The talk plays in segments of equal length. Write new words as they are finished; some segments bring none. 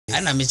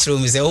ana me chiro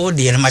me say oh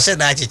dear ma she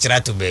da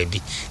chechira to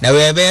baby na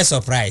we be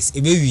surprise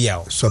e be wi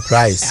a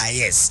surprise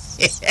yes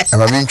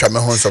ama me ntwa me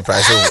ho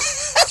surprise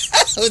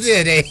o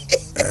de de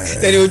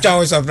tell you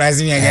twa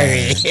surprise me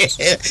again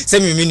say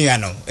me nua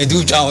no e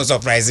do twa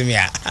surprise me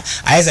a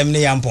I say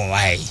me yampon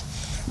why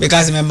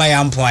because member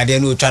yampon ade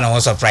no twa no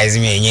surprise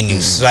me enye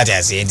news so ati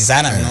ase enti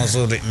sana me no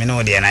so me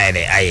no de na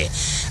de aye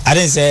I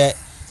didn't say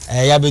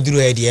ya beduru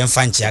he de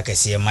emfanchi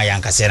akese ma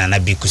yankase na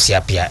bikusi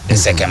apia the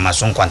second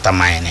mason kwanta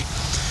mine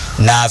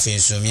na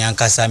afensu mi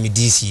ankasa mi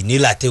DC ni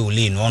late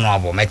uli no no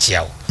abo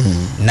mechia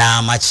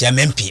na machia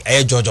mempi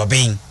e Jojo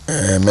Ben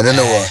mene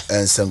no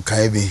ensem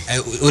kan bi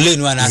uli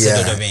no na se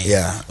Jojo Ben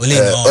uli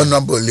no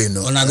onabo uli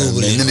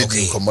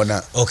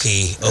no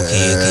okay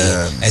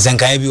ensem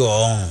kan bi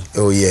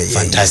oh yeah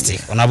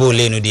fantastic onabo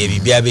uli no de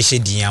bibia be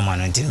hyedin ama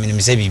no nti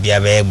me se bibia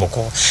be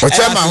boko o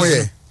chairman ho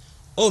ye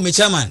oh me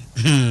chairman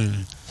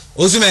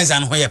osumensa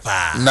no ho ye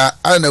pa na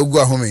ana ugu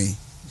ahome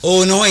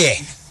oh no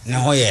ye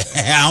no yeah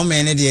how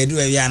many dey do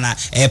we na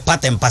a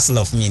part and parcel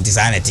of me in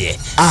sanity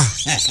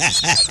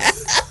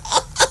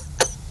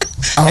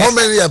how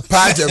many a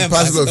part and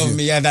parcel of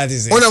me that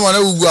is it ona wana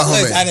ugu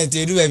ahome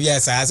sanity do we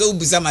sa so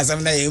busa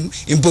masam na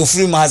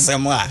impofri mu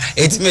asem a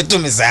etime to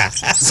me sa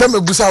some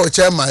busa o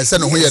chairman say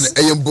no ho ye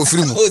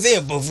impofri mu o say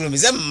impofri mu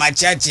say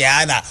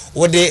machiachia na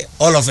wo de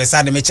all of a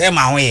sudden me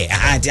chairman ho ye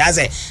anti I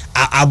say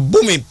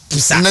abumi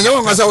pusa na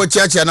nyawo ngasa o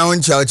chiachia na ho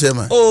nchia o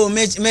chairman oh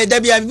me da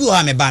bia bi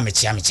ho me ba me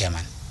chia me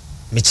chairman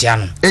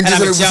Michiano. And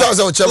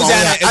so chairman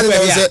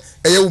say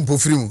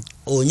mpofiri mu.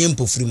 Oh, nye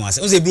mpofiri mu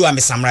ase. Unse bru wa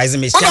me summarize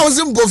me. Ona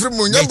unse mpofiri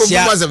mu, nye mpofiri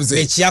mu ase.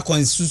 Mechia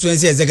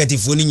constituency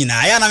executive fo ni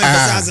nyina. Ya na me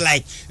person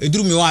like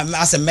eduru me wa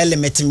ase mele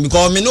meeting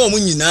because me no mu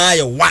nyina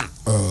ye one.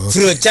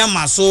 Free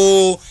chairman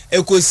so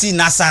ekosi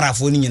Nasara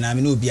fo ni nyina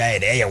me no obi aye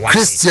de ye one.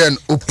 Christian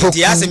opoku.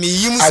 Ti ase me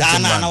yimu sa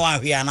na wa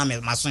hwe na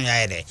me mason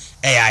ya ye de.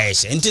 Ya ye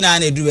hye. Nti na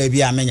eduru ba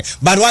bi amenya.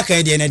 But wa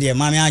kan de ne de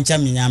ma me ancha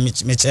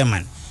me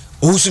chairman.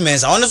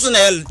 Usumensa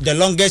honestly the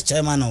longest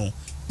chairman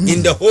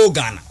in the whole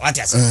Ghana what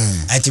is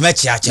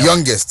it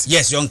youngest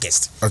yes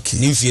youngest okay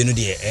nimfie no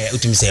de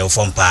utumi say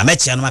from pa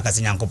mechia no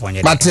makase nyankopon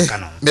ye de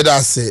kana me da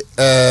say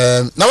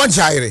na wan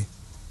chaire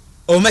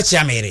o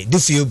mechia mere du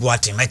fie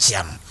buate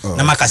mechia no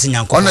na makase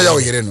nyankopon ono ya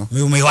oyire no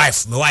my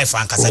wife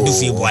ankasa du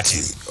fie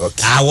buate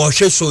wo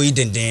hwe show yi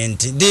denden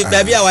de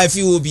baby a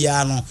wife wo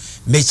bia no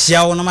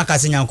mechia wo na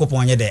makase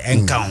nyankopon ye de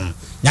enka ho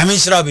nyame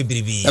shira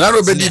bebiribi na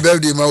no be di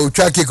birthday ma o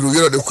twa cake ru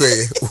yero de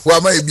kwe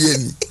wa ma ebi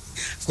ani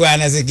kwa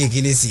na se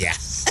cake ni sia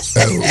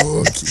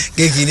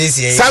okay cake ni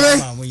sia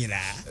ma mu nyina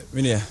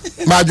minia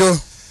majo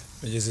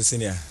meje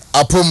senior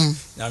apom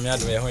nyame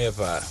adom ye ho ye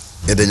pa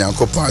e de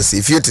nyankopon ase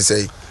if you to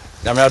say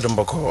nyame adom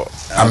bako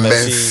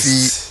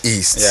Amemfi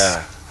East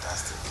yeah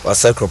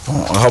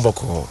wasakropon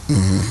hoboko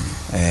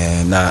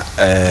na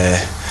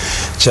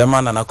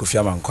chairman na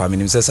Kofia Mankwa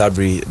minim se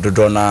sabri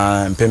dodo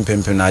na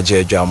mpempempe na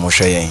agedwa mo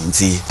hwe yen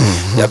nti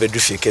ya bedu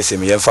fie kese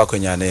me yemfa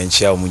konya na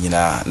enchia mu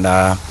nyina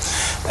na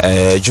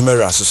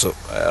Jumera so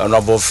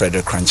honorable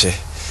Frederick Cranche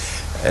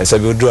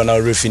sabi odu na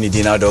refini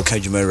di na do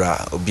kan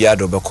Jumera obi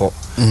ado beko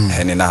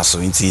ene na so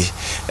nti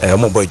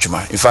mo boy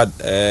juma in fact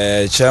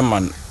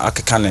chairman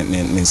akeka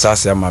ne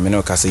nsase ama me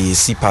no ka say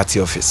yesi party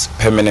office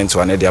permanent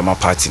one dey ama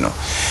party no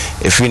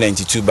efri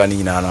 92 ba ni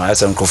nyina no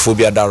asa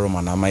nkofobia da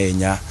Roma na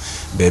mayenya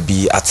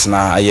baby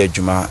atna aye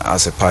adwuma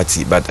as a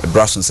party but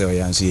Brason say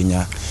oyanso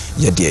yenya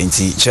ye de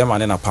nti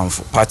chairman na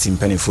pamfo party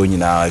mpanifo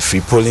nyina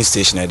free polling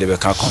station e dey be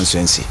ka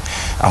constituency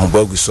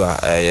ahobagu so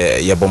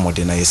ye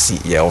bomode na yesi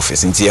ye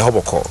office nti ye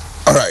hoboko.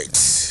 All right.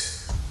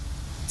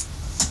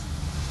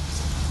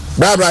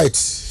 Right.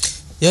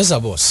 Yes, sir,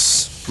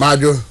 boss.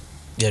 Majo.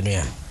 Yeah, me.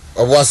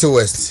 Obwase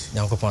West.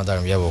 Nyankopon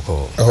darum bia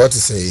boko. What to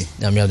say?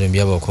 Nyame adum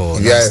bia boko.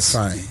 Yeah,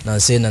 fine. Na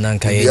say na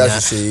nanka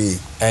yenya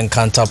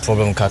encounter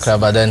problem kakra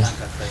but then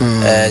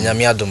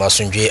nyame adum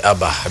asundwe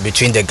aba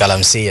between the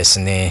Galamseyers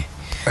ne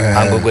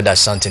Angogo that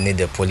something need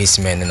the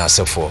policemen and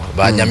so forth.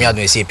 But nyame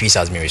adum say peace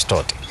has been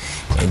restored.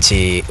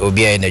 Nti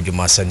obi a na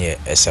dwuma sane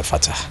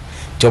esefata.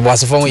 To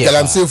Obwase fon ye.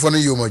 Galamsey fon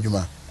yo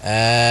modwuma.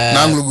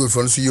 Na Angogo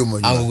fon so yo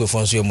modwuma. Angogo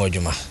fon so yo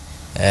modwuma.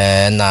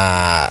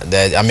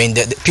 I mean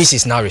the peace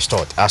is now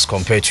restored as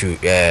compared to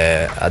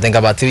I think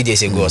about 3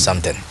 days ago or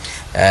something.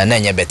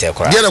 Nanya better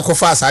kora. Get ko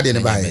fast ade ne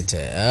bai.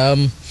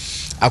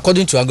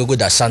 According to Angogo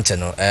that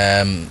something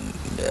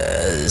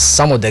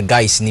some of the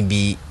guys ni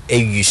be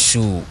use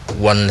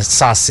one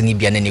sas ni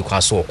bia ne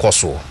kwa so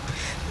okoso.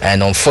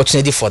 And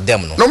unfortunately for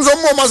them, no.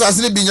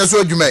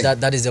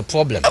 That is a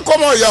problem.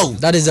 Come on, yo.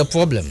 That is a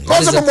problem.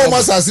 That is a problem.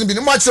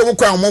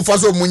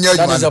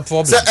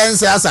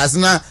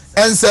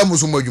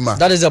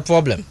 That is a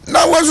problem.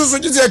 Now, once you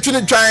say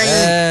actually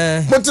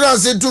trying, but I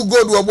say 2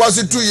 good, was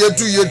it 2 year.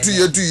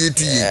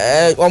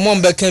 Or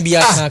Momba can be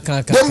a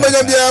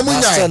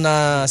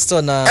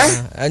stona,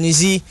 and you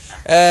see,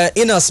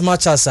 in as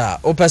much as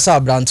Opesa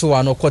brand 2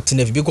 are no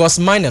cotton because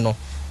mine no,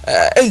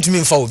 ain't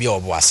me for be or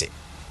was it.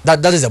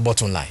 That is the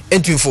bottom line.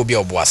 Entry phobia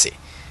Obwase.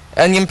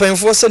 and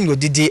impemfo se no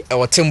didi e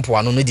wotempo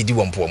ano no didi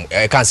wompo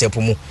kan se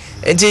po mu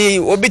enti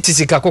obi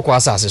tisika kokko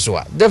asase so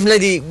a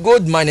definitely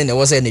gold mining e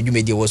was na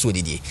dwumedi was so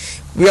didi.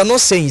 We are not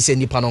saying say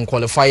nipa non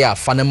qualifier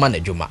fa na man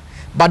adwuma,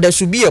 but there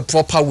should be a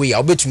proper way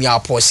obetumi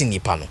apportion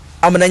nipa no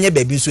amnanye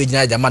baby so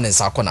gyina jama ne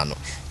nsa kona no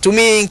to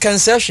me can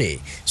say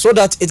so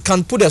that it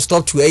can put a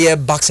stop to a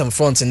backs and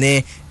fronts and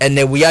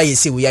we are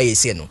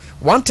you no.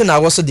 One thing I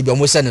also the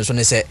almost saying so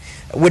say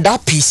with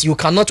that piece you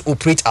cannot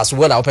operate as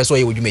well as person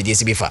you made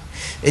this before.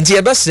 And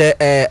the best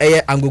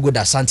Angogo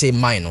da Sante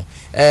mine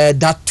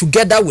that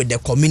together with the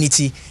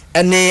community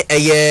and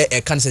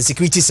a cancer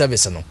security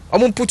service no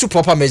I'm put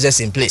proper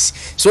measures in place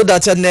so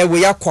that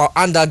we are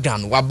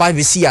underground we buy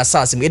we see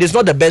assassin. It is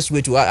not the best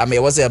way to I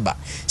mean whatever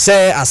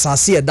say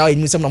assassin that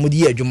in some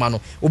namudi adwuma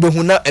no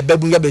obehuna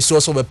ebabunya be so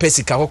be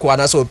pesika kokko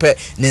ana so pe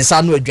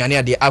nensa no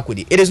aduane de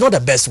akodi. It is not the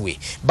best way,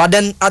 but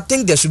then I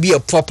think there should be a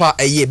proper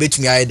year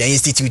between the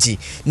institute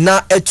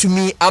na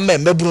etumi ama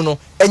mebru no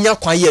enya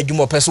kwan ye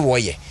adwuma peso wo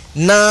ye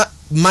na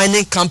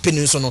mining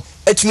company so no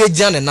etumi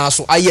agina na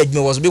so aye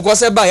adwuma was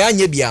because eba ya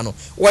anya bia no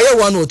wo ye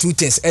one or two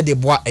things e de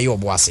boa e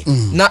oboase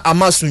na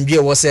amasundwe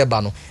wo se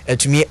eba no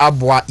etumi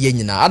aboa ye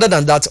nyina. Other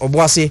than that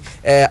oboase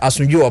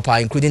asundwe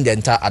opa including the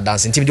entire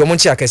dance team de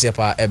omonchi akese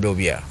pa ebe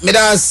obia me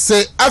da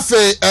se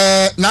afe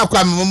na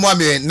kwa mmom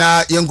me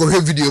na yengo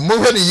video mo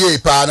hwe ne ye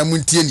pa na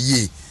muntie ne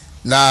ye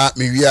na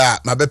me wi a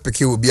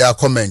mabepeke obia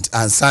comment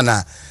ansa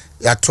na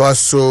ya to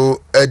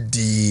so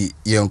adi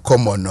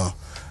yenkomo no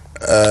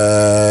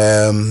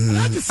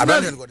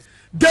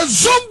the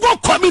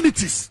Zongo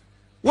communities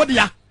what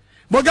ya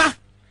boga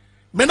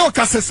me no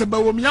kasese ba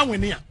wo mia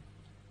wene a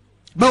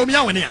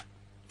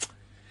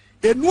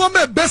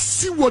enuoma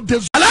besi wo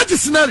the alaji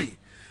scenery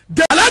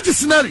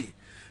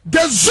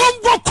the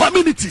Zongo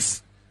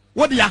communities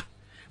what ya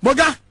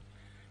boga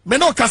me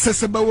no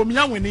kasese ba wo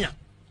mia wene a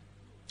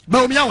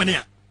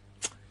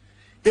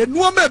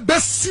enuoma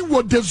besi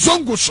wo the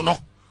Zongos no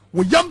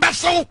wo yamba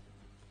so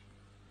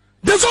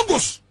the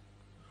Zongos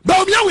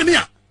Baumia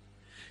winia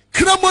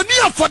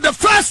Kramonia for the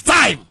first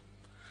time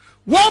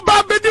one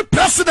babedi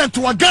president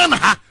wa Ghana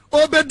ha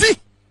obedi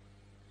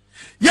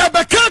ya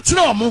beka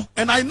no mo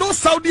and I know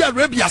Saudi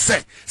Arabia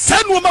say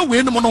send woman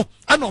we no no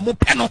and omo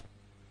peno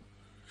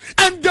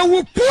and they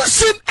will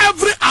push in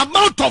every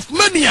amount of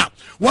money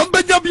one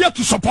bejabia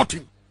to support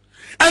him,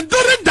 and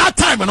during that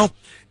time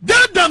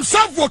they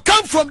themselves will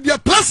come from their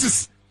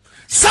places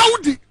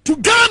Saudi to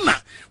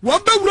Ghana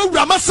one be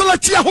ramasala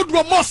chi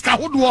ahodo mosque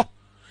ahodo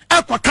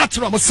Ekwa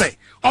Katro must say,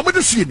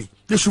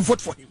 they should vote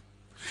for him.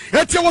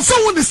 Yet you also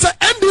want to say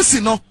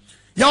NDC no,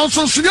 you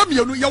also see you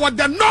are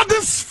the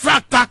northern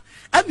factor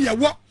and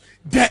you are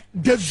the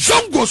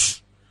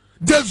Zongos,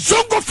 the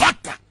Zongo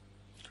factor.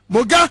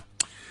 Moga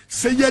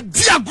say ye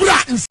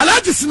diagura in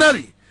Salaji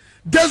scenario,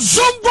 the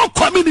Zongo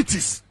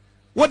communities.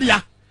 What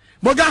ya?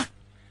 Moga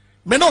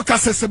Menoka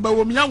says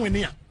Bawumia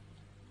Winia.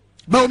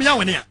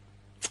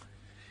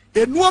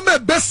 Enuome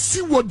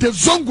besi wo the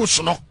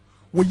Zongos no,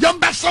 we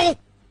yamba so.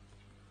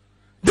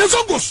 The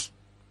Zongos,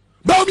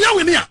 Baumia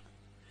winia,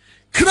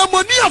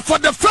 Kramonia for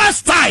the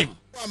first time.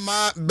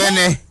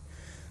 Bene,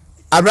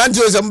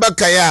 Abranjo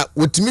Zambakaya,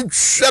 with me,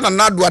 Shana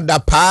Nadwa da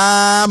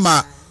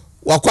Pama,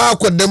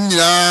 Wakwa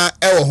Demina,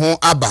 Ewo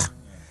Abba.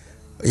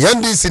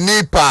 Yandi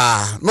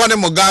Sinipa, Nwane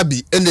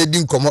Mogabi, and they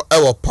didn't come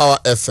Ewo Power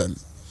FM.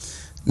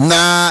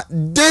 Na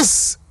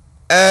this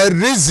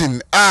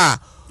reason,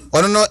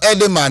 Ono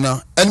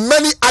Edemana, and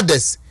many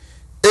others.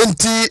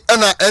 Enti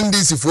ana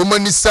NDC for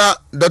Minister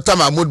Dr.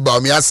 Mahmoud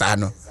Baumia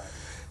Sano.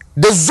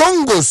 The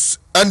Zongos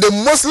and the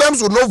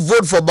Muslims will not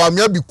vote for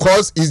Baumia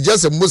because he's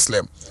just a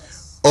Muslim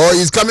or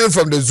he's coming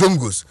from the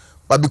Zongos,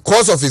 but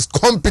because of his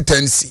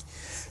competency.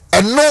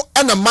 And no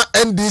anama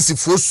NDC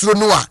for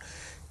Sunua.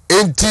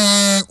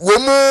 Enti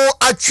womo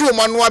achu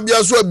manwa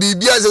bia so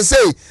bibia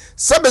say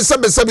sabe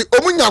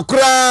omunya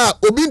kura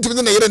obi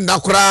ntimi na yere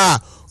ndakura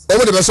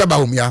omo de be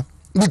Baumia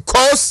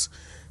because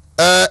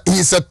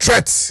he's a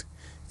threat.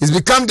 It's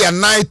become their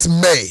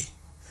nightmare.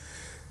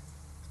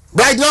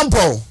 Right now,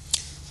 Paul.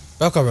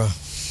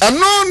 And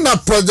no, na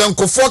President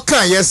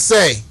Kofoka, yes,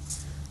 say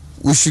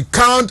we should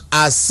count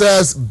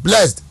ourselves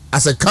blessed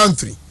as a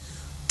country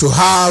to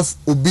have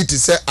Ubiti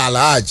say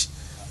Alhaj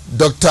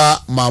Dr.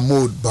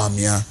 Mahmoud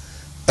Bamia.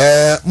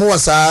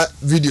 Mwasa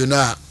video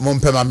na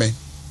mompemame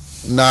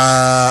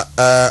na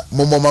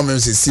mama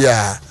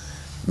msisia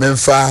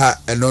memfa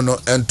enono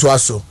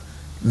entwaso.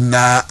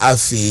 Na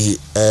afi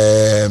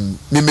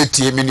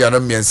mimeti mini ano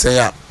miensen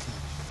ya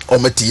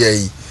ometi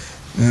ye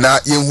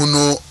na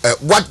yehunu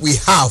what we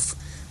have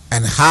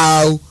and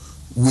how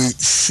we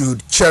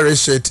should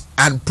cherish it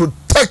and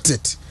protect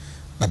it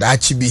na da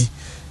chibi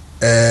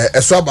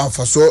eso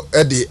abanfaso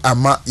ede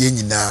ama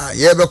yenyina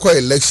ye be kwa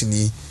election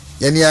yi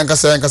ye ni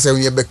ankasa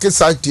ye be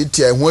kisa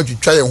titia ehu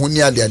atwitwa ye hu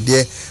ni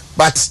ade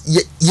but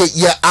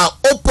ye our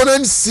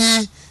opponents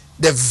see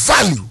the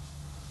value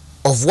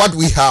of what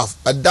we have,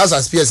 but that's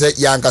as Pierre said,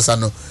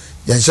 Yankasano,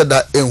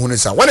 Yanshada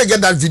Enhunisa. When I get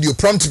that video,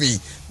 prompt me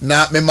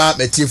na mema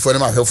meti for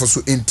them helpful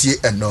so in tea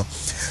and no.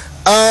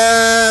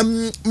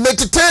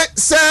 Metite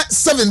say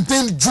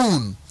 17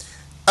 June.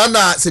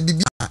 ana se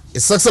bibi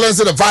His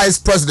Excellency the Vice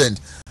President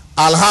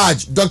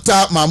Alhaj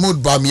Dr.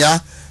 Mahmoud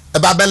Bamia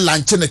eba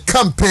launching a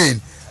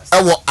campaign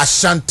ewo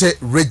Ashanti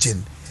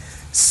region.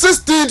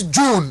 16th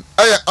June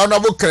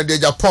Honorable Kennedy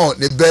Japan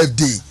the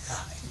birthday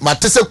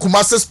Matese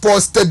Kumasi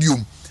Sports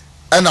Stadium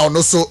and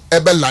also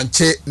ebe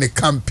launche the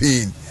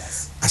campaign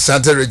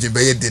Ashanti region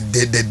be de.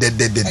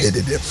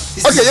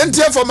 Okay,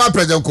 yentie former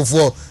President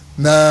Kufuor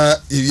na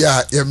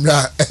ya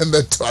yemra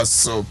embeto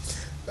so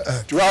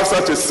to have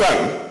such a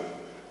son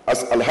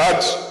as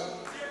Alhaj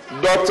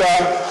Dr.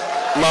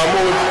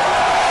 Mahmoud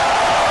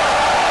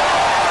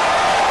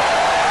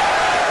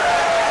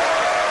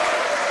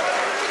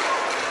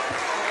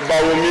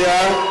Bawumia,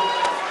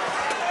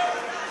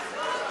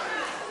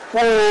 who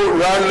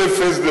roundly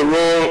fills the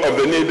role of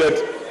the needed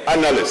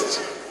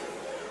analyst.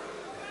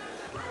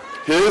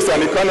 He is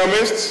an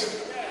economist,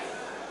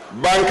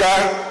 banker,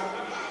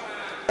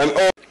 and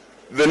all.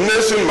 The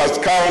nation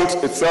must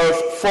count itself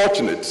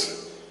fortunate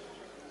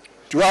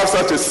to have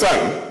such a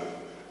son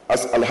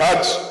as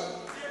Alhaj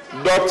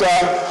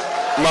Dr.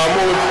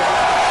 Mahmoud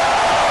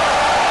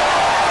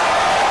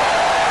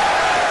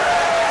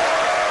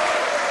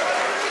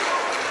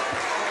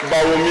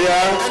Bawumia.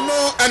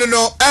 I don't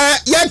know.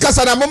 Yeah,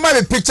 kasana mama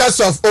the pictures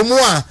of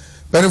Omua.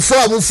 But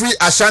before we free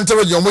Ashanti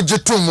region, we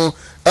just tumu.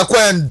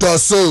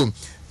 Endoso.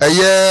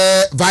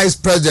 Vice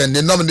President.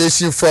 The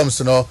nomination forms,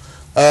 you know.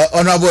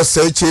 Honorable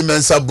Seichi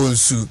Mensa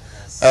Bunsu.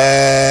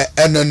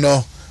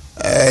 No.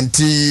 And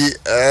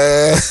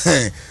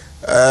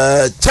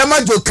Chama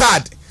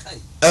Jokad.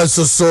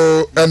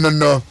 So.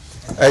 No.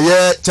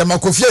 Chama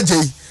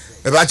Kofieje.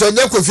 But I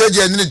don't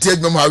Kofieje and take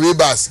them away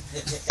bus.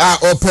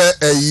 Ope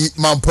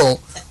Mampon.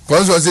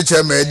 Once the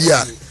chairman,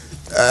 dear,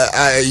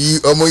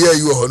 Omoya,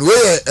 you on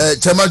where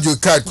Chama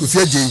Jokad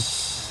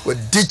Kofieje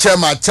with the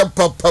chairman,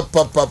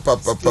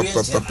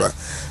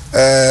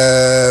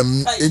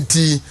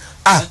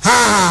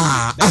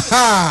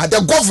 the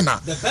governor,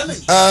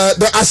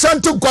 the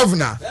Ashanti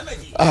governor,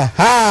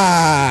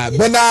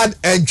 Bernard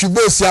and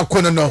Chubosia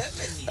Konono,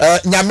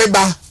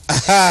 Nyameba,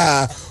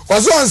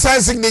 was one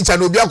sign signature,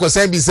 no Biako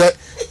Sambi said,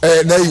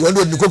 na you want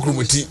to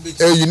Kokumuti,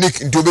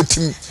 unique into the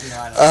team.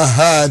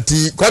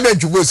 The Kwame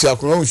Chubosia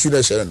Kono should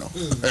have shared no.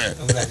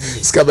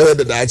 Scabba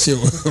the Dachi.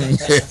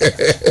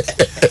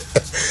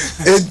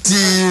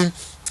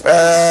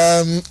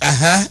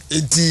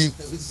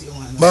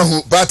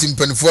 Mahu Batim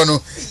Penfono,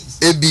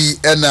 Ebi,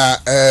 Ena,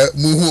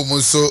 Muhu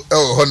Muso,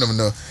 Honum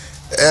no.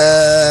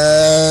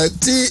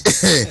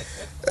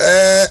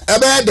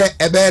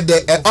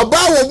 Ebede,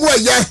 Obawo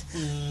Boya,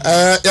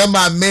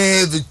 Emma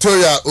May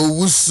Victoria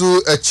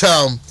Owusu, a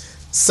charm,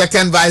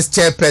 second vice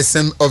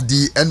chairperson of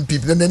the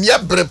NPP. And then, yeah,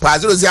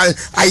 Pazos,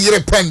 I hear a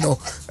penno.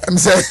 I'm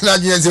saying,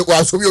 it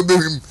was so you be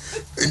him.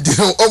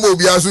 Omo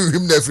Biasu,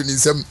 him, definitely.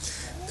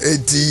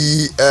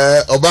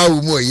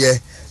 Obawo Moye.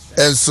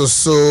 And so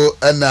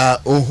and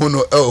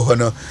Ohono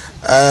Ohono.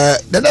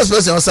 The next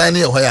person was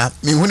signing here.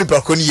 Me huni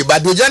prakoni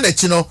but do jane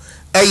chino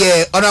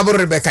Honorable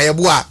Rebecca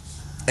Yabua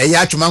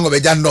Yachumango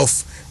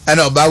Bejanoff and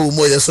Obawu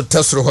Moye so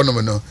tesro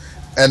honomono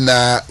and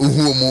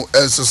Uhumu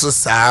and so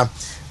sa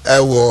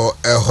wo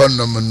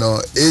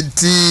honomono.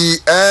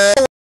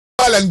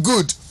 Well and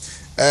good.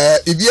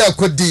 Ibia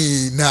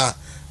Kodi na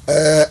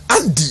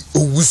Andy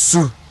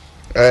Owusu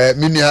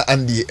Minia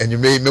Andy and you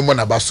may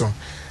memona baso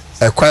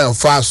quite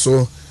fast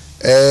so.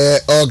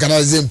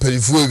 Organizing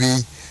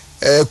perifuwi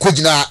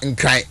kujina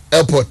nkran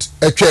airport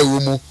atwa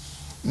wumu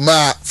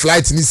ma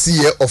flight ni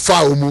see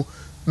ofa wumu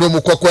no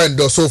mu kokwa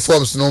endoso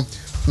forms no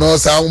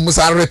sa mu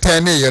sa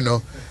return you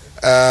know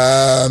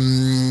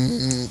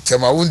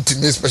chama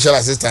wunti special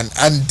assistant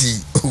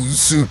Andy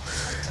Usu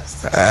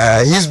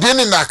he's been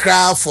in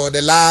Accra for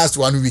the last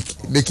 1 week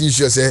making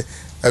sure say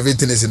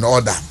everything is in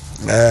order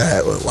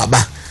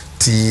waba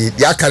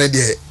the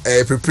Canadian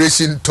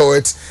preparation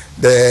towards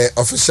the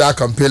official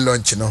campaign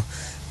launch, you know.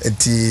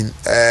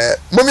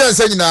 Mommy and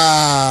saying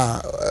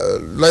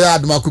lawyer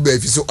Admakube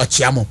if you so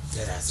achiamo.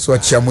 So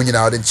achiamo you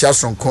know the chas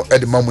from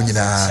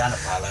Edmamunina.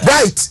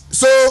 Right,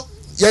 so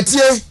yet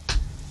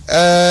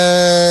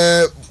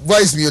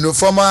voice me, you know,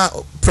 former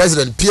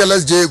president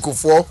PLSJ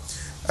Kufuor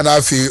and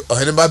I feel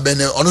Oheneba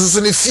Bene on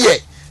also fear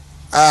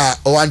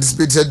or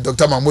anticipated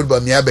Dr. Mahmoud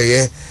Bamia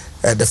Beye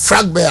the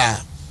flag bearer.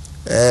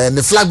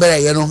 The flag bearer,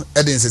 you know,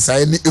 Edin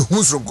society,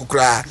 who's from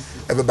Kukra,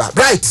 everybody.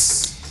 Right.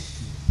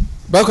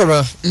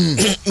 Bakara,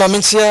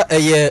 Mamintia, a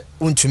year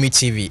Untumi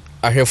TV,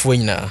 I hear for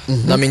na.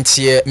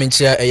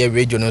 Mintia, a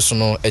radio no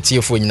sono, a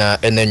tear for na,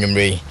 and then you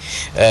ray.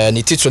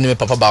 Nitito name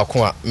Papa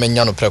Bakua,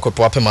 Menyano Preco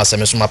Papamas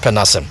and Mr.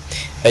 Penasem,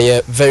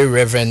 a very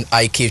reverend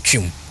IK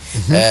Chum.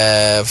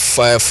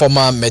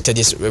 Former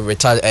Methodist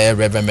retired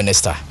Reverend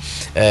Minister.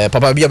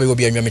 Papa Bia will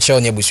be a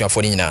Michel Nebusia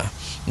for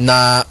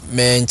na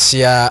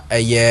Mentia a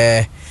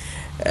year.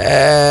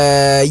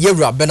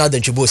 Yera Bernard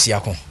and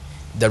Chubosiako,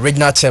 the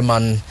regional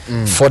chairman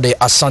for the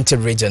Ashanti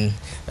region,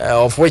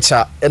 of which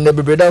and the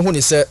brother who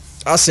is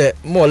I say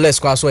more or less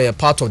quite a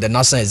part of the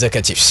national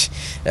executives,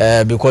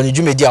 because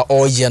you media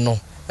all year no,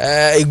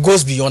 it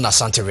goes beyond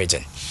Ashanti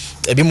region.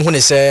 Ebimu who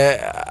is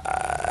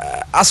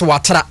as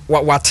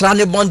watra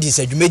ne bondis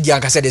adwumedi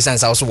anka say the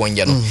sense also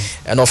wonye no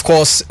and of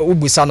course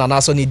ubusa na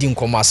naso ne di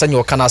nkomo asanye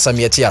o kana asam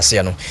yeti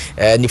ase no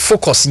ni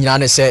focus nyina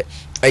ne say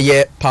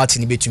eye party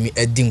ni betumi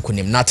edi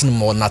nkonim nothing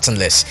more nothing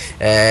less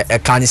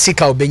kan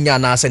sika obenya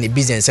na ase ne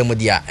business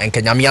amodi a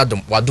enkanyame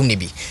adom wadom ne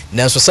bi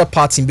nanso say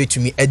party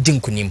betumi edi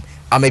nkonim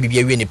ama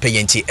bibia wie ne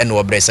payenti ene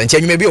obresa nti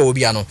anwuma bi o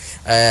bia no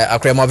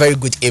akrema very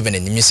good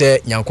evening mi say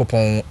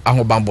nyankopon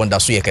ahobambo nda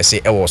so ye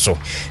kese ewo so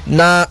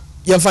na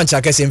yemfa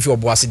ncha kese mfi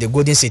oboase the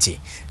golden city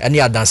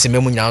ene adanse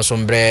memu nyina nso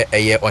mbre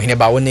eye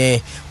Oheneba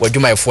woni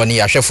wadwumayefo ne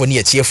yahwefo ne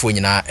yetiefo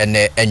nyina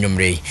ene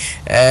anwumre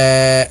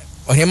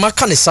Ohenema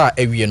kanisa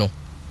awie no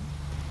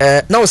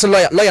na wo se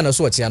lawyer na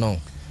so atia no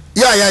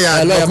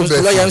yeah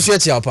lawyer nso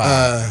atia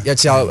pa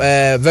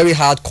yatia very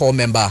hardcore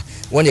member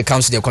when it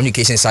comes to the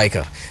communication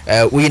cycle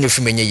we in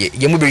the menye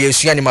ye mu be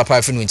yesua ni mapa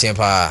afi no nchen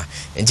pa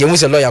nti emu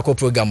se lawyer ko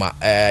program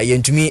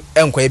yentumi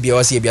enkwa bia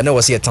wase bia na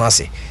wase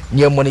tanase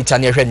ne monitor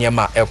ne hwe ne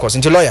ma ekos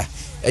nti lawyer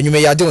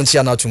enwume ya de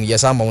ontia na tum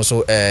yes ama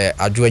so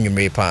adwo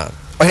enwume pa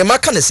Ohenema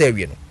ka ne se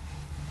awie no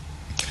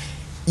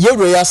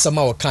yewro ya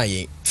sama o kan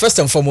ye first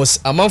and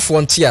foremost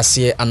amanfo nti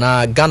ase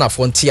ana Ghana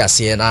fo nti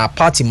ase na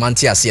party man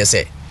nti ase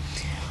se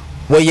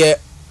woye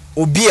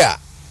obia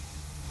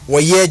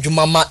woye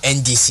dwumama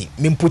NDC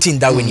me putting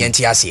that when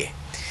nti ase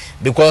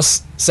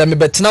because say me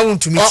betena won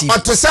to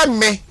meet to say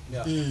me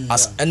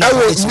as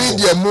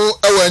media mu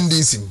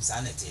NDC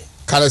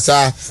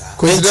kanasa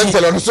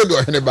coincidental on so do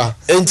Oheneba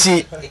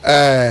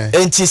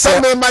enti say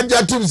me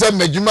maja team say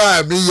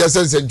medjuma me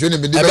yesense ntwe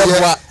me de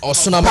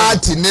be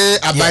party ne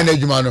aban na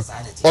djuma no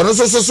ono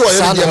so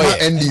ye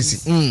de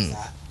NDC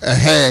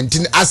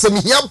nti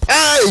asem hia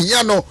pa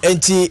hia no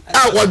enti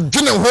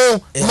wadwene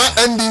ho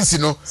ma NDC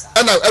no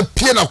na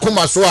apie na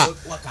koma so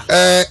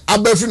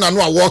abafi na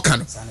no a work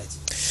no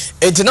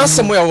enti na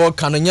semo ya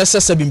work no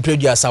nyese bi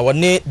mpreduasa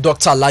woni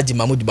Dr. Alhaji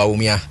Mahmoud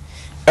Bawumia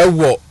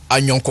ewo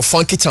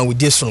anyonkofan kitan we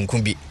de soronko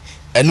bi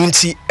enu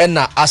nti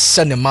na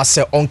ahye ne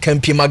mase on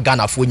campaign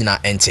Ghana fo nyina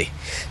ente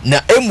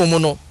na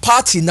emum no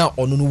party na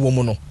ono no wo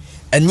mu no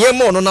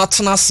enyema ono na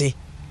tena se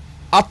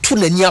ato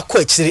nani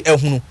akọ akire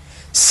ehunu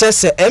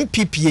se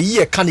MPP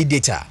ye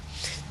candidate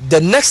the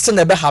next thing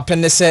that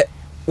happen is say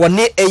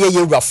woni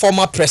eye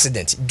former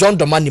president John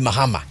Dramani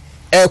Mahama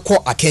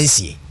ekọ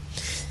akansie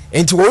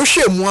enti wo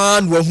hwe mu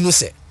an wo hunu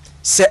se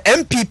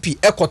MPP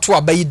ekoto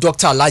abayi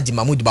Dr. Alhaji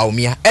Mahmoud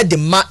Bawumia de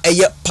ma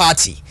eye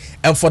party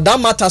and for that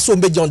matter so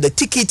be on the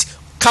ticket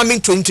coming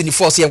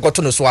 2024 say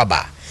enkoto no so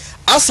aba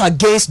as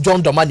against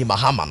John Dramani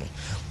Mahama no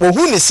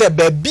ohun ni se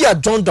be bia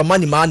John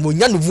Dramani Mahama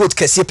onya no vote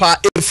kese pa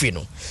efi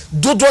no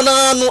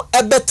dodona no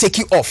ebe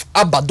take off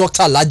aba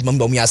Dr. Alhaji Mahmoud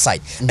Bawumia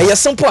side eye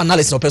simple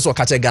analysis no person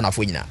ka che Ghana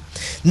fo nyina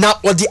na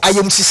odi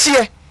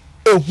ayemsisiye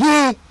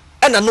ehun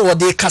ena no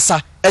odi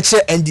kasa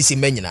eche NDC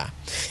manyina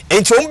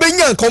enti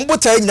ombenya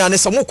nkombota nyina ne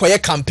se mokoye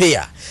campaign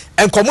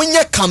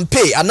enkomunye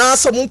campaign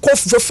anasa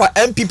munkofufa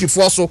MPP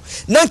fo so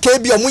na nka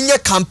bia munye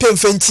campaign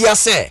fentia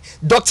se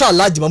Dr.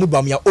 Alhaji Mahmoud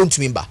Bawumia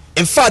ontumimba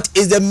in fact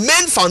is the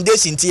main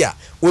foundation tia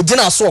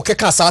ogina so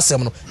okeka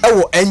asasem no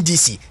ewo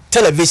NDC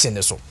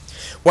television so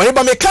wani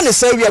ba meka ne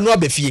se wia no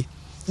abefie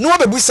no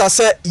abebusa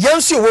se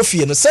yensu wo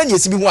fie no se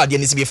nyesi bi ho ade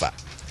ne sibi fa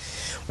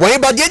wani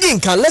ba de di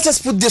nkan let us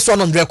put this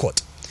one on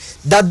record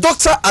that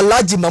Dr.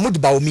 Alhaji Mahmoud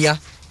Bawumia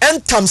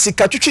entam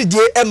sika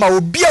twitwidie ema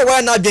obi a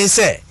wa na adwen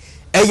se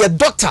eye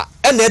doctor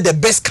and the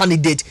best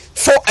candidate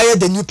for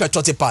the new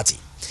patriotic party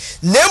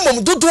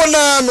nemom dodo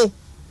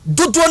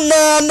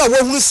na wo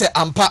hunu se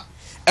ampa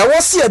e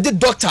wo se the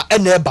doctor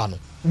and eba no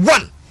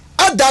one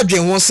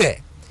adadwen won say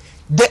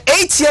the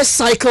 8-year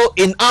cycle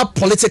in our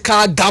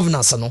political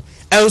governance no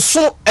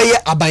enso eye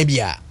aban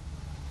bia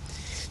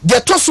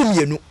de tosum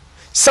yenu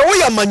se wo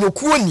ya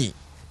manyokuo ni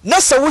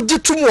na se wo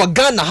gitum wo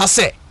Ghana ha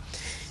se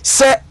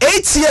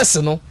 8 years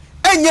no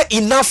enye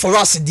enough for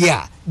us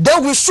there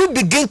then we should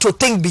begin to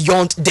think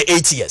beyond the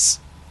 8 years.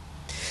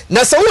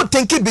 Now, so we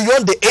think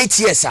beyond the 8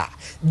 years,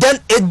 then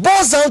it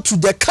boils down to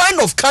the kind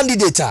of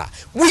candidate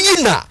we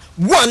na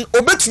one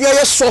obetumi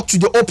shock to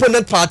the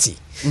opponent party.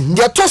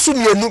 They toso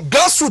me no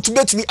grassroots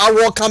betumi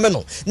awo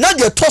kameno. Na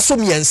they toso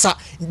me ensa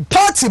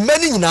party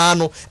many nyina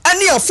no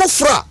ani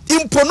afofra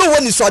impo no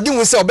woni so ade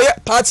hu se obey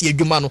party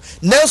adwuma no.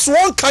 Nanso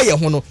won ka ye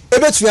ho no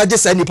ebetumi age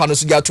sa nipa no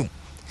so gatum.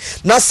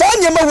 Na sa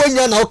nyema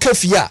wanya na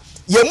okafia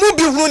ye mu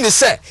bi hunu ni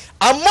se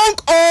among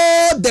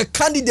all the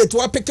candidates who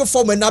are picking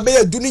from and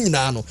abe do ni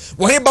nyina no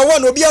wo he ba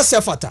one obi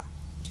asefata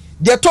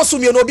de toso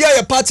me no obi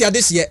aye party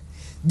this year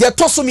de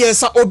toso me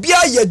ensa obi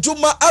aye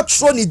djuma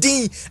atro ni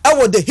din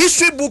e the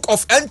history book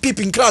of NPP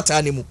nkrata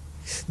animu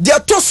de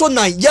toso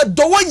nan ye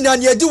do wonyina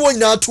ne edi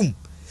wonyina atum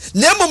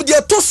na emom de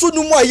toso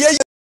nu mu aye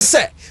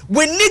se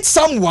we need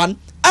someone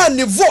and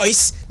the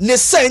voice ne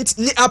scent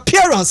ne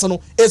appearance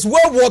no is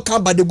well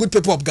welcomed by the good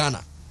people of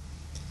Ghana.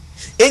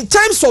 In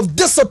terms of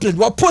discipline,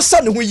 what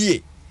person who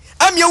ye?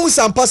 I'm young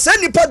sampa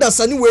send the pada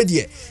sani we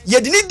die. Ye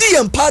didn't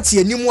di party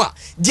anymore.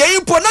 The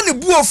impona ne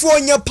buo for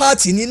your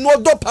party ni no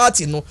do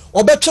party no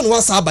or better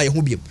was by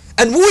who be.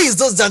 And who is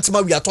this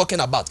gentleman we are talking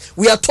about?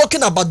 We are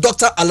talking about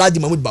Dr. Alhaji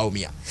Mahmoud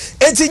Bawumia.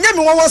 And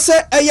Tinyami Wawa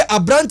say Aya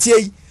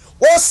Abrantie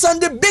or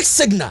send a big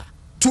signal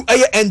to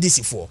Aya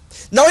NDC4.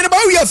 Now in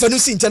about we have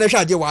Fenusi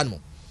International de one more.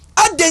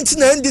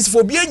 Adentina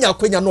NDC4 be nya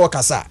kwenya no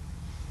kasa.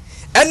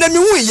 And then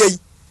we ye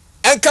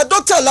and ka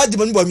Dr. Alhaji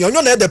Mahmoud Bawumia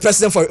you know the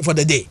president for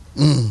the day.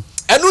 And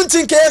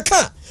untinke ya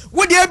ka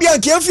wo de bia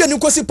nke afia ni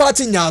kosi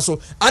party nya so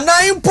and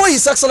I impose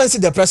his excellency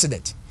the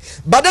president.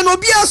 But then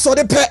obi aso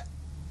de pe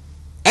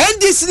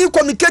NDC ni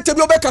communicated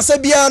bi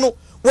obekasa bia no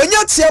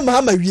wonya tie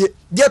mahama wie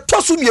de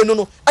toso mienu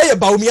no aye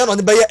Bawumia no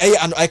ne be aye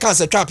I can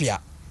say trap ya.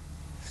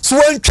 So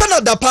when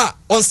China Dapa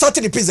on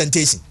starting the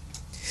presentation,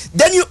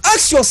 then you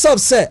ask yourself,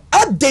 say,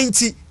 at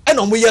dainty and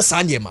on we yes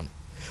man.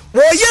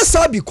 Well, yes,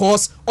 sir,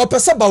 because or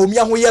person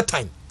Bawumia who year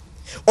time.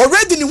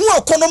 Already who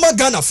are Konoma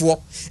Ghana for,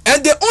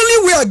 and the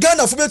only way a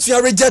Ghana for me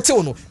to reject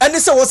no, and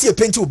this was here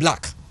paint to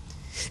black.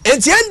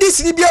 And the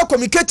NDC Libya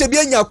communicated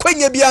Bianya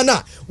Quenya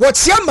Biana,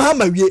 what's Yam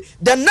Mahama,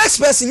 the next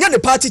person, the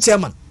party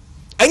chairman,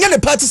 and the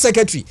party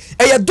secretary,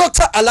 and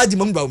Dr. Alhaji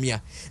Mahmoud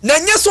Bawumia.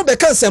 Nanya so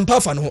bekan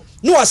sempafano,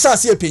 no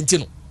asasi e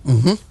paintino.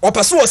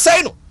 Opaso o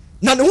say no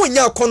na ne ho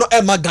nya kono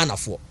e magana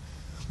fo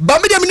ba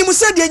me de minimu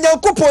se de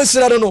nyankopon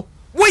sira no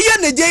wo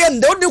ye ne de ye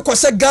nde wo de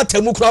kwose gata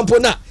mu krampo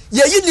na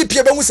ye yi ni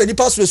pie ba mu se ni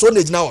paso so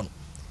na gina won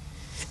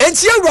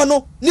enti awura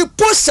no ni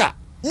posa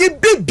ni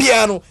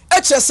bibia no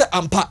e chese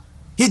ampa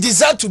he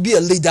deserved to be a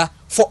leader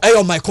for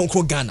ayo my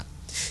Congo Ghana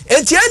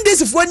enti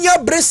this if when you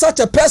bring such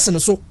a person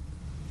so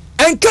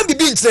and can be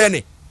being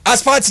trained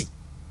as party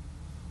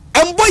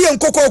and boy en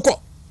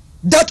kokoko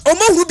that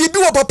omo hu bibi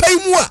wo papa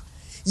mu a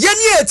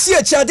yeni eti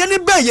echi ade ne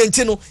ba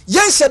yenti no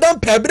yen hyedan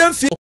pebren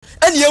fi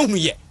ene yehu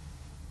ye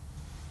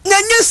na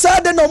nye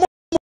sa de no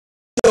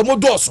mo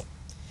doso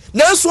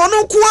na so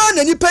no kwa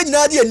na nipa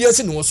nyina de ani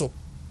asi no so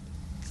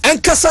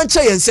enka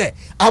sanche yen say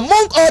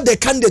among all the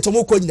candidates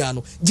mo ko nyina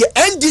no the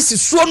NDC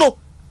so no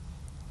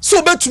so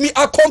betumi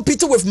a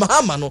compete with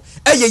Mahama no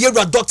eye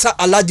yewra Dr.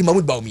 Alhaji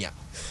Mahmoud Bawumia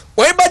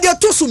oye ba de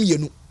to so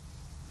mienu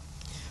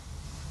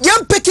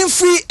yen picking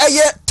free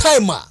eye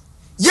timer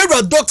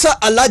yewra Dr.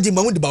 Alhaji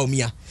Mahmoud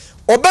Bawumia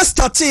Obe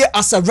started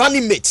as a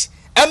running mate.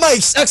 Emma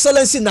His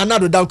Excellency Nana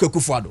Addo Dankwa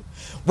Akufo-Addo.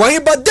 When he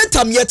but that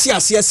time yet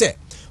say,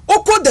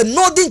 Oko the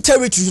Northern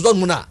Territory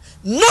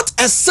not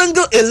a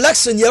single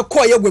election ye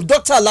choir with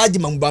Dr.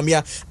 Alhaji Mahmoud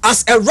Bawumia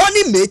as a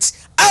running mate.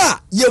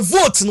 Ye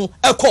vote no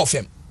a call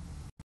him.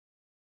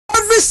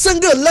 Every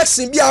single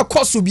election be a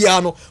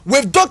Kosubiano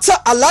with Dr.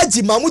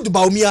 Alhaji Mahmoud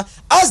Bawumia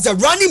as the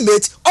running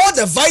mate or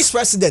the vice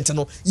president.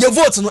 No, ye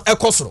vote no a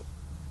Kosoro.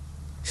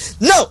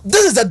 Now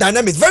this is the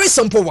dynamic, very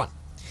simple one.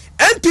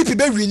 NPP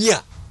be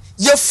winia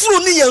ye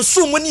furu ni ye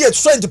nso mu ni ye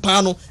trend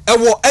pa no e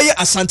wo eye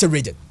Ashanti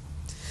region.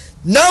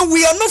 Now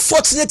we are not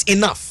fortunate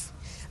enough.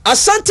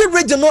 Ashanti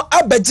region no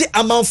abeji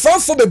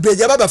amanfrafo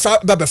bebreje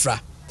babefra.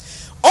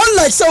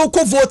 Unlike say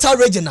uko voter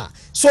region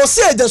so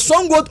say the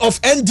stronghold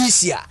of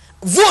NDC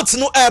vote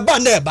no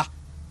eba na eba.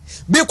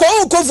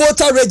 Because uko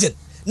voter region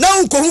na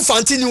unko hu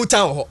Fanti New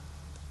Town ho.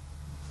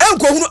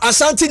 Enko hu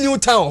Ashanti New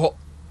Town ho.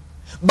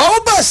 Ba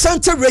oba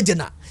Ashanti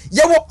region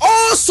ye wo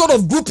all sort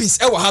of groupies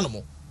e wo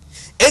hanomo.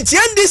 Enti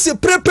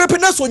NDC prepare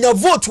na so nya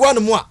vote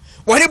one mo a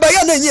Oheneba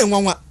ya na nyi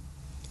nwanwa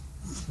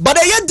but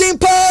ye din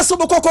pa so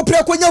bokoko pre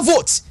konya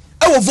vote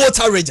e wo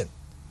voter region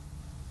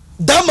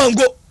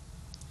Damango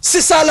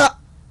Sisala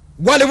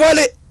Wale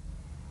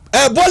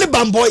Boli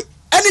Bamboy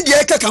any de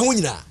ekeka ho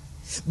nyina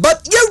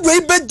but ye we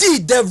be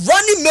the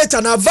running mate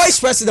and our vice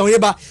president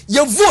Oheneba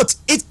your vote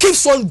it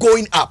keeps on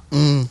going up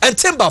and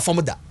timber from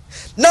that.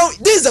 Now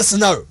this is the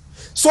scenario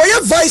so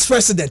your vice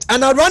president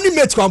and our running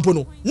mate kwampo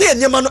no na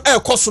enyema no e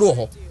kosoro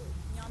ho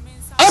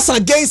as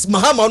against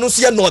Mahama no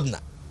so ye nodna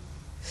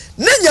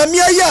na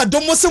nyamia ya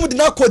domosem de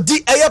na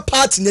kodi eye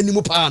party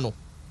nanimu pa no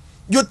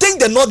you think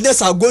the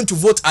Northerners are going to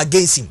vote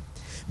against him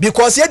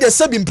because here the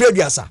same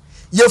previousa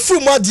ye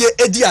frumu ade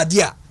edi ade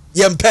a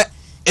ye mpe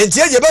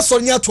entie ye be so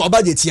nya to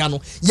aba de tia no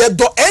ye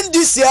do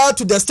NDC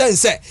to the stand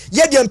say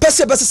ye de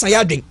mpese be sesa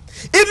ya den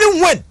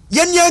even when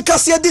ye nyan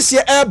kase this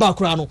year air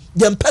background no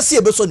ye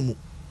mpese be so nimu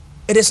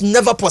it is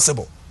never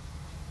possible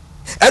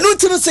and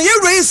until say ye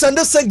raise and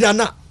the signal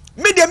na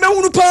me de me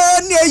hunu pa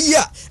na yi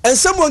and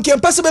someone can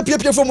pass be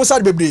pie from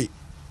side bebre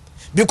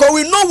because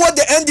we know what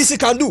the NDC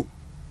can do.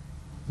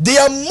 They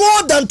are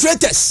more than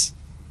traitors.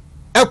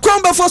 A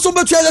crumb before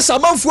somebody to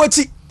Saman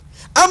 40.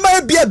 I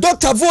might be a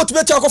doctor vote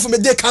better off from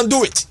they can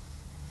do it.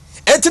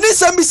 And today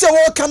some say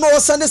what can all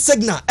send a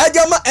signal.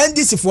 Adama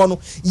NDC for no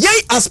ye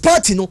as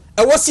party no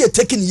I was here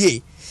taking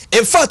ye.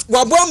 In fact,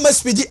 Wabwa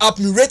must be the up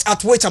me rate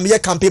at which I'm here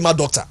campaign my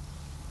doctor.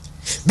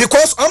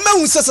 Because I'm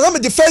who says I'm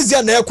the first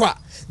year na kwa.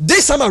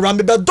 This time around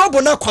me but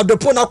double na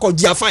quadruple na kwa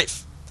dia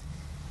 5.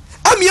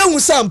 I'm young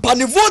with some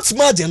pani votes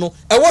margin no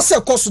I was a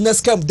cost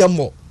next camp them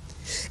more.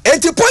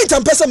 And the point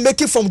I'm person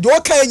making from the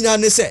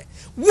Okayanya say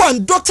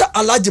one Dr.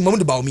 Alhaji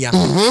Mahmoud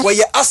Bawumia where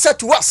you asset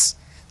to us,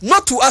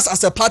 not to us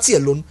as a party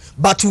alone,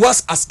 but to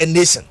us as a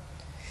nation.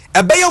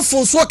 A bayan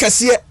fonso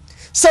kasiye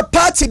sa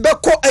party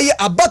beko eye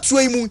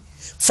abatwe mu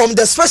from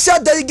the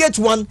special delegate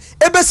one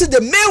ebesi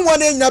the main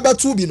one in number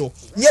 2 bi no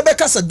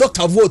nyebeka say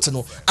doctor vote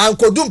no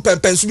ankodum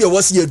pempensu bi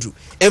was yedu.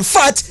 In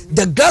fact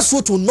the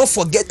grassroots will not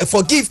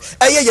forgive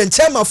yen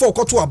chairman for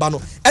okoto aba no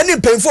any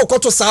painful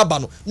okoto sa aba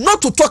no, not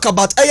to talk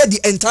about the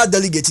entire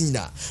delegate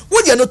nyina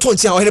wo dey no to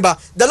ntia Oheneba.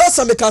 The last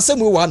time I can say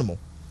we one mo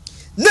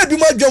na bi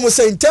ma dwom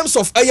say in terms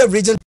of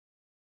region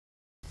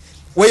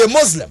we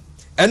Muslim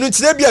and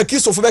ntire bi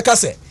akristo fo beka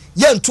say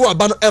yen to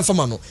aba no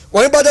emfama no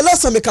Oheneba. The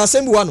last time I can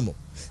say we one mo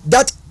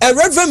that a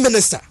reverend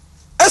minister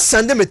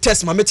send me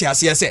test ma meti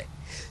ase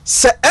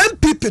say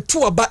MPP to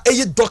aba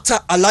Dr.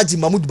 Alhaji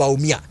Mahmood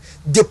Bawumia,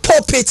 the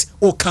pulpit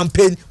will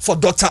campaign for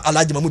Dr.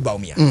 Alhaji Mahmood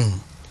Bawumia.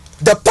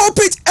 The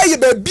pulpit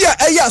baby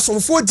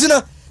asomfo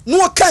dina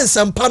no kan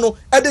sampa no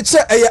de che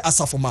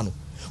asafoma no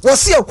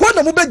was here when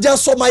the mobile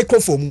just saw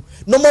microphone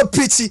no more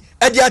pretty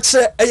at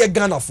the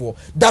Ghana for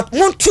that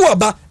one to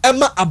aba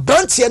Emma a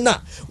branch na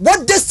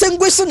what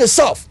distinguishing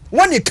itself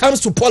when it comes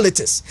to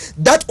politics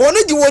that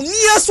only the one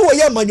near so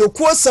ya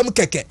manyokuo sam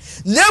keke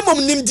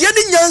nemom nimdie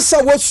ni nyansa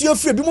wasuo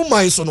free bi mu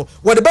man so no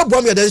what the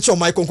babwa me de che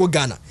my konko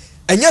Ghana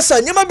enya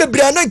sa nyema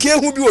bebre na nke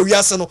ehu bi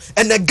owiase no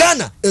ene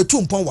Ghana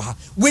etu mpon wa ha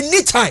we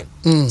need time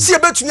see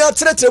betumi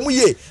atretre mu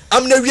ye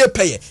amna wie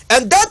peye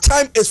and that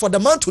time is for the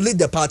man to lead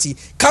the party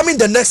coming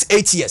the next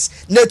 8 years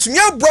na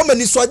tunya bro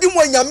mani so ade mu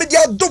anyame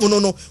dia dom no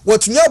no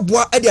watunya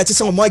boa ade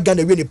atese mo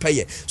Ghana wie ni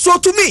peye so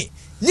to me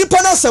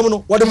nipa na sam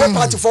no what the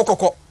party for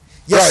kokko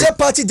yes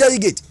party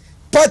delegate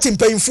party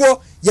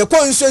mpanyfo ye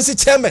constituency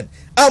chairman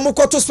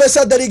amukoto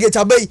special delegate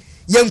abey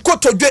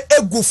yenkotodwe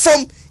egu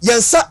fom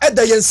yensa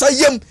eda yensa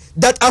yem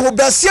that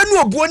ahobrasia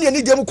no obuoni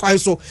ani dem kwan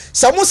so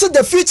some say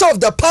the future of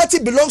the party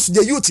belongs to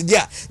the youth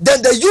there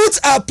then the youth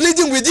are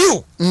pleading with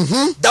you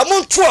that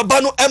mon to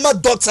aba no Emma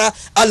Dr.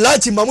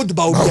 Alhaji Mahmood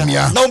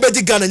Bawumia now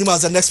be Ghana nyima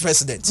as the next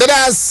president. Let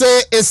us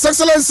say His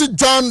Excellency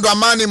John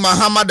Dramani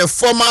Mahama, the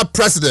former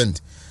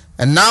president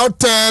and now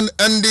turned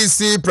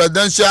NDC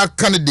presidential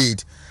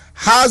candidate,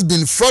 has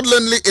been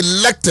fraudulently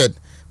elected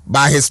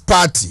by his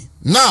party.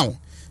 Now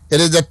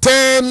it is the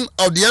turn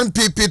of the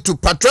NPP to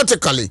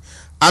patriotically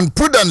and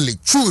prudently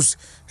choose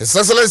His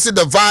Excellency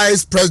the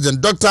Vice President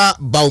Dr.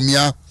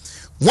 Bawumia.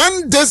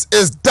 When this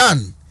is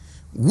done,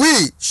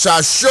 we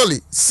shall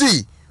surely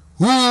see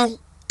who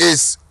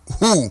is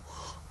who.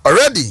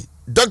 Already,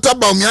 Dr.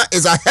 Bawumia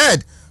is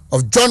ahead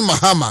of John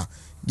Mahama.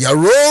 Their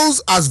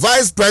roles as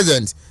Vice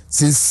President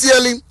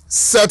sincerely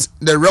set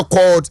the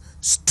record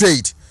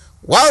straight.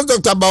 While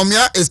Dr.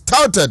 Bawumia is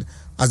touted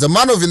as a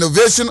man of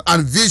innovation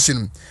and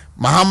vision,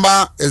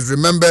 Mahama is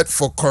remembered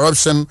for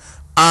corruption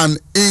and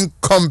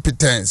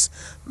incompetence.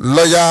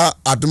 Lawyer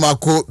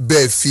Adumako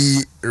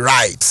Befi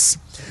writes.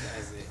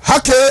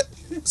 Hake,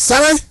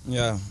 sorry?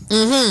 Yeah.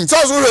 So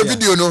I saw a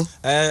video, no?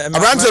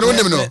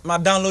 My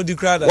download the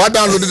crowd. What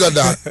downloaded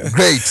that?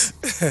 Great.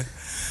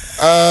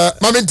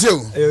 Mami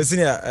Tio.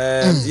 Senior,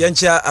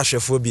 Yancha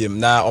Ashephobium,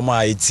 na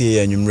Oma Iti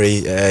and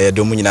Yumre,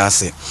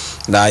 Domunase.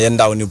 Na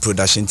Yenda new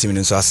production team in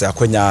Swasa,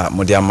 Akonya,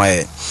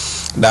 Modiamae.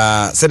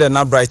 Na said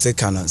na bright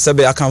canon.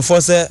 Sabe I can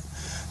force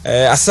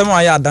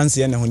asema ya dance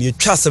and when you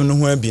trust them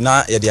no be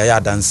na ya dia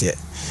dance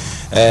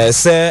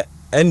say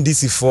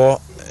NDC4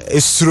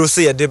 esuro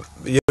say ya de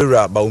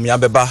yura Bawumia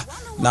beba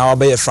na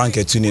obaye Frank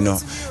Etuni no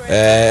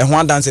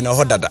ho dance na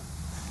ho dada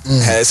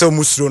so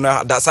musuro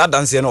na da sa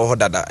dance na ho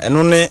dada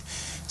eno ne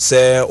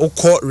se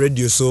ukọ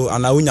radio so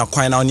ana unya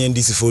kwan na on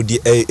NDC4 di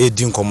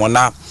edi nkomo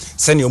na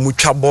se ne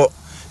omutwabo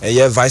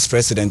ye vice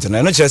president na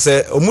eno che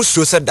se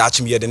omusuro se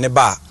daachim ye de ne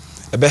ba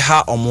ebe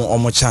ha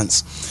omo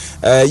chance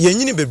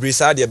yenyini bebre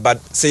sa de but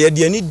say ye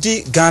de ani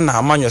di Ghana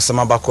amanyosem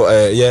abako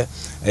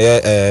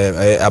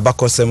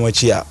abako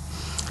semochi a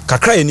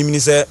kakra enim ni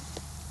se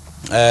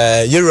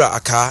yera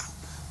aka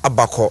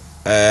abako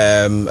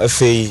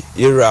afei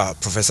yera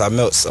Professor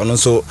Mills ono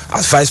so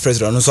as vice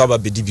president ono so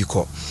ababedi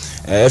biko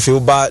afei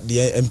uba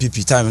the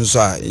MPP time so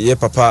ye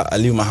papa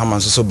Ali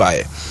Mahama so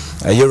bae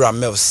Yera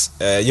Mills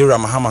Yera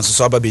Mahama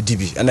so ababedi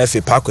bi and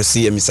afei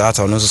pakosi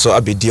emisata ono so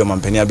abedi o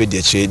mampani abedi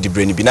ache di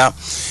brani bi na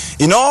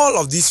in all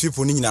of these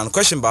people ni na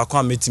question ba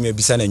kwa meti me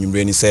bisa na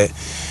nwumre ni se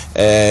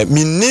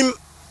minim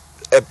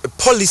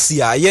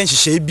policy a yen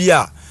hihye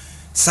bia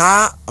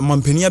sa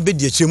mampani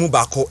abedi ache mu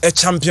ba ko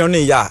champion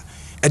ya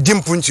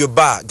edimpunti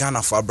oba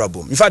Ghana for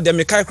abrabo in fact dem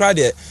me kai kra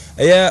de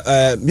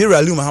Mira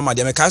Ali Muhammad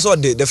dem kai so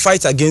the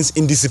fight against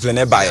indiscipline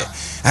e bae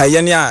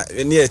ye ne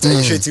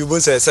initiative bon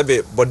say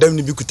sebe bodam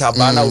ni bi kuta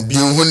ba na obi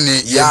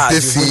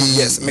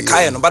yes me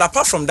kai no but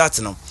apart from that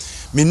no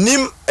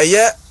minim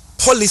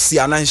policy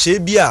ananhye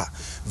bia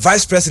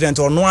vice president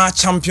or no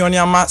champion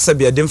ama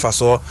sebe edimfa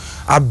so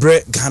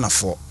abre Ghana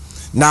for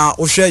na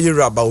ohwe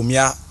Yera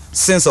Bawumia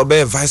since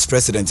obey vice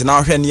president na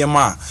ohwe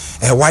niema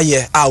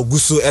waye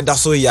oguso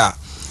edaso ya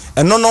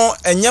eno no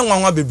enye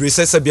nwanwa bebre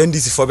sese bia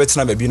NDC4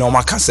 betina ba bi no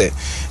maka se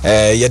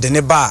ye de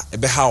ne ba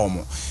ebe ha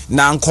omo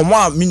na nkomo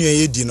a menu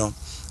ye di no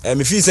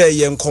me fi se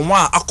ye nkomo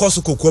a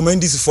akoso kokoma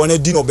NDC4 na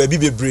di no ba bi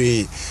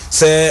bebre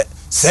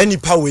se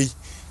nipa we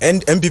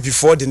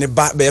MPP4 de ne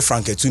ba be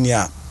Frank Etuni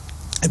a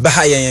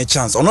beha yen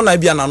chance ono na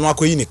bia na no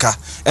akoyi nika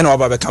e na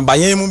oba be kan ba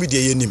yen mu bi de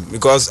yenim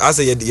because as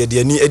ye de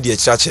ani e de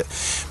chirache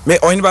me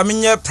Oheneba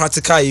menye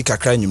practical yi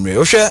kakra nyumre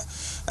o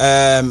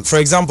hwe for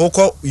example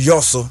ko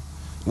Yoso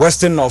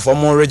Western North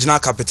omo regional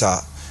capital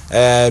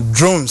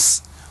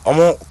drones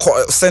omo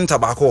center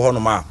back ho no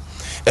ma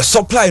a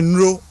supply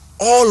nro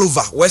all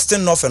over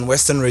Western North and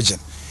Western region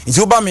nti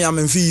oba me am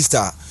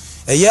Easter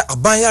eye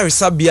abanya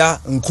resabia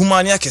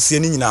nkumani akese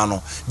ni nyina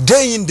no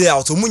day in day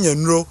out omunya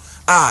nro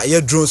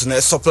ye drones na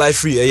supply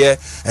free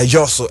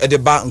Yoso e de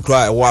ba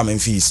nkra e wa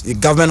Memphis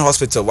government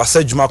hospital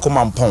wasa djuma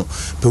komampon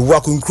pe wa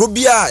nkro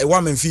bia e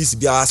wa Memphis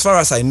bia as far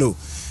as I know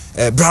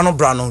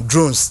brano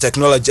drones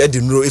technology e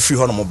de nro e free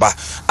ho no mo ba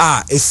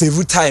e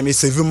save time e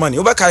save money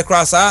oba kai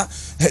cross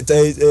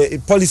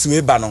policy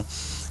we ba no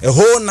a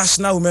whole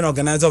national women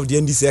organizer of the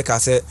NDC ka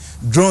say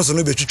drones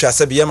no be twitwa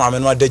say be ma me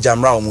no ade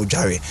jamra o mo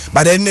dware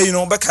but then you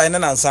know be kai na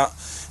nansa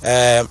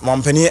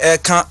mompani e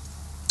ka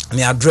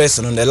ni address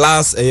no the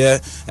last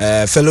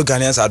fellow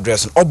Ghanaians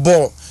address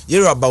obo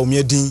Yoruba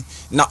umiedin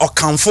na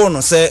okanfo no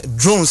say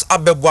drones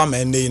abebo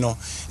amene no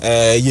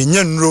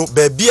yenya nro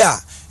ba bia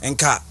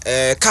enka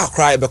ka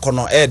cry be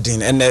kono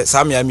edin ene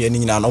samia me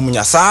nyina no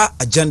munya sa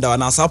agenda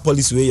na sa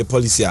policy we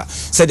policy a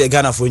said the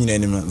Ghana for nyina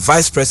nim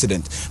Vice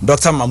President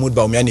Dr. Mahmoud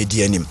Bawumia ne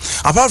di anim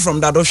apart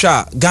from that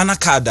osha Ghana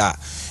card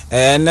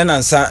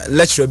nansa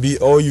lecturer bi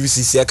or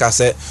UCC ka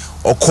say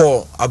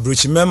oko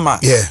abrochi member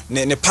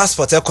ne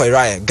passport e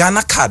koiraye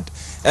Ghana card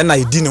na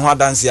idi ne ho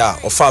dance a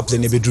ofa play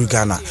ne bedru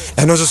Ghana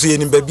eno so ye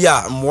nim ba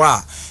bia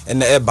mwa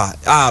na eba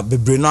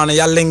bebre no na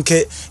ya link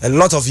a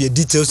lot of your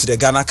details to the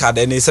Ghana card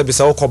and say be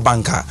say oko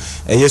banker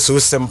so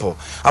simple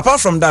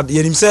apart from that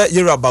ye nim say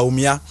Yoruba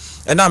Bawumia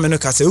na me no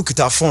ka say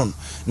ukita phone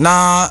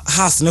na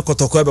has ne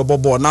kotoko ebe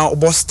bobo na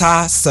obo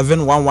star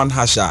 711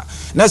 hasha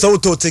na so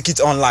auto take it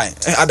online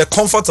at the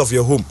comfort of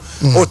your home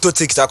auto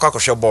take it akwa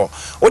kwhwebo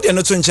o de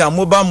no to ncha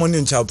mobile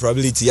money ncha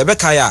probability ye be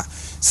kaya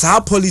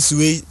sa police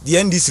way the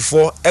NDC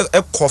for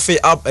a coffee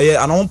up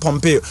and on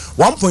pompe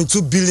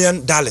 $1.2 billion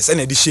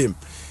and a shame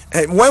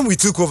when we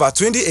took over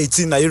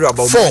 2018 na Yoruba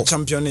Bawumia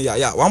champion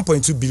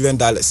 $1.2 billion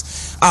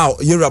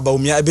Yoruba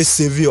Bawumia ebe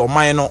save or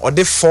minor or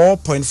de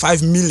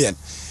 4.5 million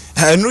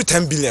and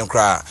 10 billion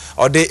cry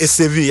or they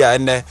save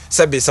and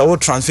say so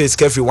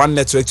transfer every one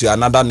network to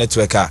another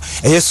network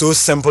so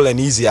simple and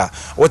easier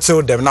what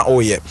tell them na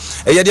oh yeah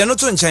they not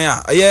to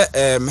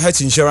nchen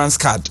health insurance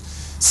card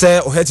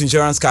say health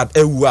insurance card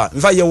ewu in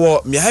fact you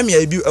wo me ha me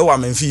abi ewa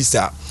Memphis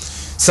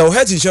so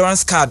health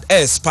insurance card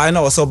expire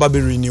na so baby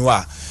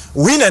renewal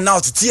win and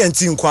out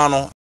TNT nkwa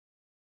no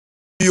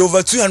be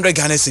over 200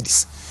 Ghana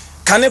cedis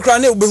kan ekra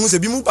na obehu se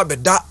bi mu ba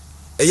beda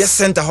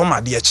center home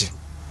ade echi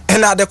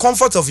and at the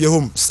comfort of your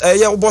home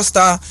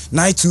star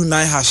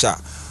 929 hasha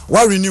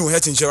why renew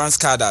health insurance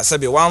card say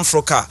be one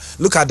froka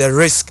look at the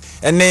risk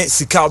and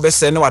sika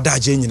obese na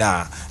wadaje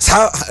nyina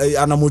sa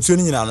anamotuo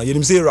ni nyina no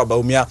yenim say Yoruba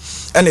Bawumia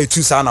and e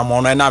tu sa na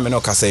mo no na me no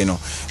kase no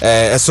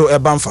so e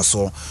ban fa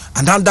so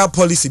and that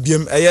policy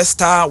biem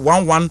star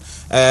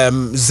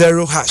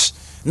 110 hash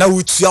now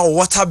with your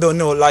water bill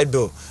no light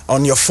bill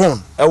on your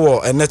phone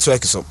a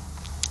network so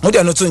what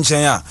they not to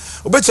nchen ya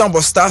obetu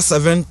ambo star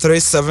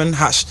 737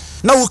 hash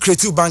now we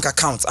create bank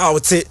account I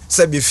would say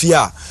be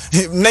fear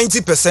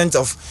 90%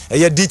 of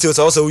your details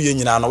also we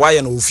nyina no why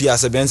no fear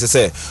say ben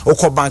say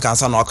okọ bank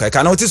ansa no akọ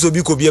ka na otis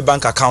obi ko bi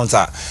bank account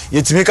a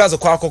yetimika zo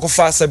kwa akọ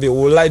fa say be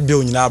wo light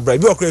bill nyina bra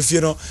bi okọ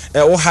fie no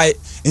wo high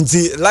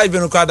nti light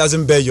bill no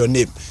doesn't bear your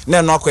name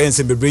na no akọ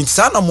ense be bring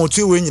sa na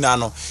motu we nyina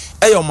no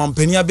eyo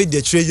mampani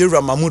abede tire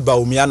Yoruba Mahmoud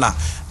Bawumia na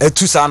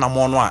etu sa na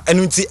mo no a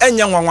enu nti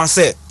enya nwanwa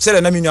say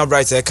na menu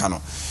bright e ka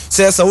no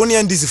say so woni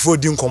NDC for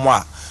di nkomo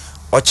a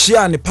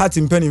ochia ne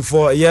party mpani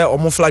for ye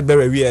omo flag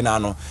bearer we na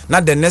no na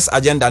the next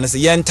agenda ne say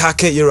ye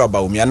ntake Yoruba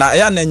Bawumia na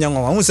ya na enya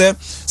nwanwa hu say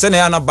na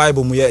ya na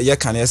bible mu ye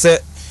kan ye say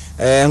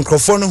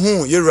microphone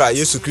hu Yoruba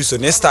Yesu Kristo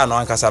ne star no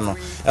ankasa no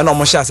e na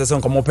omo hia say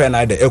nkomo pe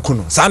na de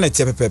ekuno sa na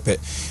tie pepepe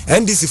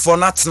NDC for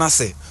na tena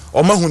say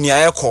omo hu ni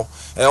ayekọ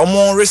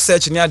omo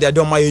research ni ade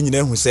omo aye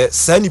nyina hu say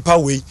sa nipa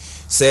we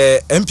say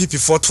MPP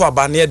for to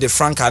aba na de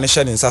frank ane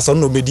hye ne nsa so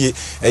no medie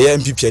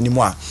MPP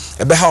animu a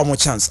ebe ha omo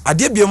chance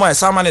ade biemu a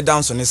sama ne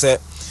down so ne say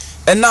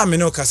na me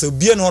no ka say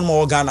bie no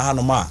mo Ghana ha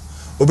no ma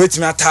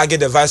obetimi target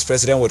the vice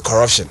president with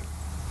corruption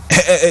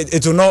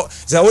it will not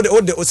say what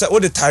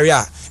the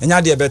taria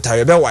enya de be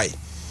taria be why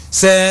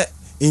say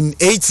in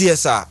 8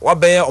 years wa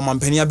be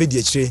omampani abedi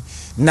akire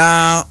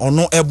na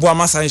ono ebo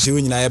amasan hye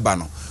we nyina eba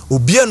no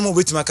obia no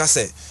obetimi ka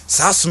say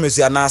sa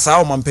sumesi ana sa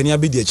omampani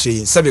abedi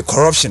akire say be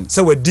corruption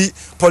say wadi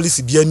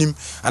policy bi anim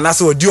ana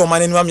say wadi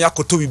omane am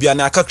yakoto bibia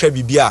na akakra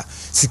bibia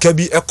sika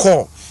bi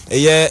ekọ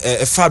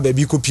a far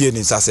baby copy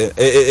ni say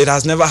it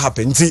has never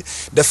happened.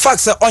 The fact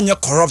say onye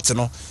corrupt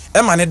no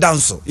e mane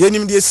dance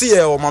yenim de see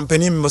o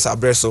mampani mbos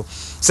abreso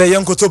say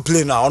yenkoto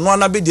play na ono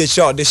ana be de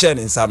share de share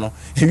nsa no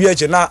ewi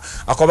eche na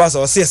akoba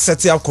so say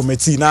set up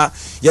committee na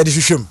ye de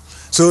hwehwem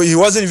so he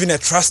wasn't even a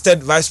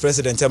trusted vice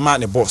president a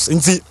man a boss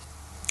nti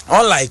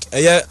unlike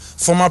a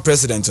former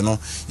president no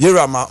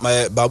Yoruba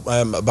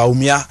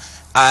Bawumia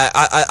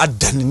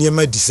adan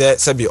niema di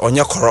se be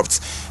onye corrupt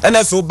and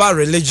if you ba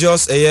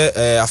religious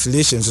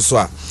affiliations so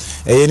a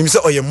nim say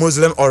oye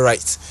Muslim all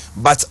right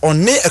but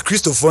onne a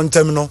Christopher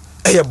terminal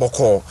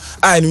boko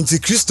no nti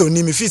Christo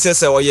ni me fi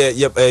se oye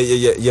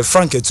ye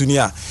Frank etuni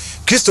a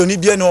Christo ni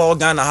bia no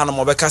organa ha no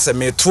mo be ka se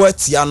me to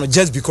atia no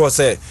just because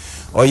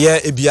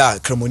oye ebia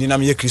kremoni na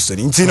me Christo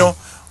ni nti no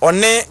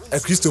onne a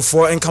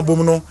Christopher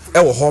enkabom no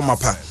wo ho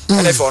mapa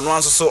and if ono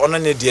anso so ono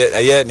ne de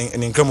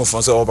ne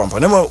nkremofo so obampa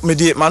na me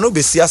di ma no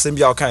be si asem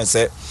bia o kan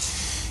se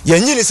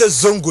yenyini se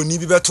zongo ni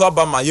bi beto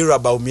aba ma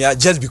Yoruba umia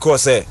just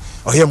because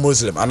oye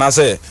Muslim and I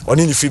say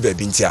oni ni free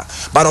baby ntia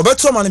but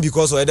obeto man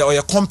because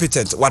oye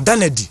competent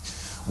wadanedi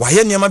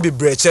waye niam be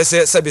breche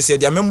se be se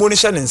dia membo ni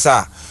hye ne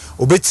nsa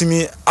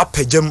obetimi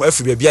apagam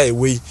afri bia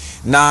ewe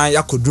na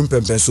yakodum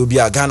pempenso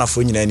bia Ghana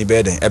fo nyina ni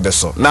beden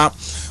ebeso na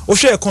wo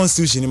hwe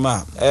constitution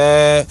ma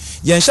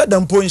yen hye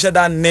dampo hye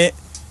da ne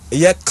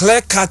ye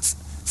clear cut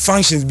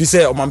functions bi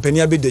se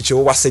omampania be deche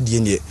wo wasede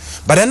nie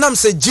but enam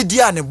se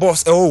gidia ne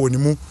boss woni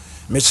mu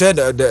me share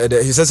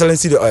the His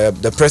Excellency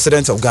the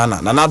President of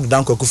Ghana Nana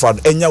Danko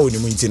Akufo-Addo enya woni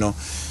mu ntino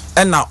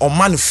na o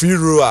man free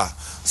row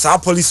sa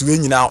police we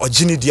nyina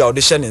ogini dia o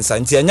de hye ne nsa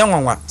nti enya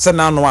nwanwa se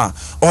na no a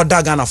o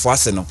da Ghana fo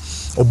ase no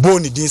obo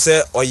ni din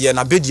se oye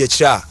na bedi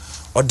akire a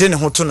o de ne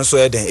ho to no so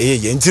eden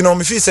eyeye nti no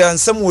me fi se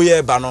nsem wo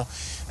ye ba no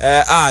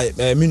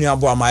minu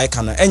abo amaye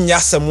ka no enya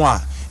asem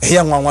a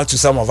eye nwanwa to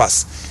some of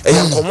us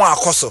eye komo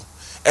akoso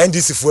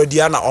NDC fo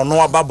adia na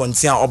ono aba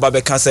bonten a oba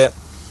be ka se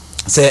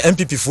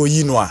MPP for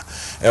yi no a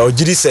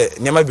ogiri se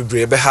niam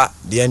bebre be ha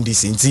the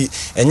NDC nti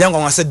enya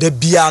nwanwa se da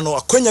bia no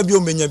akwanya bi o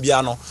menya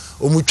bia no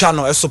omutwa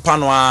no esopa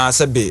no a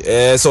se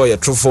be so ye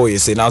trufo ye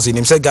se na so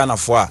nim se Ghana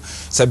fo a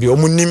se be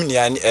omunim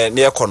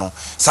ne ekono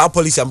sa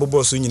police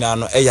ambobo so nyina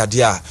no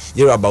eyade a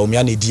Yoruba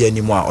omia na di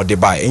animu a ode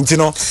bai nti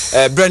no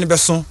brand be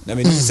so na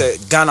me se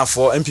Ghana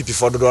fo MPP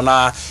for dodo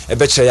na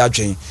ebe kire ya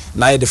adwen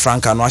na ye de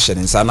franka no ahye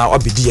nsa na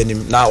obedi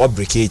anim na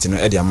obricate no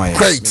e de amaye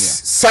great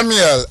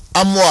Samuel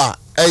Amwa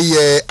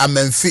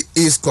Amenfi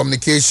is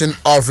communication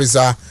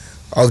officer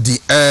of the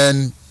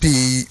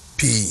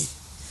NPP.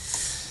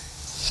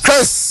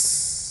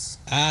 Chris.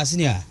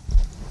 Senior,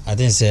 I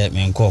think say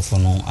me call for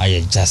no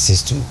I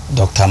justice to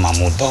Dr.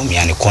 Mahmoud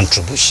Bawumia and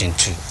contribution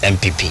to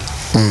MPP.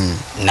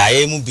 Na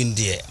emu bin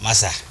there,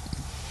 masa.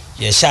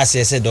 Ye sha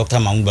say Dr.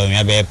 Mahmoud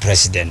Bawumia be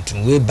president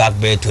way back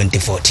by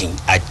 2014.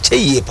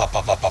 Acheye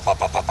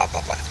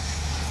papa.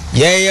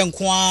 Ye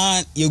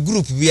yankwa ye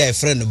group be a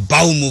friend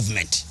Bawu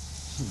movement.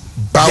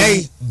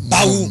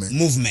 Bawu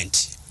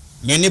movement.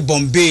 Many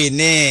Bombay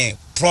ne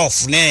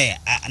prof ne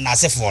na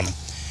sefo no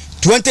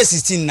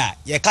 2016 na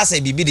ye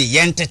kasa bibi de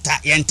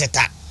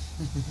yenteta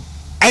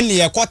and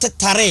ye kwata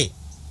tare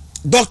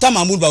Dr.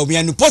 Mahmoud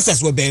Bawumia no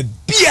process we be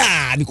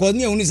bia because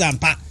ne unu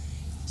zampa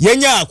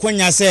yenya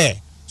akwanya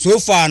se so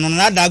far no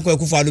na da Danko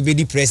Akufo-Addo be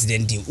di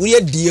president we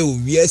die o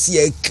wi asi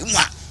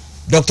akuma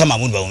Dr.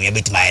 Mahmoud Bawumia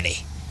betima ede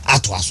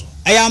ato aso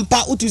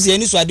ayampa utuzi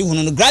eni so ade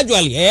hunu no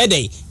gradually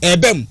ede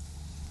ebem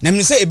na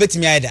me say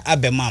ebetimi ayeda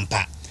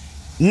abemampa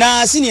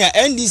na senior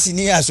NDC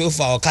ni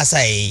asofa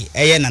okasa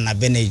eye na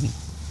benedi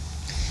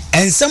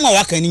ensem a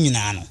waka ni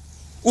nyina no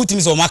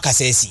utimi so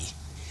makasa esi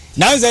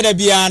na nze da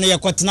bia no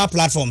yekotena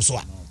platform so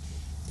a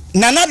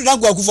na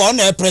Danko Akufo-Addo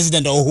na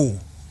president oho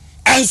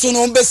enso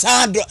no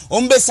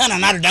ombesa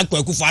na Danko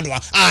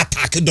Akufo-Addo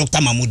attack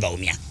Dr. Mahmoud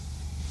Bawumia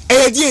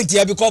die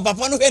entia because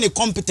papa no any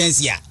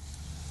competency a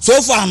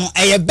so far no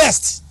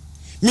best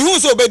me who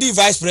so be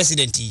vice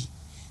president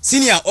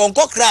senior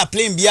onko kra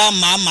plane bia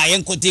ma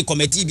yenkote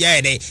committee bia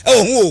yede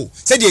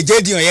say the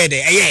JD on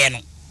yede no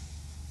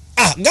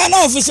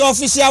Ghana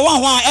official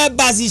one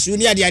base issue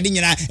ni ade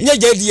nyina nye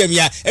JDM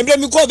ya emre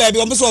mi call baby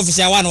on so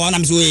official one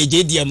am so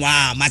JDM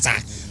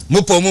mata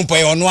mopo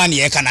e ono an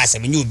ye kana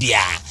asem nyu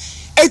bia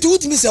it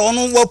would me say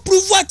ono wo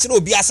prove what no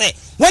bia say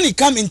when it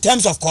come in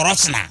terms of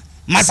corruption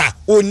masa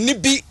oni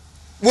bi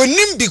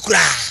wonim bi kra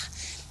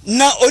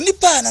na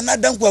onipa na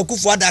Danko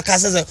Akufo-Addo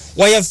akasa say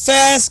we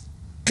first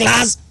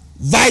class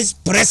vice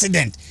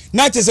president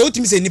na te say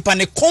utimi say nipa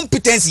ne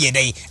competence ye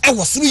dey e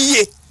wo suru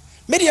ye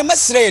me de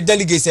masre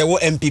delegates e wo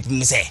MPP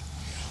mu say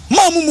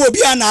mamu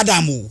obi ana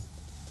adamu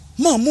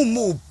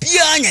mamu obi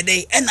anya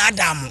dey e na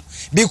adamu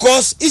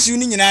because issue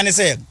ni nyina ne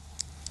say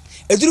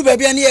eduru ba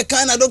bia ne ye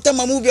kan na Dr.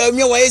 Mahmoud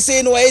Bawumia wa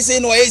say no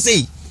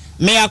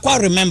me akwa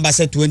remember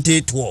say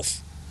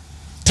 2012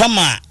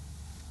 tama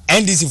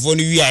NDC for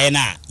no wi aye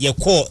na ye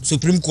call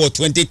Supreme Court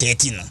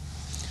 2013 no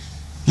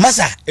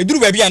masa eduru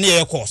ba bia ne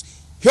ye course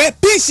he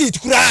pinchit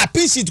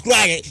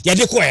kura ya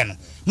de ko no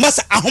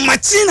masa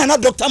ahomachi na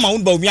Dr.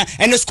 Mahmoud Bawumia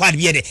and squad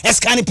bi de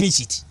escan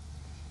pinchit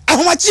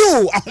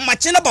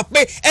ahomachi na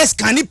pape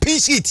escan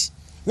pinchit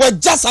we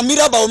just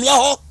Samira Bawumia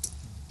ho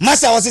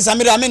masa was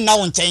Samira men na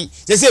won chen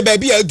say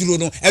baby aduru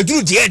no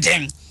aduru de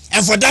dem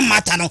and for that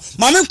matter no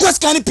mamen ko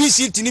escan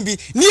pinchit ni bi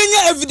ni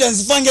enya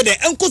evidence fange de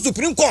enko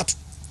Supreme Court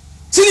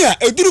senior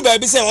eduru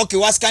baby say okay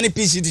was can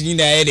PCT ni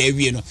na e dey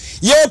wie no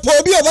ye po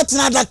bi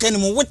obetena adaka ni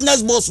mu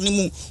witness boss ni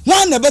mu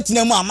wan na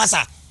betena mu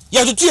amasa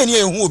ye tutu ye ni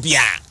ehu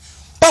obia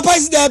papa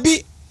is there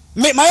be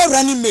my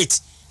running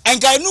mate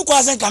enka nu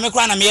kwa sen kame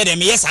kwa na me de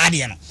me yes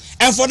ade no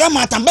and for that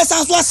matter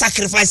besa so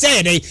sacrifice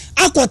ye dey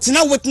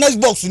akotena witness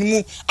box ni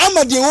mu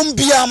amade won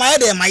bia ma ye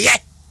de ma ye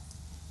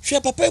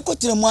hwe papa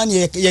ekotena mu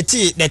anya ye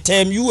ti the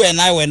time you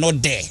and I were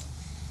not there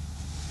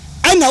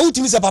ana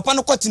utimi se papa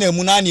no kotena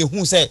mu na na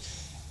ehun se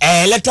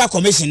electoral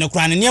commission no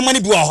kra ne niam ne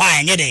bi wo ho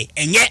anye dey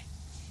enye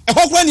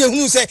ehon kra ne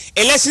ehun se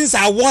elections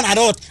are won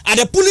at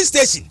the police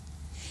station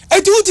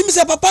eti utimi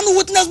se papa no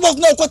witness box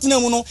no kotena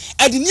mu no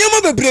ade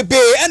niam bebrebe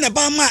ene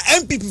ba ma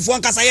MPP fo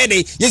nkasa ye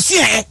dey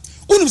yesua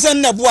unum se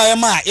na boa ye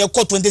ma ye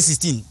ko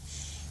 2016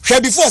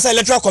 hwe before say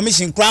electoral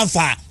commission crown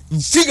fa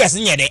figures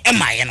nye de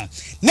ema ye no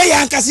na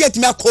ya nkasa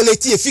yetimi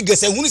akoleti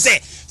figures ehun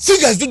se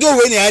figures dodo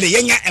we na ye de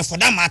yenya e for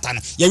that matter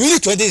no ye win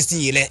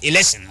 2016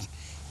 election no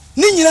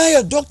ni nyina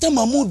ye Dr.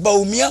 Mahmoud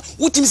Bawumia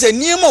utimi se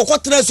niema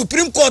okotra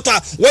Supreme Court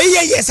a we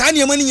ye yes ha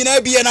niema ni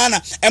nyina bi ye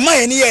na ema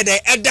ye ni ye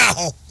de eda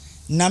ho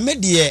na me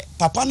de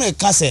papa no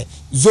ka se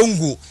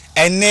zongo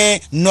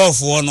ene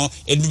north no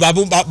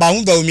edubabu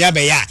Mahmoud Bawumia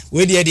be ya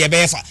we de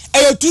be fa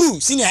e true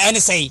senior ene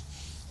say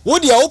wo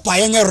de o pa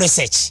ye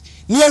research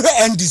ni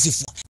ye NDC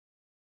fo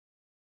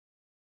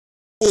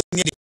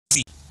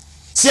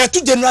si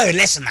atu general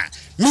election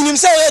minim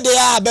say we de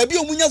ya ba bi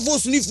omunya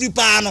vote ni free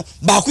pa no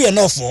ba ko ye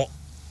north.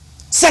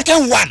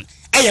 Second one,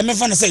 I me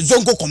fan say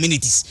zongo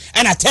communities,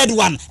 and a third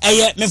one,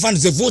 I me fan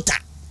the voter.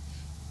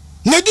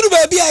 Neduru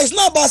baby is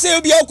not about say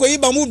obi akwa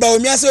iba mu ba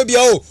omi ase obi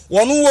o,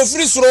 wonu wo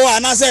free soro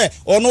ana say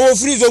onu wo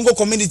free zongo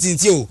community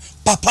nti o.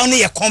 Papa no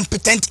ye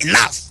competent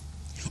enough.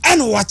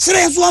 And what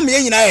trends so am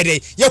ye nyina ye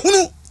de, ye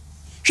hunu.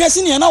 Hwe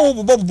sine na wo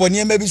bobo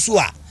niema bi so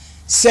a,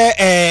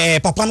 say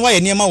papa no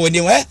ye niema wo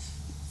de we.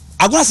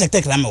 Aguna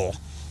sector kra me wo.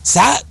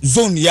 Sa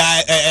zone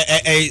ya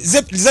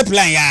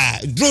zipline ya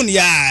drone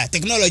ya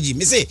technology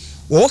me say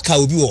wo ka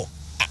obi wo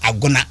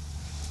agona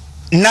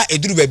na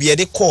eduru ba bia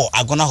de call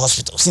agona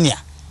hospital senior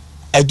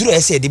eduru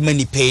ese de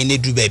mani pay na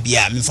eduru ba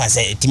bia me fa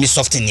say timi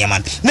soft niam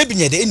na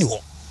binya de eni ho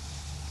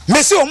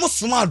me say o mo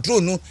suma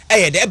drone no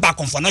de e ba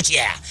konfo no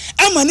chia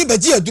ama ni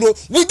baji eduru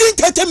within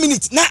 30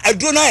 minutes na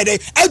eduru na de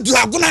eduru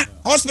agona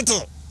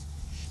hospital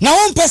na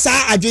won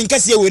pesa adwen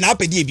kase we na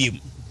apede ebiem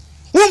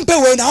won pe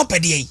we na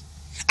apede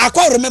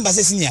akwa remember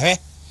say senior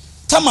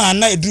tama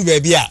na eduru ba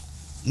bia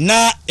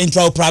na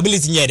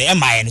interoperability nye de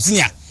emaye no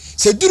senior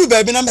se duru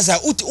baabi na mesa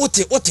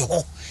ote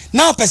ho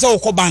na pese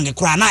wo bank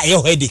kra na ye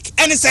headache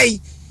ene say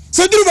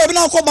se duru baabi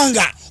na ko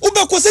banga wo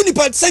be ko se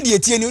nipa se de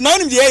etie ni na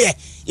onim de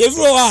ye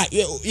fro ha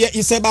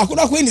ye se ba ko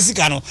na ko ni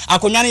sika no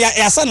akonya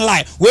ya san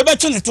line we be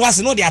twe ne to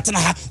ase no de atena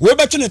ha we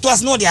be twe ne to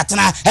ase no de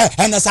atena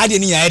na sa de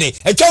ni ya de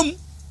etwam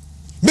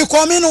be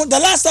ko me no the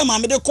last time I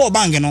made call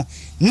bank no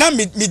na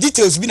me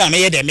details bi na me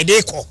ye de me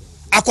de ko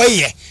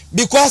akoye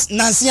because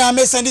Nancy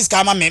me send this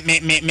kama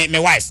me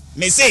wife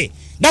me say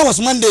that was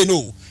Monday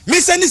no me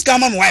send this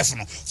kama my wife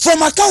no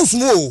from accounts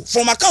mu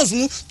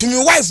to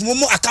my wife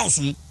mu accounts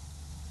mu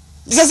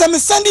say me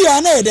send ya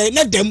na de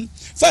na dem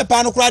fa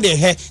pa no kra de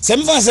he say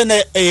me fa say na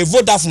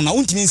Vodafone na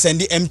untimi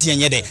send MTN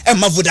ye de e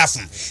ma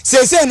Vodafone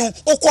say no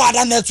okọ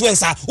ada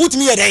networks a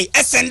untimi ye de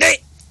e send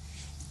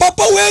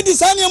papa we di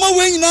san yama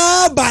we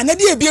nyina ba na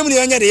de ebiem ne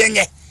ye de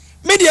ye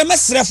me de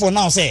mesre for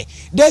now say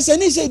there's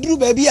any say duru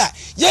baby a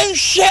yen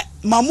hwe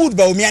Mahmoud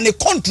Bawumia ne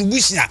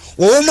contribution a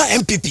wo ma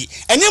MPP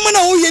enema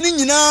na wo ye ni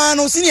nyina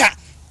no senior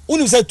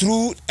unu say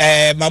through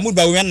Mahmoud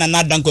Bawumia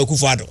na Danko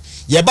Akufo-Addo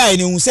ye ba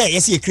ye hu say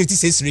yes ye create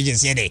 6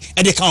 regions ye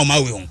de kan o ma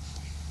we hu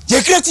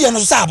ye create ye no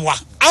so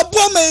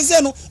aboa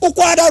mense no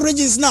ukwada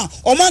regions na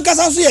o man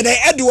kasa so ye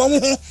de wo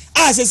ho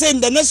a say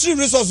the necessary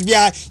resource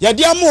bia ye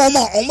de am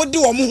o de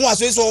wo ho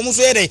aso so wo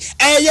so ye de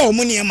ye wo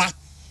niema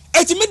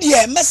etimi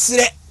de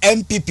mesre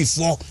MPP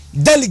for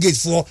delegate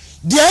for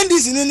the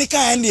NDC in the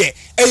kind here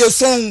a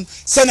song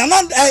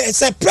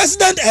say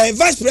president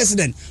vice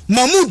president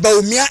Mahmoud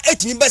Bawumia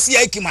etimi basi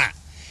akima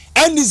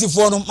NDC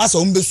for no masa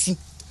umbesu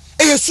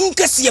e sun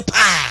kase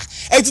pa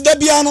eti da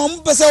bia no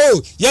mpese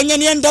o yenye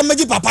ne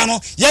ndamaji papa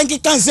no yenki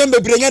kansem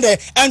bebrenya de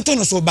ento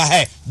no so ba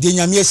he de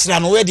nyame asira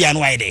no we de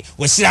anu ayde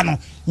we sira no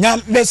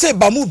nyam be say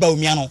Mahmoud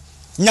Bawumia no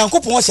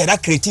nyankopon se da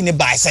create ne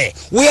ba say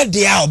we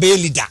de a be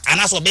leader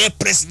anaso be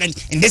president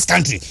in this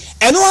country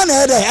eno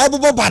na de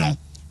ebobo ba no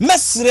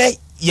mesre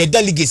ye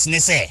delegates ne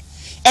say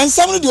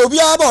ensam no de obi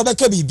aba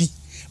obeka bibi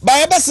ba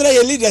ye besre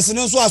ye leaders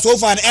ne so aso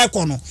fa na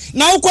eko no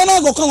na uko na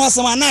go kan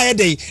wasama na ye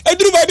de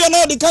eduru ba bia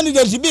na de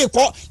candidate bi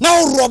ko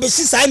na robe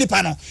sisa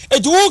nipa no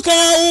eju wo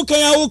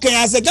kan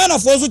ase Ghana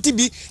for so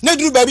tibi na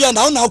eduru ba bia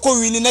na ko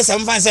wi ni na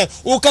sem fan say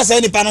wo ka say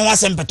nipa no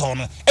wasem peto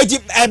no eji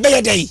ebe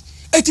ye de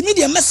etimi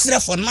de mesre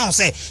for now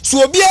say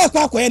so obi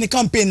akwa any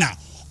campaign na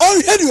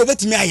on head you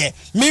betimi aye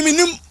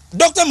miminim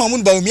Dr.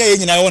 Mahmoud Bawumia ye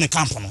nyina ye won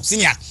camp no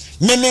senior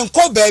meme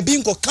nko baabi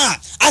nko kan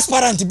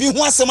aspirant bi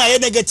ho asema ye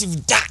negative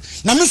da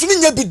na me so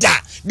nya bi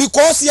da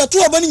because ye to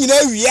obani nyina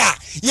awie a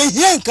ye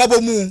hia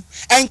nkabomu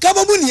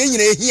ne ye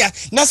nyina hia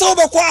na se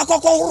obekọ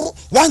akọkọ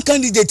one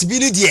candidate bi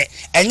ne de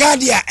enya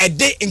de a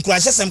ede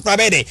encourage sem pra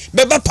be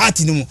beba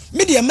party no mu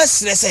me de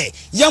mesre say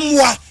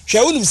yamwa hwe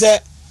wonum se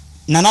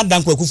Nana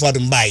Danko Akufo-Addo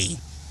mbai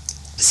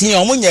si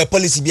omunye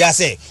policy bia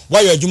say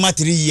why your juma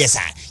 3 years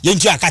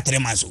yentu aka 3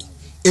 months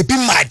ebi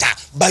mada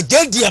but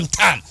JDM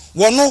time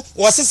wono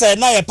wose say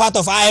na a part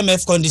of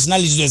IMF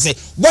conditionality say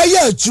why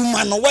your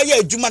juma no why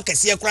your juma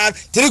kese kra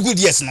 3 good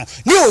years no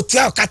ni otu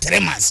aka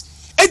 3 months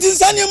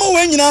etinsane mo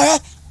we nyina ha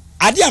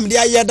ade am de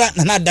ayeda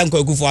na dan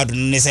kwa kufu ado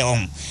ne say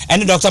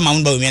ene Dr.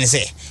 Mahmoud Bawumia ne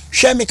say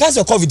hwe me ka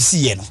say covid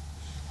si ye no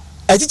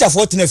a teacher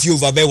for ten few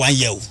over by 1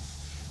 year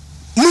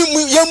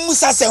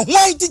yemusa say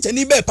why teacher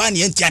ni be pa ne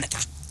entia ne ka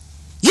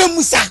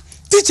yemusa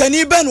teacher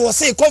ni be no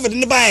say covid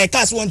ni ba e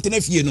ka so won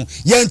ten fie no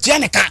yentia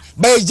ne ka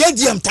ba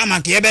JDM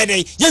tamak ye be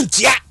dey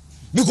yentia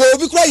because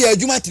obi kura ye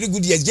adwuma 3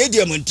 good years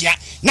JDM entia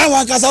na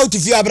wan ka sa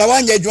otifie abra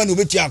wan ye adwuma no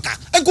betua ka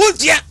e ko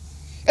ntia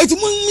eti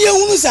munye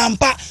hunu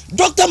sampa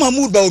Dr.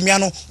 Mahmoud Bawumia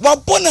no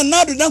wabona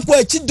nadu dan ko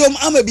achidom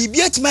ama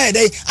bibia tima ye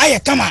dey aye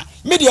kama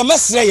media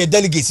mesre ye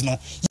delegate no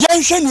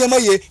yenhwe niema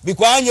ye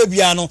because anya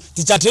bia no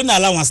teacher train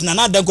allowance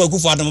na dan ko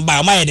akufo adom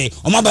ba ma ye dey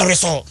o ma ba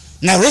reso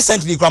na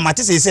recently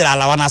grammatics say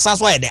allowance na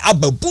sanso ye dey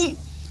ababum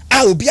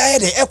a obi aye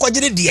dey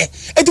ekogire de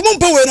eti mo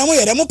mpa we na mo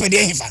ye dey mo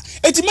pede hifa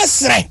eti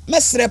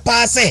mesre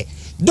pa say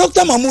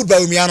Dr. Mahmoud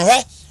Bawumia no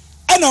he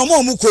ana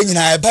mo ko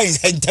nyina ba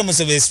in terms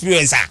of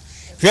experience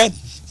hwe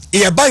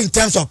in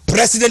terms of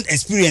president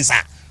experience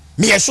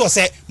me sure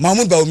say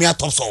Mahmoud Bawumia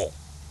top so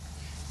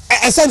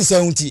esen say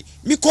unti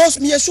because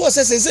me sure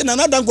say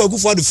na dan kwa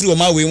kufu ado free o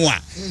ma we hu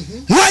a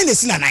why na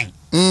si na nan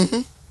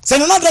say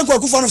na dan kwa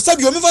kufu no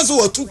sabi o me fan so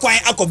wo tu kwan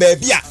akoba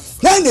bia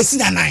why na si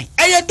na nan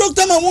eye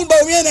Dr. Mahmoud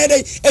Bawumia na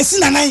dey esi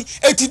na nan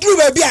etiduru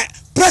ba bia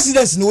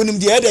president no wonim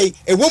de dey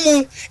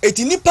ewomu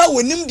etinipa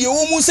wonim de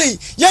ewomu say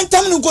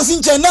yentam no kosi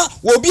nche na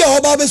wo bia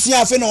ho ba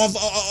besua afi na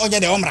onye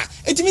de omra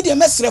etimi de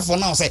mesre for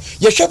now say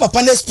ye hwe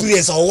papa na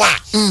experience o wa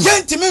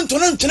yentimi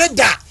ntono ntwene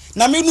da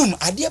na menum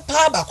ade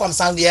pa ba kwam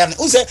san de yer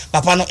say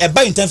papa no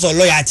eba in terms of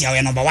loyalty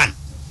we number 1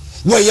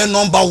 we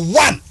number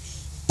 1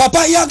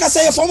 papa ya ka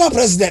say former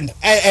president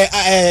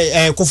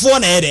Kofo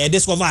na ere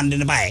discover and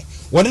ne bai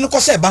won ne ko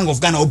say Bank of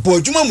Ghana obo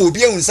adwuma mo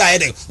obi ehun say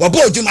ere wo bo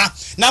adwuma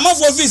na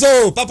mafo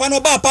office papa no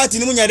ba party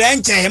ni munya de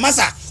enche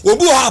masa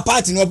obi ho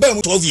party no ba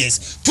mu 12 years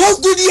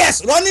 12 good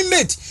years running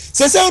mate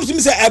say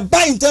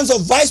eba in terms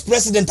of vice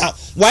president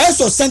why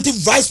substantive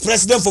vice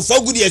president for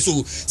 4 good years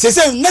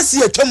say next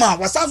year twema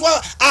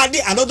wasanso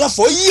ade another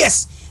 4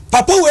 years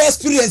papa we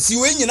experience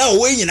we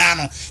nyina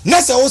no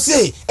na se wo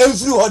say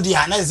every hodi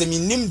na se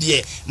minim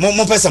de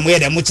mo pese mo ye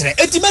de mo kire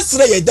eti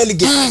mesre ye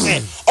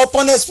delegate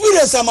upon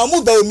experience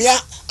Mahmoud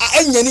Bawumia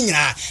anya ni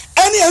nyina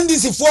any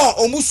NDC for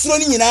omusuro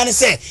ni nyina ne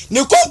se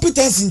ne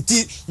competence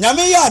nti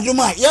nyame ya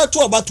adoma ya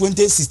to about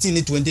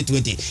 2016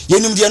 2020 ye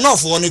nim de no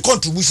for ne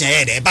contribution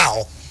ye de ba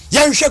ho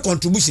yenhwe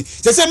contribution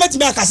say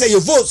metime aka say ye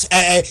vote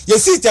ye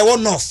seat e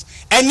one off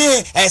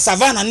any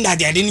savannah nda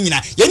de ni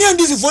nyina ye ni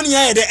ndisi fo ni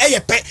nyina de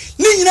pe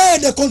ni nyina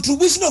de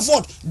contribution of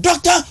what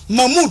Dr.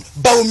 Mahmoud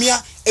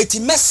Bawumia eti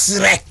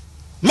mesre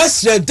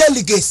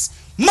delegates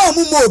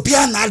mamu mo obi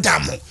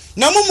anadamu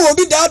na mumu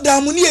obi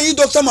daadamu ni yi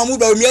Dr. Mahmoud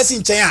Bawumia si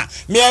nchen a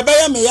me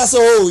ebaya me yase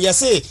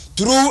yase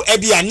through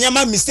ebia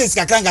niama mistakes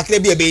kakra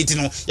bia be iti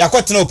no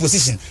yakotena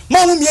opposition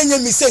mamu me nya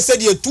mistakes say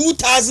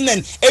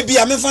 2000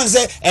 ebia me fan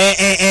say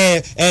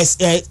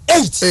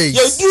 8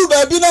 ye do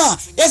baby na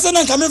yese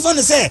na nka me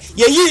fan say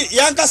ye yi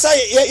yankasa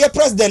ye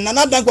president na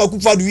nadan kwa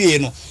kufa do wie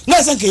no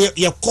na say nke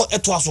ye ko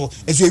eto aso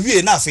ezo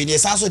wie na afi ne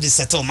sanso de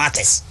settle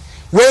matters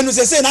we no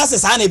say na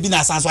asesa na bi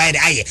na sanso aye de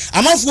aye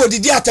amanfo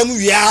odidi atam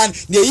wia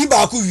na yi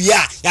ba ku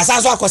wia ya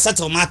sanso akọ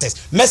settle matters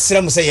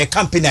mesrem say ye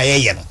campaign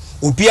aye no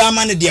obi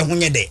ama ne de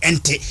honye de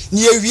ente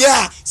ni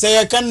ewia say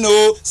ye kan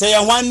no say ye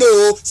hwan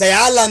no say ye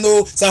ala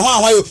no say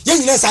hwan hwan yo ye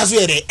nyina sanso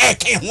ye de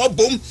kan ho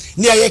bom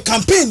ni ye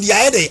campaign de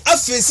aye de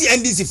afesi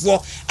NDC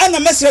for ana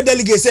mesre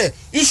delegate say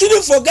you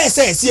shouldn't forget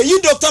say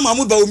you Dr.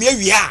 Mahmoud Bawumia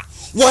wia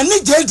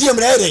one JDM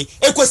re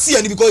ekosi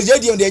ani because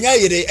JDM de nya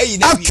yere eyi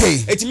na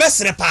bi eti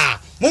mesre pa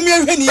mummy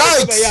hwe ni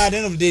be ya at the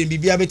end of the day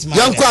bibia betima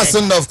yanko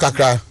send off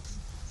kakra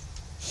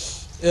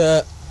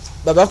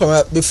baba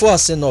kwa before I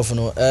send off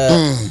no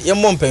ye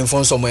mom pen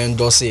phone so mo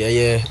endorse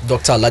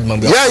Dr.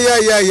 Aladimambi yeah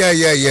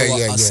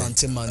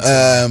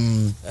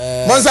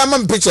monsa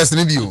mam pictures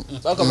ni bio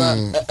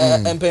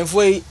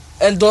empenfo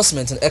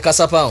endorsement e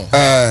kasapa on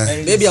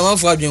maybe am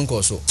for adwen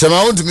ko so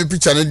chema want me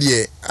picture no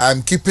there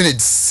I'm keeping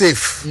it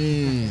safe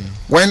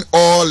when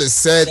all is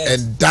said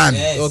and done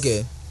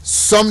okay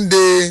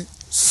someday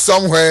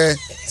somewhere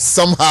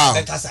somehow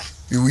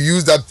we will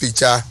use that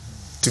picture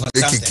to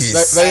make a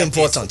case very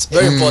important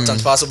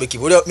pastor be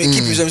keep we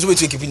keep using so we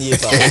keep in here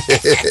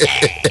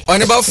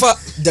on about for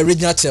the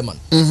regional chairman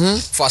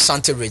for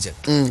Asante region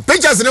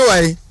pictures no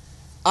way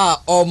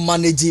all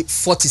manage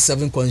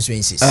 47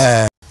 constituencies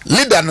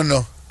leader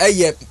no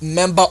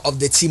member of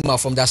the team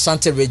from the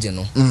Asante region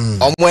no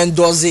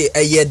endorse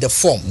the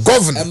form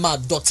governor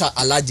Dr.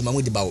 Alhaji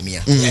Mahmoud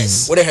Bawumia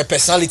yes what her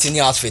personality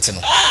ni outfit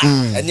no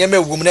and yeme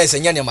woman na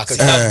enya ne market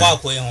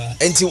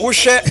enti wo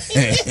hwe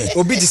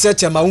obi di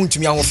set ma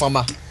wontumi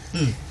ahofama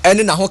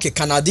ene na ho ke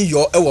Canada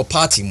yo e wo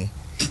party mu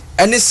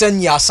ene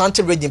senya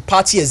Asante region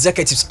party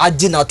executives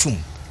aginatum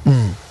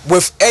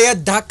with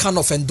that kind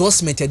of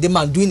endorsement the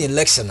man doing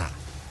election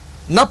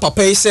now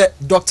papa is say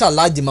Dr.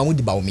 Alhaji Mahmood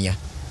Bawumia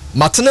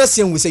Martinez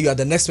saying we say you are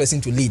the next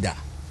person to lead that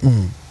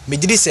me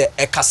did say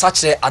a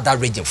kasache other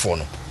region for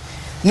no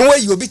way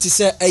you be to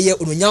say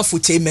onyanfo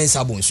chairman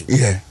sabonsu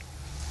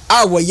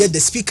we the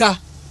speaker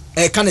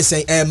can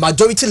say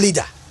majority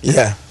leader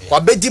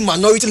wabedi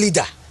minority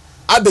leader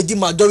abedi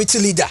majority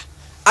leader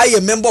I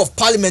a member of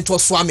parliament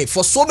was Swami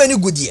for so many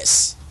good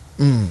years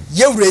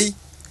yewrei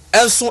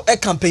enso a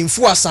campaign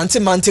for Asante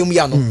Mantem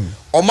ya no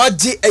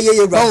omaji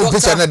eye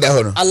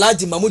Dr.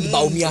 Alhaji Mahmood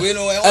Bawumia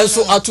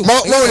enso atu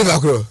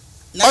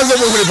Ozo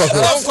mo huri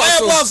bakro.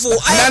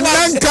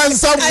 Nanan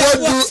kansa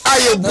bodu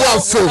aye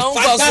buafo.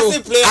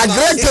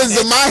 Agrete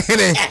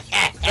zemahene.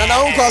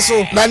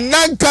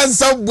 Nanan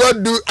kansa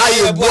bodu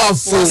aye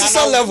buafo.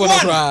 Sisa level no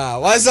bra.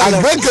 Why is that?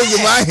 Agrete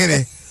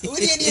zemahene.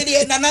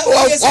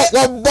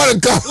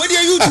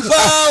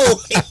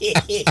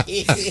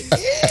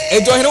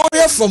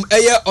 From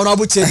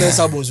Honorable Chairman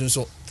Sabonsu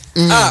so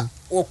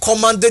we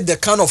commanded the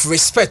kind of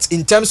respect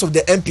in terms of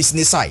the MPs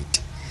ni side.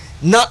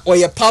 Now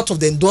we are part of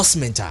the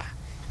endorsement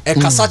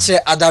kasache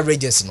other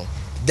regions no.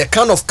 The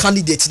kind of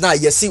candidates now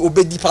you see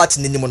obedi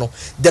party ni no.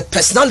 The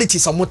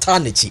personalities are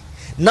motanichi.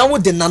 Now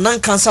the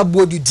Nanan Cancer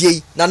Board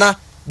die nana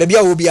baby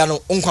obi ano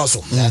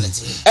onkwaso.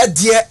 E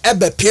die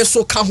ebe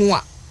peso ka ho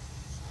a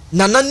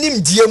nana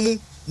nim die mu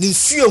ni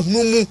nsuo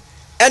hunu mu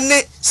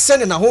ene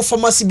sene na ho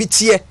pharmacy bi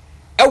tie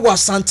e wa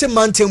Asante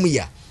Mantem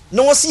ya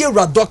na wo se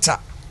yewra doctor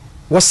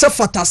wo se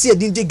fatase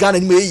edindi Ghana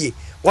ni meye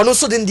wono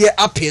so den die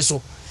ape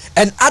so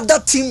and other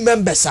team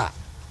members are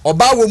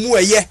oba wo mu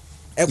eye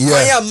e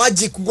kwanya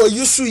magic go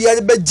yusu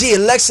ya be G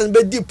election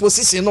be di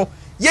position no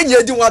ye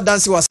nya di wa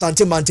dance wa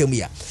Asante Mantem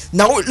ya.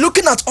 Now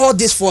looking at all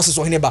these forces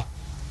Oheneba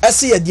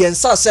ese ye die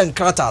nsa se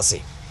nkrata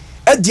ase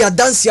e dia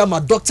dance ya ma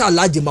Dr.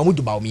 Alhaji Mahmood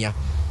Bawumia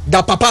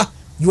that papa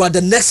you are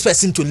the next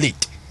person to lead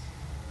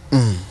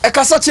e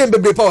kasa chen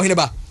bebre pa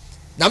Oheneba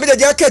na me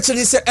dey aka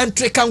chiri say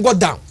entry can go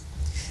down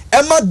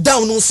Emma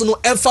down no so no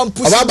enfam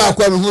push baba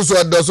kwa me hu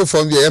so do so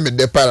from here me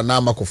dey para na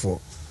amakofo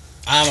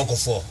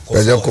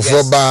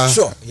ba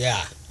sure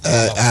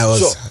I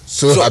was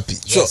so happy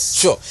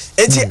sure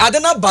enti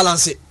adena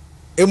balance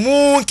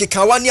emu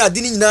kekawani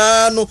adini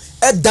nyina no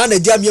e dan na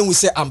dia mienwu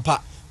say ampa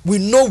we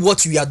know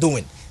what we are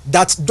doing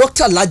that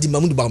Dr. Alhaji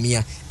Mahmood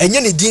Bawumia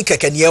enye ne din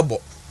keke ne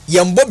ebo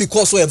yembo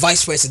because we a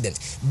vice president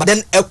but then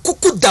a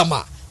kuku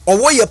dama or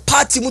we a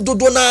party mu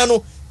dodo na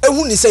no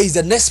ehun ni say is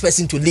the next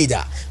person to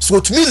leader so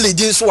to me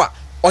leading so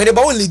or ne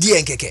ba won lead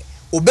yen keke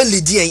obe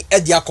lead yen e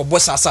dia kobo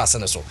sasa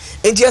ne so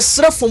enti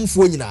esra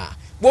fomfo nyina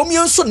bo mi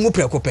enso ne mu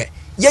prekope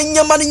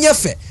yenyama ne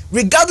nyefe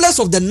regardless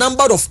of the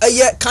number of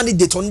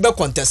candidate on be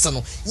contest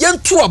no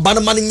yentu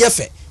abanama ne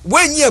nyefe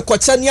wenyi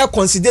ekwacha ne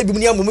consider bi mu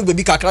ne amomu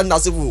bebi kakra na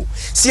sefu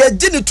se ye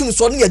di tum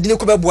so ne ye di ne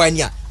ko be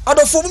boani a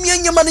adofo mu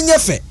yenyama ne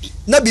nyefe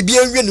na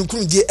bibia nwie ne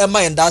nkuru die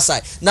ema yen da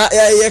sai na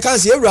ye kan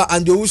se ewura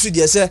and owusu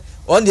die se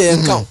on the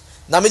account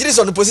na mejiri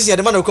so the position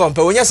the man ko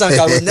mpa wonya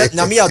sanka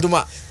na me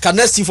aduma ka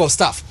next chief of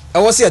staff e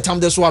wo se etam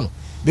this one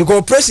because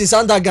operations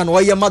under gan wo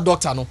ye ma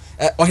doctor no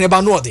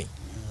Oheneba no odin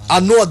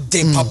ano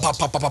den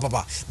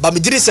papa ba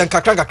mejiri se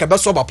kakra be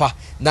so papa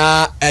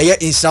na ye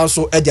insurance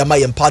so e dia ma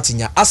yen party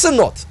nya as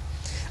not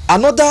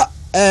another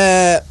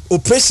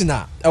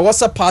operational e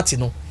was a party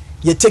no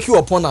ye take you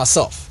upon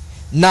ourselves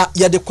na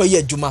ye de koye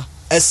adwuma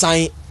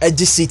esan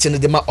agi seat ne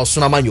de ma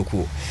osona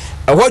manyoku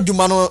ho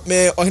adwuma no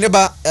me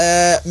Oheneba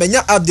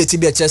menya update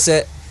bi a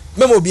chese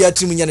memo bi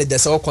atrim nya ne de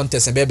se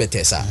contest be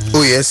betesa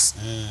oh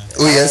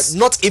yes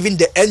not even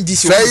the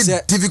NDC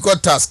very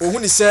difficult task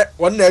ohun ni se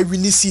won na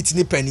win seat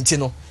ni paniti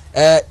no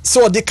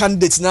so the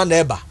candidate na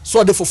eba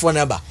so the fofo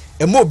na eba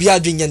emo bi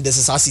adwen nya de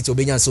se sa seat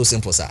obenya so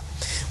simple sa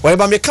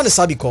Oheneba me kan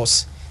sa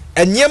because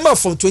enyema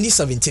from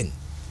 2017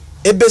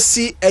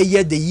 ebesi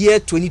the year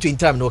 2020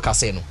 time no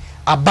kase no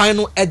aban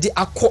no edi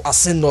akọ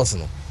asen north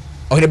no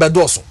Oheneba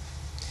doso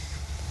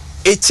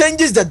it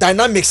changes the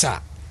dynamics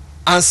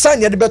and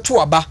sign yede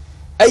beto aba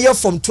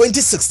from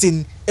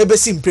 2016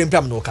 ebesi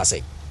mprempram no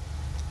kase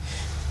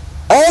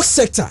all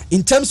sector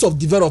in terms of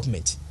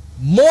development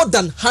more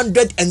than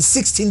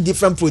 116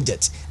 different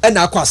projects and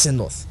akọ asen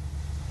north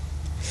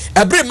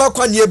every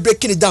makwa near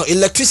breaking it down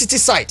electricity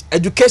side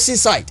education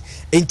side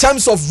in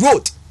terms of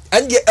road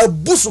and the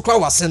abusu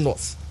kwa asen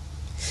north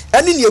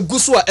eni ne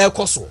egusu a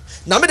ekoso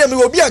na me dem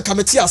obi an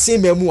kameti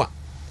asen mamu a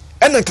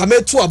ena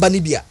kametu aba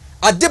ni bia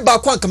ade ba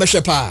kwa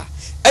kamehwe pa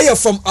eye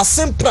from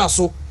asen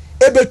praso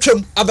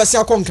ebetwem abesi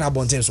akonkra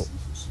bonten so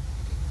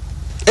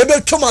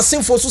ebetwem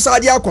asen fo so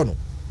sade akono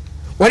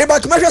woni ba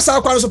kamehwe sa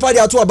akwa no so pa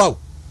dia to aba o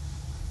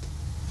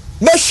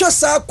mehwe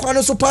sa akwa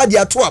no so pa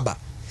dia to aba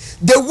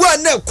the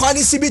one na kwa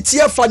ni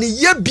sibitie fa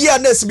ni ye bia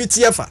na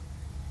sibitie fa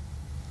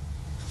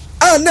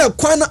ana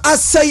kwa na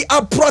asai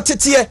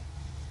aprotete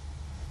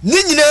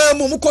ni nyina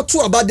mu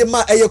mkoto abade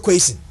ma eye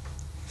question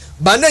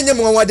ba na nyem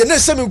wanwade na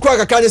semi kura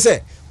kakra ne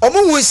se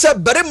omu se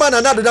bere ma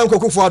na nadodan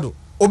kokofo ado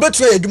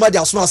obetu ya adwuma de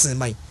aso asen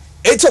man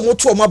eche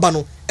moto o maba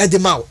no e de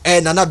ma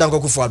na nadodan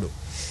kokofo ado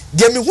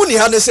de mi hu ni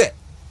ha ne se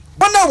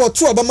bana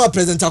woto oba ma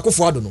president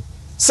akofo ado no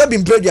sabi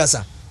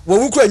mpreduasa wo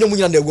wukura nyom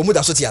nyina na wo mu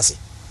da so te ase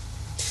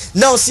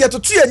now se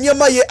atoto ye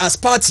niema ye as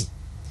party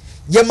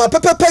ye ma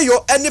pepepe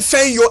yo ene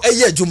fen yo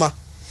eye adwuma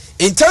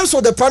in terms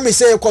of the premise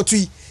say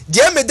kwatui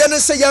de me den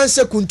se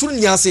yanse kunturu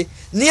ni ase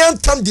ne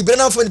antam di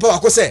bena fo nipa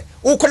wakose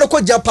wo kono ko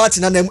ja party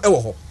na nam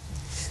ewo ho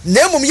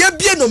na mum ye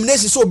bie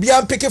nomination so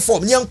bia pick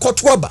form nye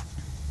nkoto aba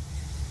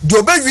de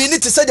obawi ni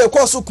te se de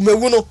course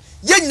kumawu no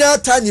ye nyina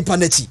ta nipa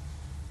nachi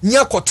nye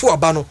akoto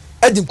aba no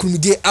edi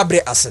nkurumide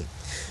abre asen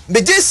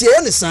be desi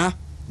ye ne sa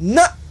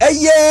na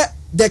eye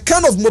the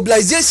kind of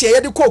mobilization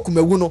ye de ko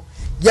kumawu no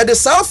ye de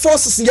sa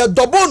forces ye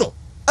double no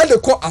ale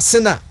ko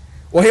asena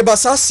Oheneba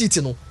sa seat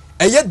no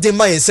eye de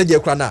ma ye se de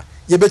kra na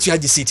ye betu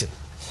agi seat no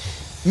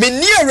me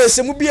ni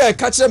aresemu bia e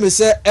ka kire me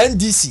se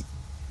NDC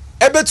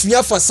ebetu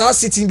ya for sa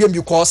seat bi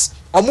because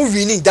omu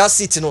winning that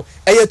seat no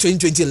eye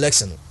 2020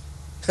 election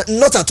no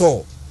not at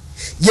all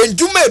ye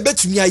nduma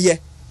ebetu ya ye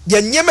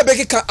nyema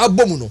bekeka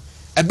abomu no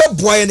ebe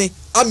boye ne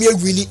am ye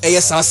winning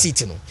eye sa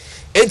seat no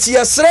enti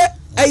yesre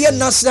eye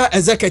national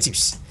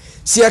executives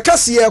si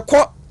akase ye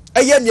kɔ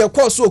eye ne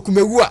kɔ so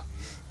okumewu a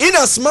in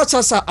as much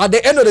as at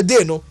the end of the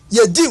day no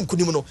ye di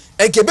nkunim no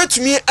enke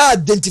betumi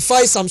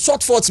identify some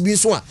short faults bi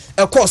so a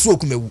kɔ so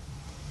okumewu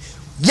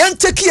yen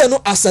take ye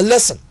no as a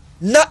lesson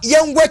na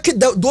yen work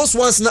those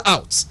ones na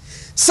out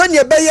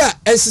sanya beya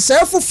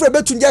ensisa fufure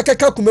betunja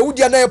akaka kumewu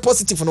dia na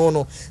positive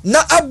no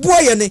na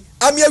aboa ye ne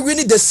amia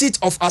winning the seat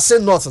of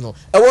Asen North no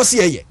e was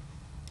ye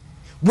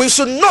we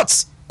should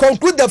not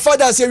conclude the fact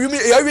that you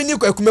winning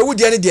kumewu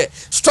dia ne de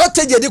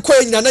strategy de ko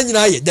nyina na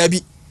nyina ye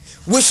dabi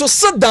we should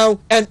sit down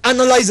and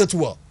analyze it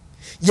well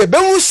ye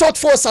bewu short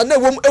force na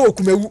wom ewo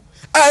kumewu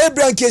a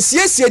ebran ke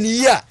siesie ni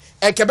yi a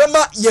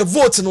ekebema ye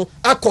vote no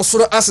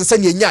akosoro asesa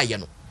nya ye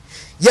no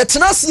ye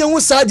tenase ye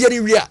hu saade ni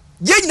wi a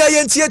ye nyina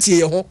ye ntiatie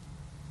ye ho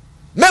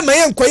mema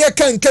ye nkoye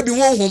kan ka bi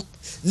wonhom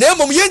na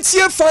emom ye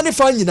ntie fa ne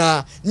fa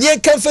nyina ne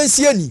kan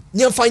fansi ani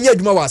ne fa nya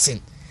adwuma wasen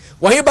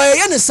Oheneba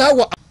ye ne sa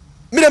wo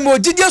mire me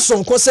ogidie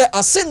sonko se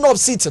Asen North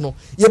seat no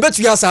ye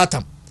betu ya sa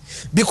atam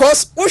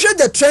because we should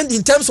the trend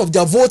in terms of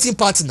their voting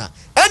partner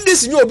and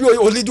this new obi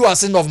only do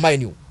Asen North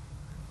mine you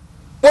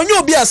onye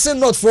obi Asen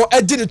North for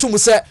edini to mu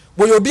se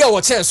we obi a wo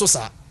chen so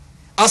sa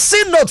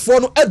Asen North for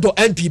no edo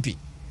NPP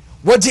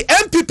what the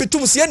NPP to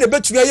mu se na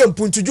betu ya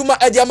mpuntudwuma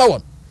edi ama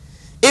won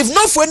if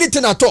not for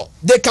anything at all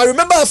they can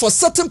remember for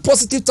certain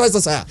positive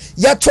choices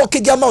ya talk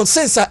the amount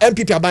since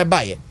NPP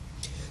abai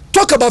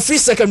talk about free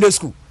secondary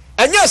school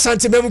and yes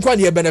antimem kwa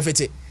ne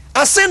benefit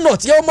Asen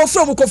North ya mo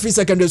from ko free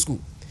secondary school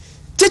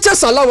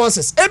teachers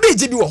allowances ebi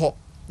gibi wo ho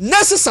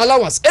nurses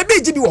allowance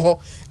ebi gibi wo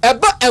ho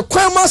eba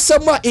ekwama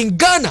sema in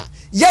Ghana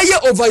ye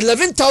over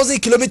 11,000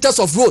 kilometers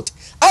of road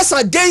as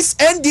against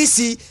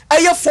NDC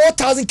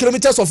 4,000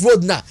 kilometers of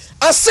road na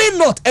Asen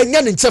North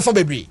enya ne ntefa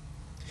bebre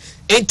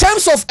in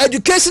terms of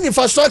education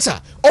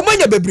infrastructure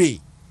omanya bebre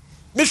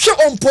me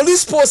hwe on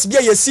police post bia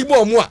yesimu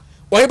omu a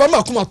Oheneba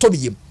ma kuma to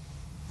biyem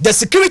the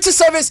security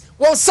service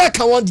won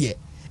saka one there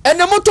and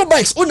the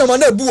motorbikes unama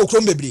na ebu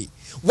okrom bebre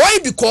why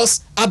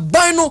because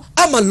abano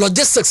ama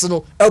logistics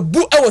no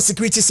ebu our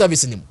security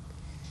service nim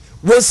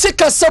won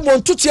sika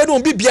someone to tie no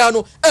bibia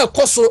no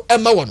ekoso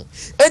ema wono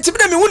enti bi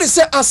na me woni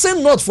se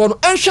Asen North for no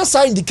enhwe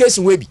sa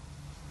indication we bi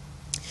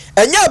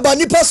enya ba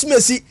nipa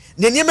sumesi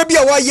ne niema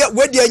bia wa ye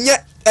we de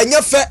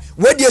enye fe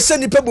we de se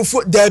nipa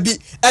bufu dabi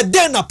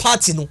eden na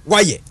party no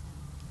waye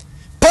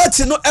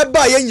party no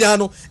eba ye nyina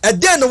no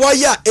eden na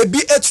waye a ebi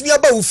etuni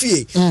aba wo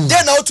fie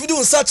den na otudi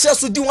unsa kire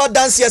so di wan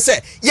dance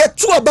se ye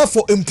tu aba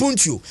for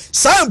impuntuo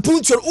sa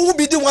impuntuo wo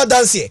bi di wan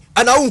dance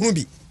ana wo hu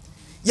bi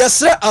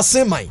yesre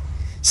asemai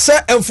se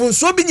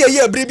enfunso bi nye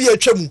ye abiri bi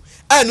atwam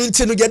anu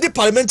nti no ye di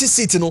parliamentary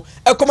seat no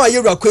ekoma ye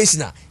wura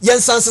kwesina ye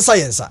nsansesa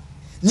yensa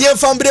ni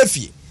emfambre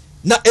fie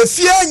na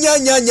efia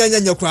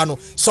nya kura no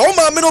so wo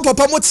maame no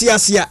papa mo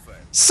tiasia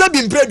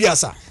sabi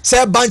mpreduasa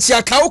se banchi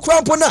aka wo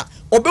kura mpo na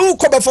obewu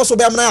ko befo so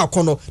be amna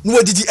akono no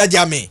odidi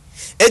adiame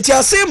enti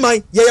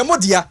asemai ye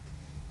modia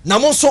na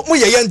mo so mo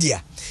ye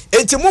yandia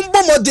enti mo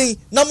mbɔ modin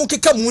na mo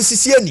keka mo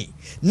sisi ani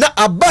na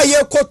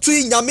abaye kotu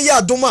nyame ya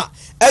adoma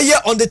eye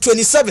on the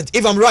 27th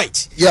if I'm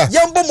right ye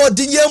mbɔ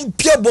modin ye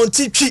mpia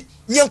bonti twi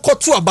nye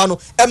kotu aba no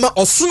ema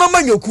osuna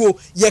manyokuo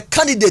ye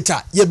candidate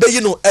ye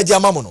beyi no edi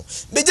amamo no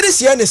begiri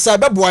sie ne sa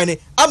beboy ne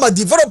ama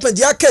development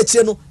ya ka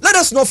etie no let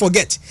us not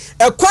forget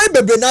ekwai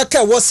bebre na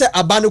aka wo se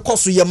aba ne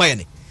koso ye man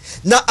ne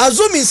na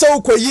azumi se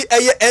ukoyi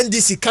eye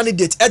NDC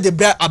candidate e de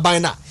bra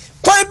aban na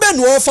kwai be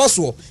no ofa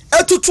so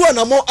etutu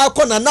na mo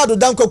akona nado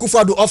danko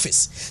kufado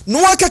office no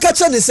akaka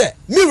che ne se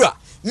mira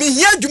me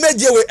here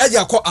dwumadie we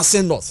eja akọ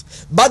Asen North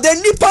but the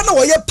nipa na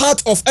we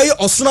part of eye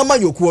osuna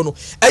manyokuo no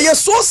eye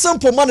so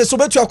simple man so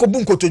betu akobu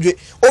nkotodwe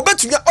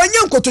obetunya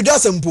onye nkotodwe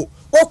asempo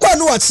wokwa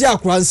no wachi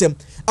akwa nsem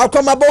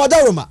akwama ba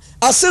wadaroma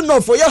Asen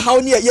North for ye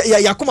haw ne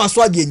yakoma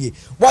so agenye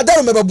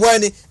wadaroma beboa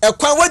ne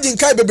ekwan wadi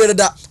nkai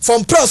bebreda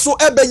from press so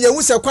ebenye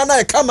hu se kwan na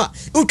ekama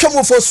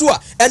utwam fosu a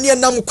ene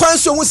nam kwan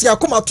so hu se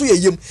yakoma to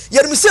yeyem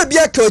yerim se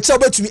bia ka acha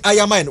obetumi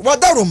ayaman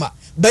wadaroma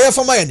beye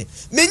fama ye ne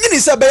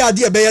menyini se beye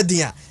ade beye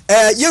din a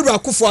Yewura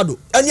Akufo-Addo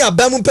any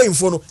abamu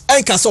mpanyimfo no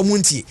enka so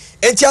muntie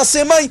enti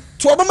aseman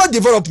to obama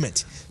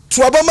development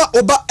to obama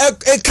oba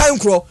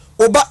ekankro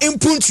oba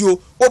impuntio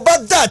oba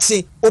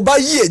dache oba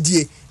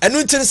yiedie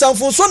enu ntini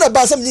sanfo so na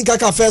ba sam nyinka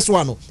ka first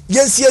one no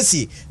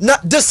yensiesi na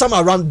this time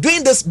around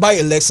doing this by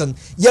election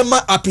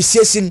yema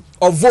appreciation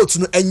of votes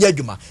no enya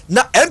adwuma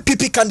na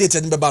MPP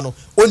candidate ni beba no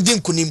ondi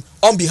nkunim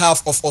on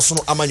behalf of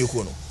Osono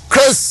Amanyoko no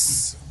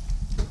Chris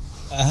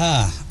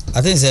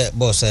I think say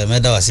boss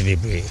meda was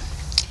be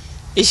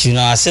issue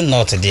no ase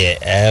not there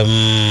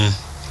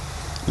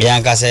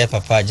yanka say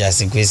papa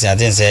Justin Kwesi I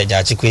think say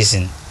Jachi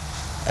Kwesi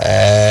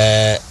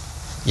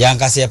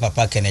yanka say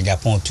papa Kene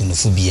Japan to no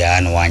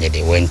fubia no wanye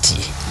de wenti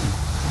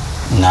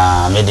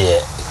na me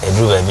de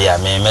edru ba bia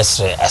me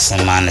mesre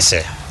aseman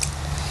say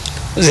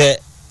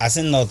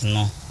ase not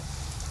no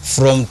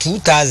from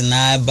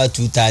 2009 ba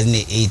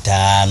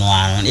 2008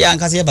 no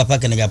yanka say papa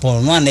Kene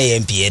Japan no na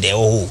MP de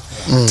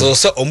to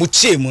so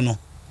omuchie mu no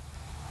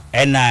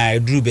ena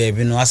edru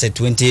baby no ase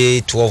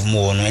 2012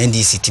 mo no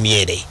NDC timi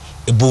ede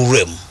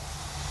ebowrem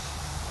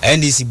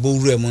NDC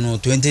bowrem no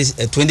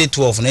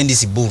 2012 no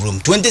NDC bowrem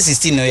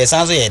 2016 no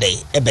yesanso yede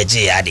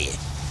ebeje yade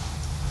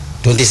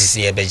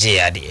 2016 ebeje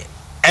yade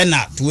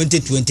ena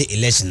 2020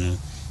 election no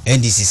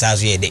NDC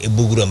sanso yede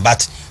ebowrem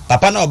but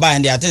papa na oba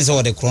and I think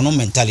say the chrono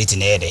mentality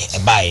na yede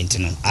eba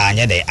ntino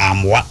anya de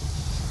amwa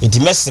it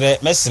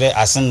mesre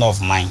asen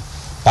of mine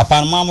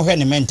papa no ma mo hwe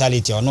ne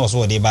mentality ono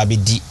so de ba be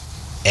di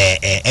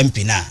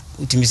MP na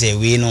utimi say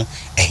we no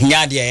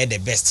ehnya de the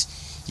best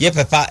ye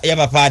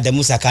papa the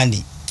Musa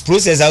Kandi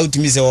process out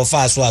me say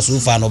ofa so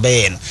fa no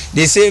be no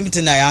the same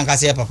thing na yanka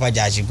say papa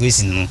Jachi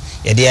Kwesi no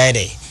ye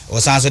de o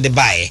san so de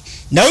buy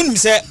na unim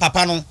say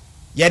papa no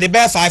ye de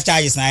bear 5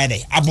 charges na ye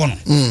de abono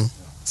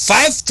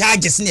 5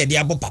 charges na ye de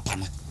abo papa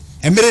no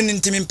emere ni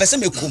ntimi mpese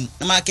mekum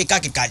na ma keka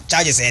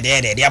charges ye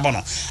de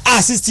abono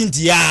assistant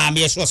ya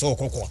me so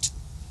court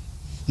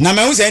na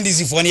me hu say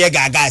NDC for na ye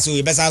gaga so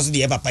ye be san so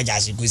de papa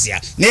Jachi Kwesi a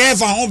na ye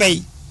fa ho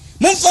be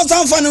mo fa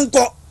san fa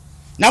nko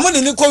na mo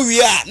de ne ko wi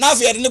a na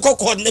afa de ne ko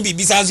court na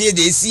bibi san so ye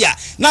de esi a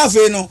na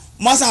afa no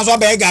mo san so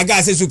ba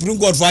gaga say Supreme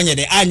Court for anya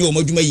de anya o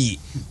madwuma yi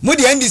mo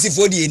de NDC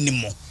for de enim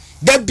mo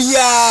da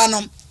bia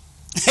no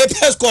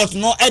Appeals Court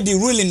no e the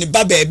ruling ni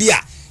ba ba bia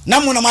na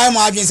mo na mai mo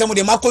adwen say mo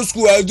de mako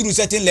school a duru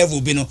certain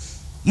level bi no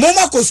mo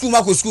mako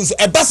school so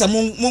e ba sa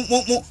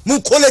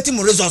mo quality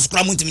mo results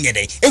kra mo ntimi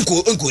de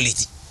enko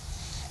leti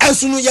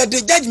enso no ye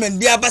de judgment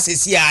bia ba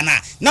sesi a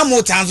na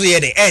mo tanzo ye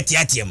de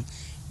etiatiam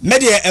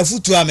media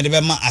afutu a me de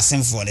be ma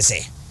asemfo ne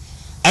say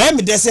I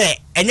me de say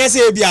enye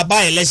say bia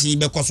ba election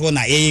be koso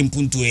na ye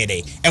mpuntu ye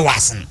de e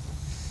wasen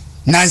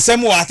na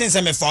nsem wa aten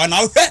say me fa na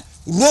hwe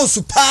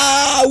rose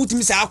pa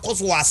utimi say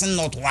akoso wasen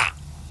not wa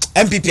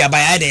MPP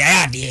abaya de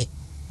ya de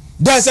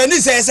there's any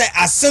say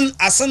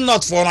asen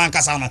not for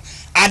ankasa no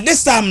at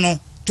this time no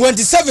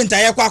 27th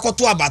aye kwa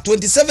akoto aba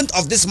 27th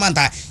of this month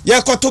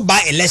ye koto by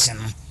election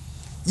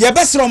ye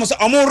be sro mo say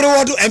omo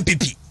reward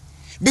MPP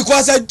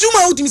because a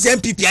juma utimi say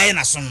MPP aye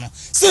na so no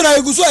still na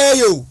egusu aye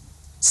yo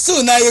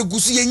still na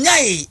egusu ye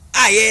nyai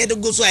aye de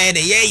gusu aye de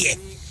ye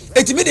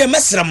etimi de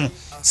mesra mo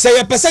say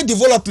ye pese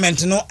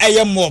development no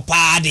aye mo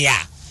pa de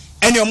a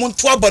ene omo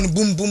to aba no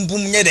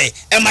bum nye de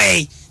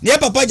emaye ne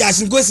papa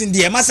Jachi Kwesi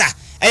de masa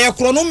aye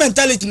chrono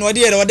mentality no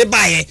de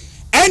baye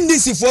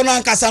NDC for no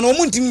ankasa no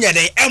omo ntimi nye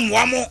de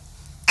emwa mo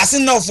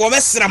asen na for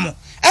mesra mo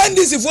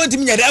NDC for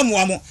ntimi nye de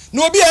emwa mo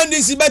no obi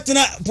NDC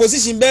betina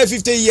position be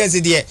 50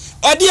 years de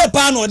ode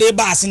pa no de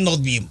ba asen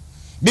not be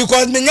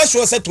because me nya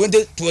sure say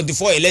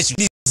 2024 election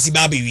DC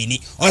ba be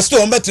wini on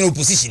still betina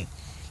opposition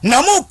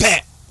na mo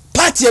pe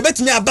party e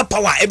betimi aba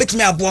power e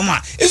betimi abo ma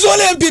is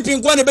only MPP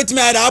nko na betimi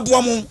ada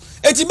abo mo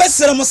eti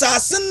besere mo sa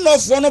asen no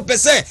for no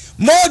pese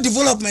more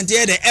development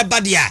here de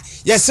eba dia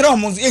yesere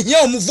mo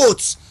ehia mo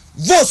votes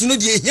no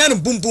de ehia no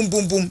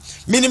boom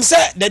meaning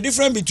say the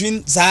difference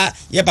between sa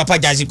ye papa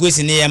Jachi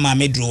Kwesi ne ye ma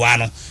medru wa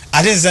no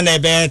I think say na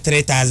be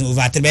 3000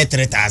 over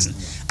 3000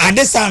 at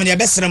this time de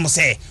besere mo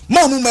say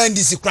mo man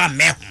this kra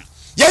me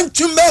yen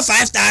twum be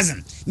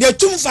 5000 ne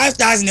twum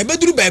 5000 e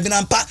beduru ba bi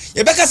na mpa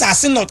ye beka sa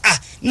asen not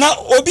na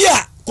obi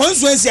a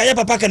constituency ya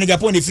papa Kene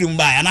Japan e free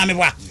mba na me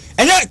bwa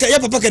enya ya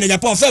papa Kene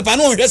Japan fe pa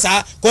no hwe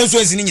sa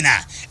constituency ni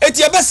nyina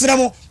eti e besere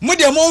mo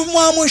de mo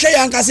hwe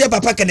ya nkase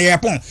papa Kene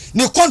Japan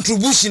ni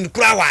contribution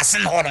kra wa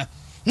asen ho no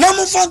na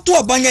mo fa to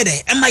obanye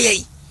de ema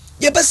ye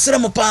besere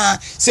mo pa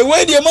se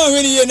we de ma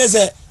hwe ni ye ne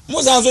se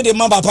mo san so de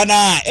ma papa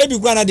na e bi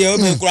kra na de o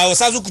me kra o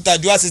sa so kuta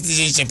dual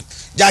citizenship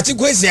Jachi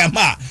Kwesi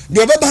ama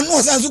de obeba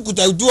no san so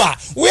kuta dual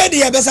we de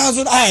ye be san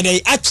so aye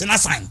de atwena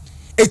san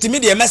eti me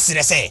de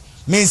mesere se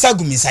me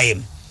nsagu mi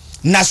sayem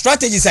na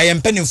strategies I am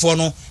penning for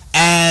no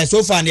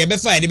so far na be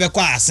fa de be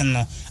kwa asen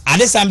no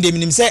ade sam de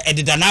minim se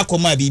ededa na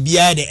akoma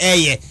bibia de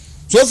eye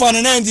so far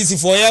na NDC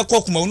for ye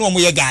kokuma no mo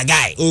ye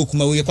gagai o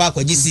kuma we kwa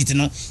akwaji seat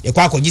no ye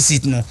kwa akwaji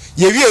seat no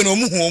ye wie no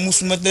mu hu mu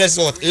smoothness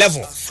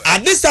level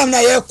at this time na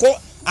ye ko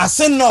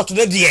asen not to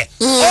the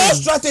all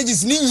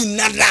strategies ni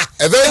nyinara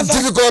a very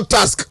difficult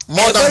task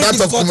more than that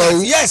of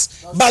Kumawu.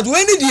 Yes, but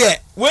when it there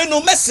when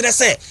no mesre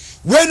say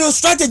when no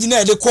strategy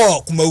na de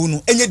call kumawu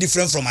no enye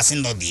different from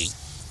asin no dey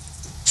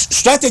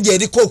strategy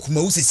de call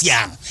kumawu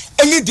sisia no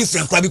enye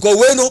different kwa because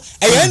we no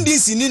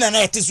NDC ni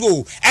na ete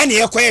so ene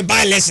ye kwa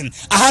by election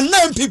aha na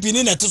MPP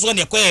ni na ete so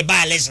na kwa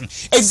by election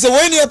it say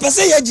when you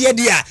person ye je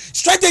dia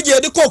strategy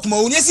de call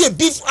kumawu ni say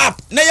beef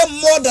up na ye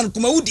more than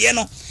kumawu de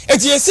no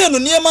eti ye say no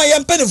niema ye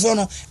mpenefo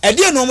no e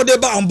de no mo de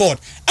ba on board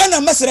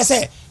ana mesere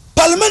say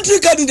parliamentary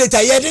candidate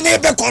ye de na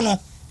be kono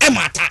e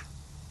mata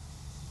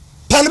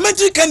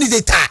parliamentary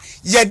candidate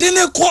ye de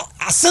ne ko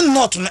asen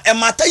not no e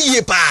mata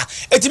yie pa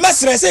eti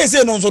mesere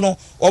say no so no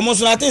omo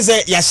so na tin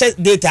say ya share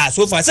data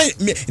so far say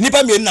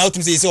nipa me na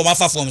otum say o ma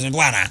fa forms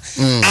no ana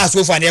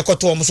so far na e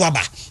koto omo so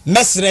aba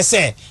mesere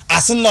say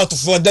asen not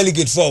for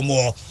delegate for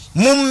more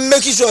mum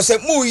make sure say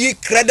mu yi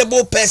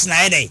credible person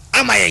ayi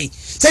amaye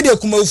say de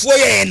kumafuo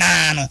ye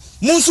na no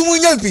munsu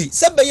munya bi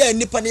say be ya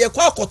nipa na ye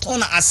kwa akoton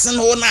na asen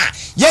ho na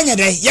ye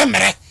nyede ye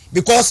mere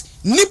because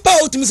nipa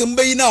utimi se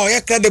mbe yi na o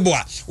ye credible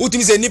a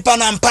utimi se nipa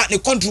na mpa ne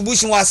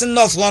contribution was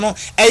enough no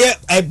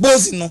eye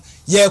bozi no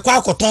ye kwa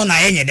akoton na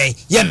ye nyede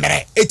ye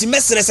mere eti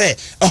mesere say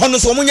hono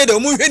so munye de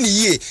mu hwe ni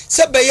yie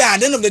say be ya at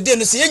the end of the day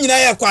no say ye nyina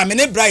ye kwa me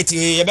ne bright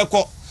ye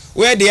beko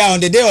where they are on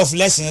the day of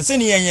election say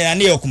ni ye nyina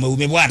na ye kumawu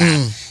me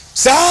bwana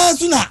saa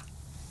suna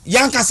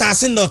yanka saa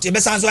sin not e be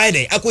sanso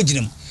aide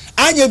akoginem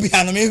anya bi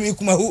hanu me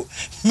kumawu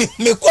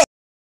me ko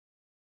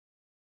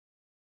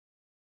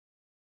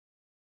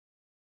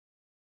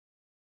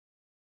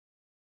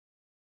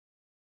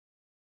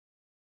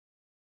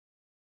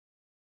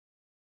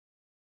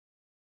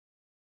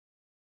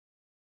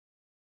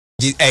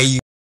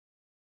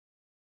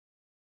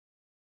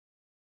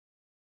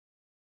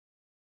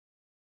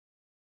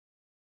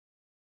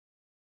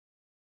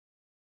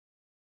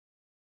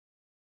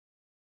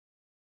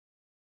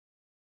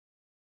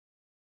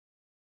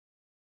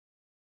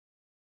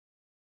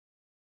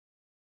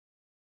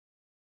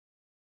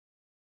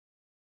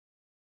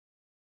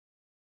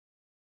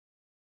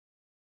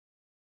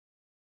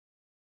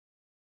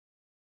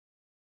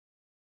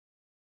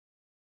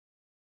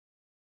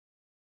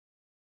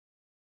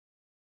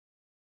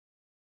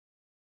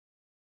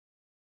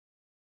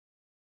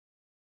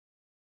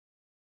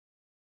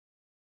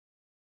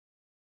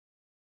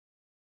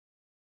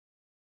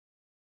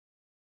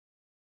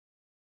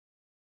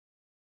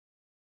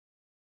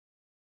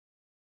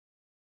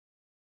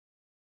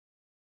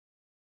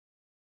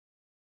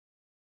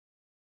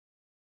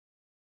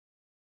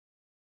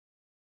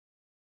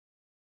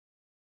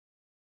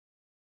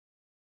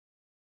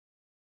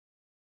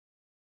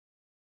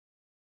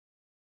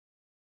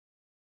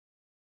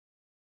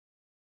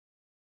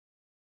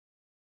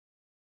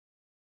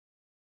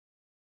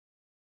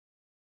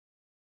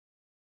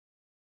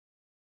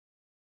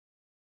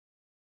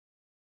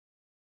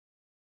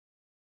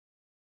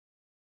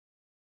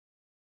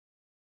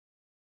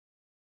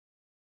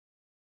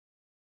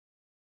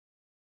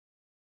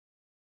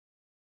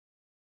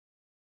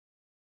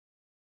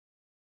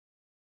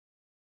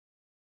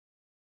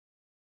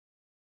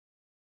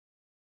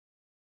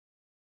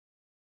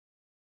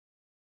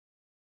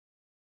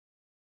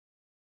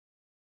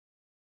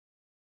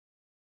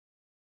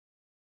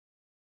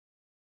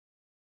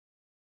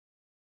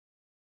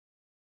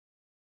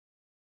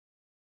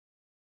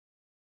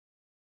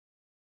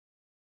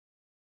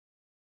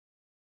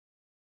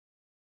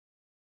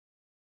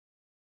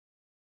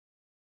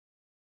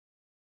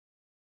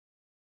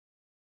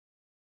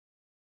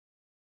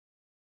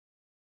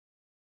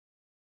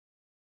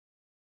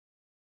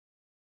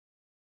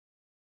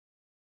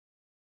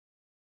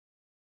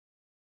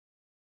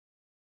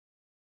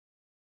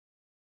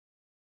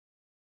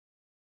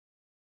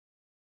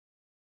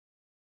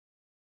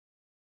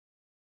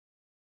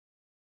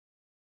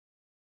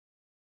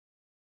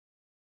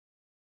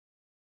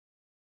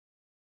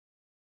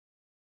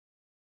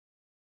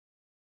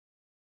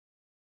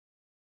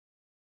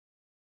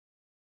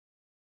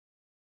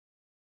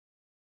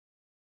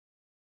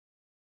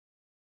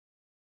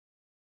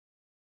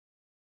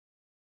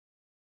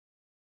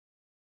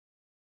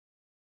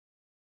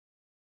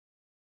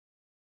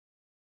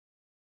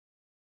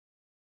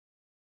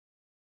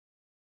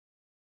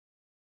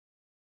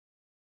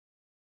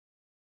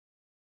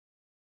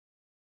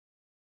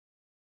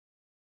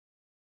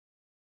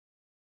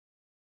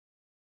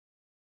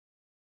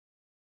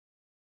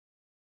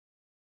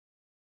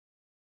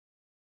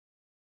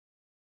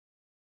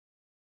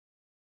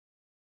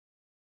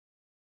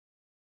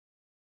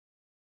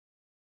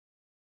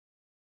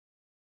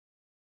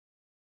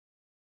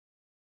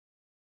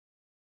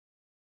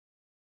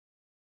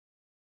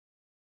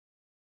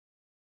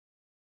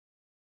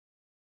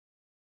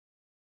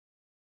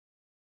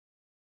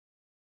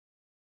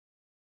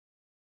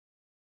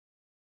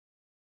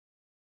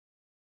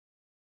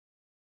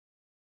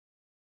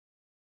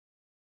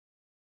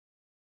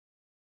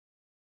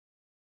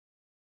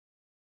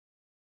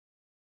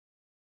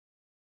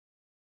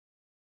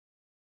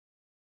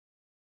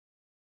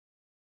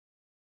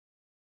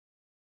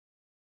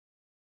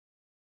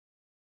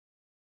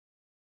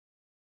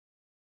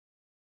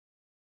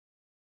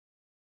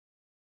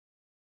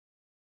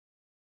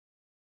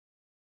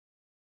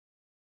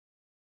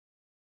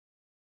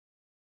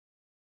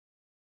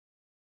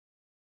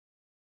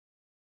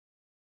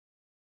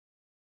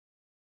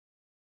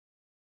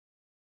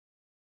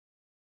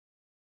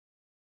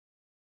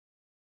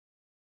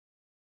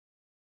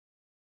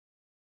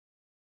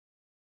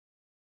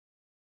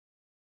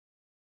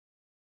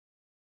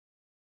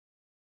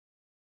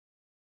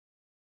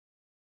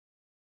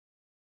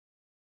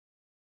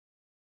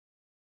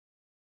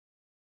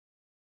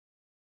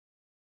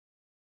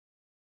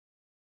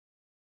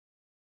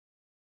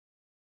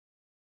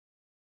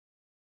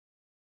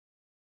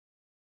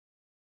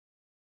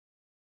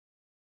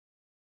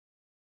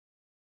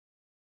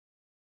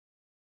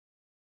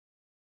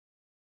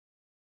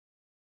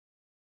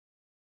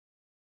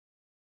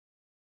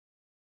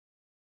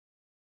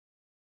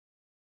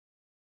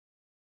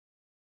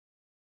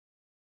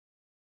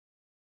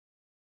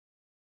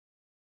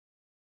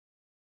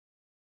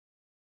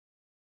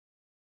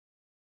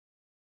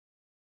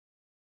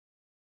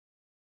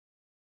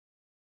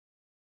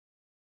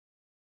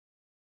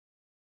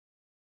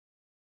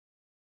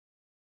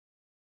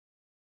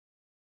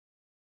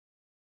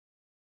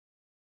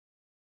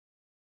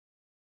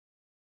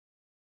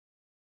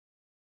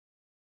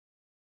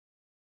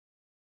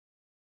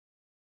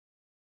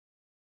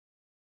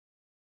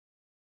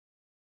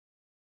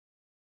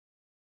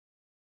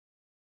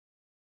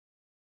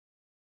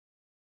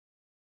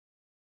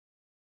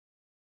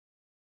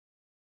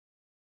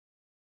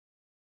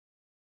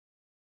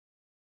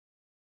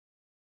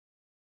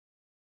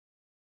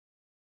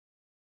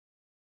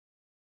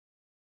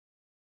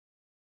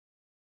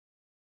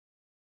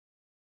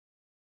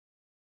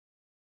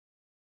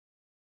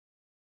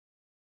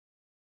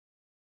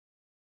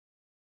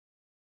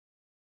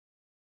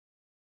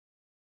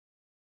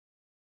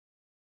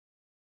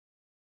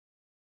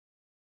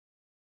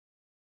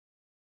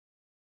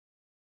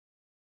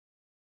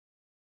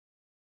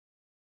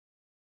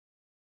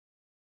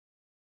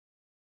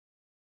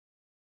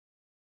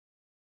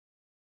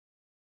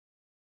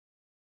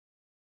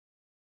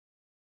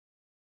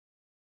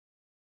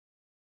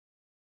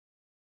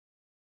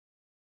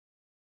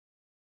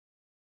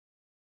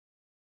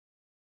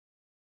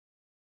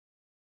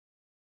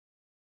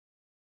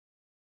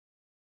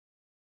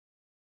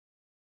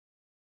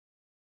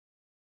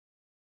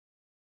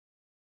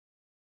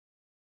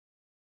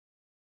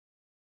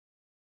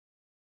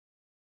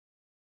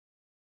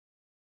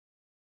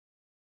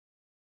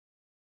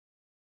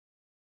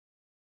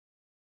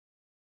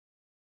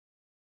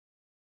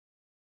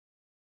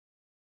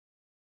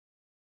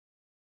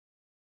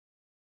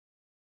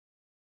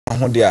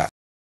ho dia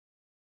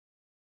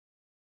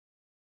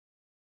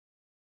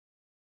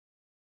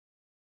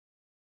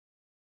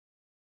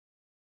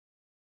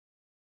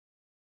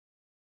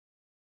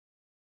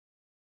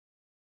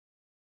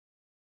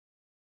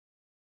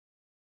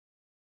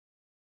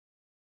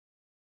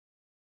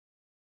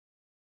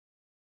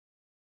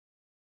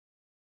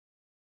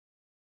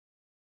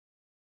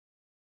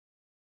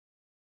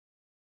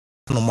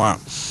no ma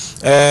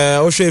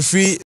o hwe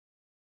free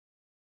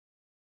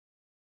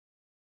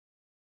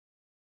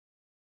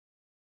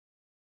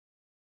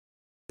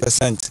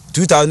percent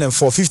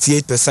 2004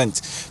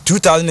 58%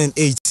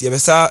 2008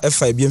 yebesa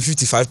FIBM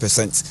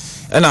 55%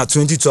 and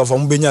 2012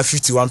 ombenya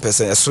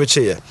 51% switch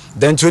here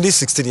then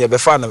 2016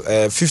 yebefa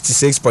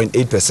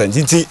 56.8%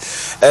 inti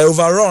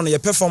overall your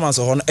performance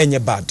on enye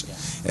bad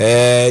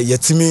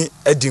yetimi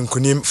edin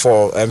kunim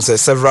for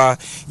several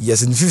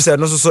years in future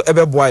no so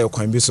ebeboa your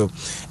kwan bi so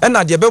and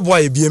na de ebeboa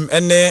ebiem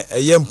ene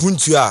ye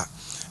mpuntu a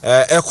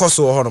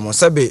ekoso ho no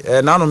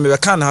sebe na no me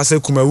kan ha se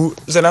kumawu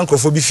se na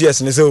nkrofo bi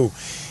fies ne se o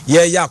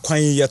ye ya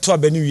kwan ye to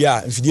abani wi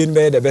a mfidie no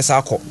be de be sa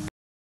akọ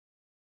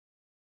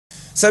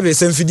sebe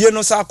se mfidie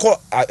no sa akọ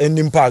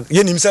enimpa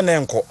ye nim se na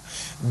enko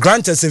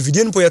granted se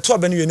mfidie no po ye to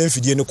abani wi na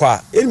mfidie no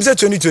kwa enim se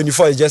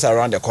 2024 is just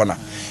around the corner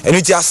and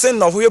it is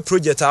send of your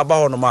project aba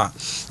ho no ma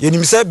ye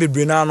nim se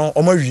bebre na no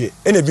o ma wie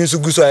ena bi nso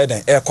guso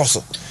eden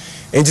ekoso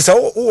enti se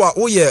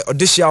wo ye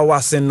odishia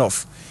wa send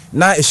off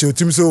na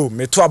ehyotim so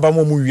me to aba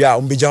mo mu wi a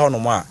ombeja ho no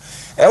ma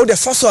wo de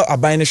faso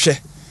aban ne hwe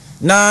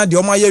na de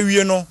o ma ya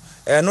wie no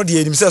no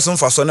de enim se so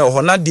mfaso na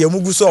ho na de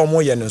mugu so o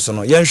mo ye ne so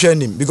no ye hwe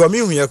anim because me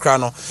hu ye kra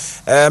no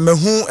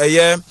mehu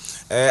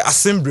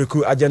assembly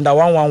agenda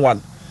 111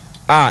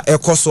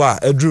 ekoso a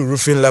edru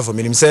roofing level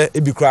menim se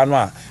ebi kra no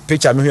a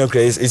picture me hu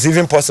kra is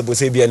even possible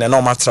say bi na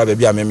normal travel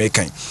bi a me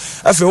mekan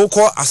afi wo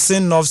ko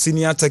asen north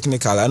senior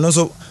technical and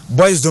also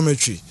boys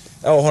dormitory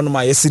ho no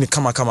ma ye sini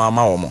kama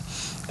ama wo mo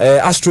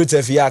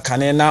astrotef ya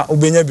kane na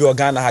obenya bi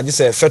Ghana haje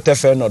se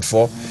fetef not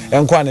for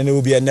enko na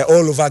obi na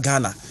all over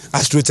Ghana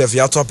astrotef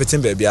ya top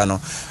team be bia no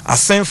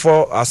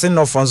asen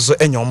no for so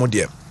enyomo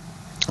de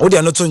o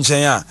de no to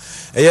nchen a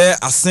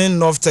asen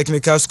North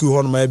Technical School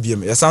hon ma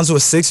biem ya sanso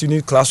 6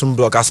 unit classroom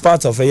block as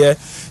part of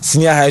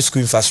senior high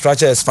school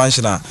infrastructure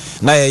expansion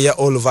na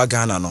all over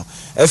Ghana no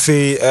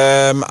efe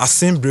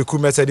asen Breku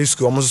Methodist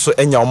School omo so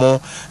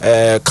enyomo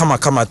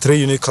kama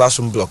 3 unit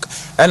classroom block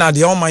and at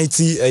the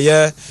almighty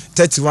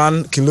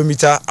 31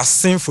 kilometer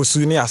asen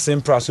fosu ni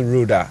asen praso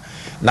road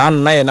na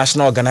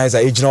national organizer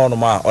regional no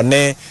ma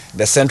one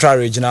the central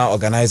regional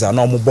organizer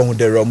na omo bon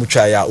de ro mu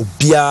twa ya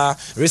obia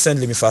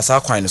recently me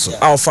fasa kwan so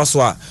alpha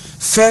so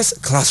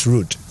first class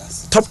road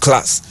top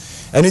class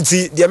and it's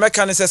the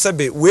American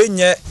sebe we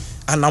nye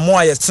anamo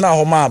aye tena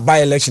ho ma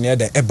by election e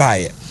de e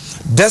bae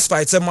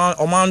despite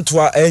oman to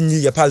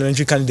anyi ye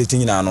parliamentary candidate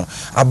nyina no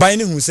aban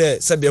ne hu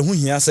sebe hu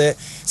hia se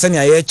ne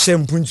aye che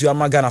mpuntu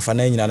amaga na fa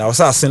na nyina na o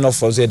sa sen of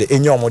for de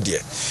enye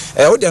omode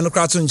o de no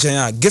krato nchen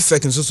a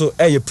gefek nso so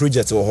eye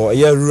project wo ho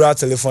eye rural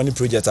telephony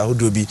project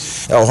ahodo bi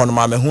ho no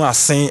ma me hu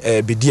asen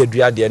bedi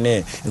adua de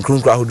ne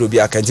nkrunkru ahodo bi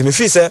aka nti me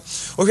fi se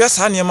o hwe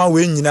sa ne ma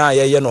we nyina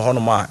ye no ho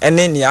no ma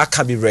ene ne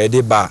aka bi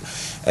ready ba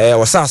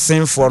wasa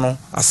asenfo no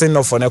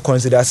asenfo no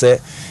consider say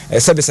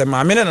sebe se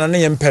ma me na ne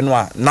yempe no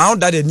a now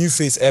that a new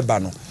face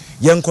eba no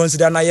yen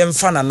consider na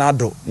yemfa na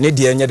nado ne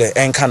de enye de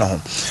enka no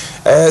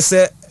ho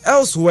say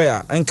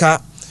elsewhere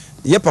enka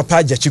ye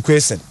papa Jachi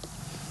question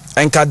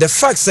enka the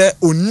fact say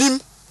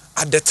onim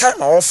at the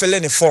time of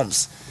filling the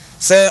forms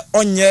say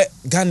onye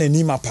Ghana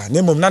ni mapa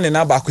ne mom na ne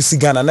na ba akwisi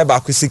Ghana na ba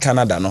akwisi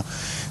Canada no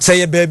say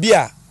ye baby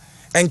a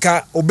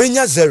enka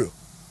obenya 0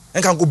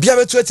 enka go bia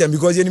betu atem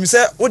because yenim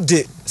say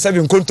ode sabi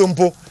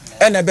nkontompo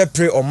ene be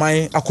pray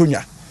oman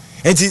akonwa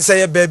enti say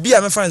ye baby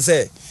a me fan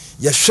say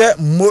ye share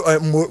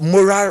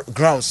moral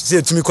grounds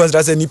say to me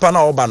consider say nipa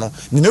na oba no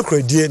ni no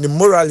kredie ni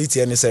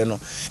morality ene say no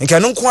enka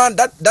no kwa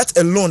that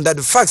alone that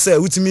the fact say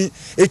utimi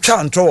etwa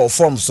antro of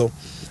form so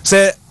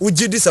say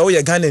ugidi say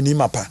we Ghana ni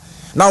mapa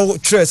now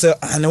try say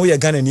na we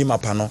Ghana ni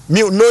mapa no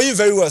me know you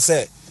very well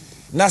say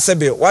na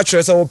sebe wa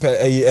try say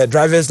we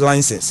driver's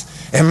license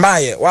and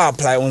my wa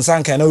apply on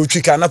sanka na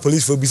utwika na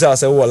police for bisa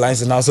say we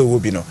license now so we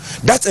be no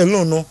that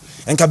alone no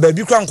enka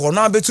baby kra nko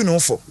na betu no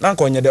fo na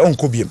nko nye de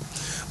onko biem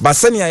ba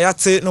senia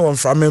yate no won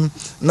framem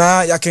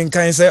na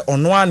yakenkan say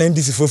ono a na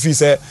ndisi fo fi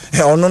say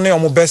ono ne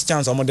omo best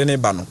chance omo de ne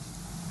ba no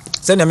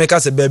senia make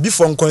say baby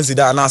for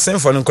consider na sen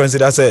for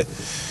consider say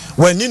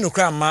when you no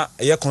kra ma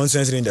ye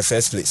constituency in the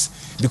first place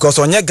because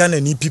onye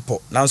Ghana ni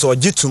people na so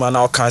ogituma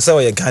na o kan say o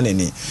ye Ghana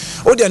ni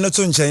o de no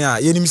to nchen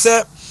a yenim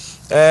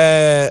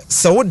say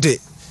so wo de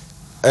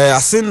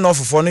asin no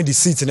for no the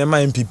seat na ma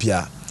MPP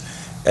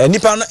a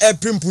nipa no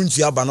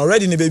primpuntu aba no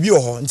already ne baby wo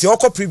ho nti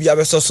okọ bia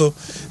be so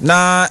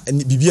na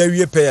bibia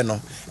wie pe no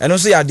eno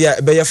so ya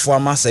de be ye fo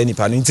ama sa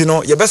nipa no nti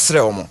no ye be sere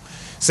omo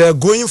say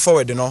going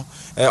forward no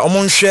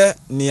omo nhwe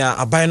ne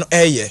aban no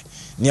eye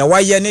nea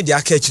waye ne de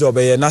aka akire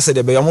obeye na se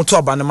de be yomoto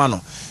aba ne ma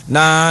no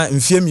na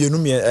mfie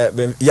mienu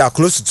ya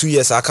close to 2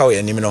 years aka we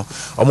anim no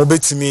omo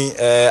betimi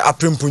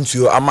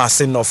aprempuntuo ama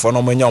sin no for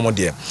no manya omo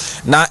de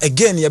na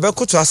again ye be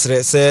koto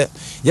asre se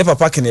ye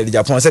papa Kennedy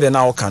Japan se de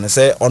na wo kan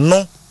se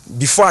ono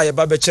before ye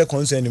ba be check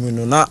concern mu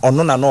no na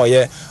ono na no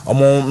ye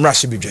omo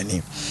mrahye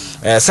bidwani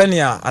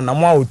senia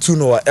anamwa otu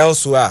no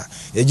elsewhere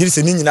yegiri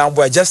se ni nyina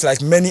boy just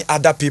like many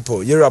other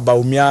people Yoruba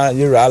umia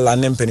Yoruba la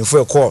nempenifo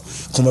ekọ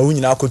komawu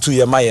nyina akotu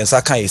ye ma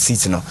yensa kan ye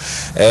seat no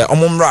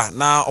omumra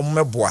na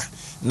omumeboa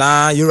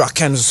na Yoruba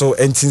kan so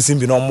entinsin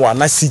bi no omwa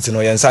na seat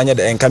no yensa anya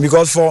de enka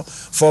because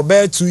for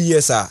about 2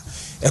 years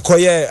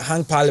ekoye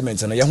hang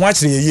parliament no ye ho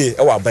akire ye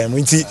e wa ban mu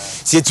nti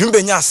se etumi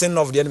benya asen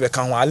of the be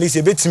kan ho at least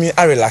e betimi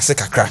a relax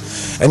kakra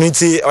eno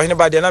nti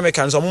Oheneba de na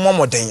mekan so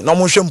momoden na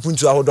mo hwe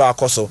mpuntu ahodo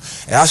akoso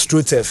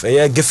astrotef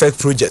ye gifect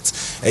project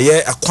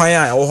ye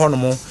akwan a wo ho no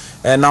mo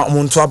na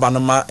omuntu aba no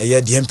ma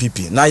ye the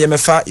MPP na ye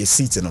mefa ye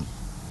seat no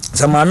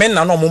sama men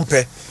na no mo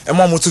mpe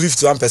emo mo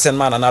 51%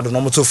 man na do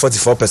no mo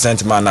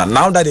 44% man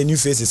now that the new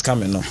face is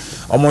coming no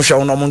omo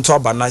hwe no mo nto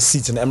aba na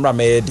seat no emra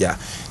me dia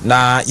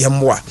na ye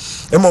mmoa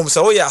emo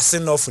so wo ya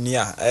asen of ni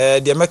a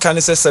de meka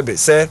ne sebe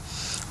se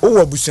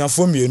wo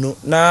abusuafo mienu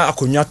na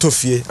akonwa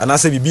tofie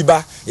anase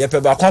bibiba ye pe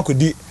ba kwa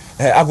kodi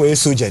agoye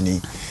soja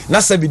ni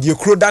na sabi de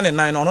kro da ne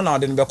nan no na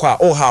de ne be kwa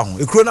o ha ho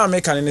ekro na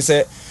meka ne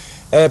se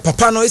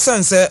papa no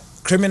isanse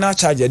criminal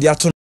charge de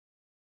ato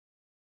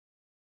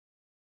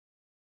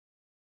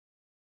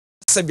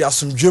sabi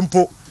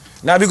asumdwempo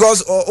na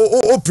because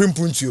o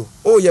primpuntuo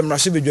o ye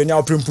mrahye bedwani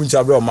o primpuntu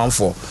abre o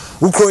manfo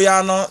ukro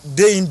ya no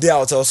day in day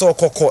out so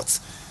court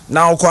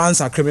now ko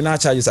answer criminal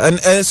charges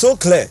and so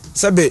clear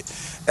sabi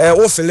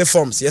o fill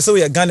forms yes so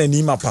we Ghana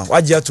ni mapa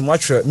waje atum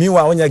atwe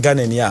miwa onye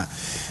Ghana ni a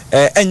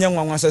enye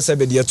nwanwa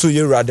sabi de to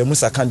Yoruba de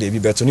Musa kan de bi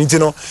beto nti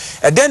no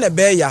den e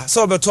be ya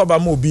so beto ba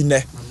ma obi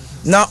ne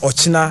na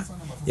ochina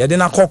ye de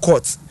na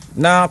court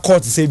na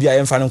court say bia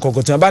yemfa no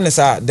kokoto ba ne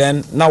sa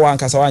then na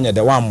wankasa wanya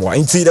de wan mo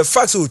nti the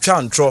facts o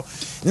twa ntro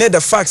ne the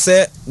facts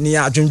say ni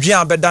adwendwen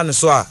abeda ne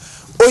so a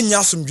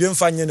onya somdwen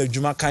fa nya na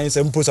dwuma kan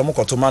se mpo se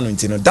mokoto ma no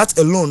nti no that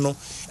alone no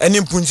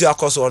eni mpuntu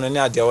akoso ono ne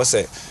ade wo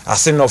se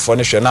asen no for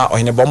ne hwe na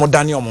Oheneba mo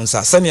dane o mo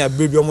nsa se ne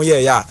abebi o mo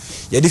ye ya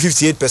ye di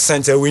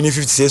 58% we ni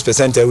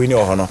 56% we ni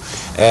o hono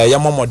ya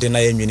momode na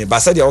ye nwini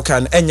ba se de wo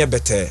kan enye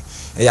bete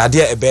ya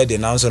de e be de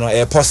na so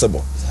no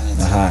possible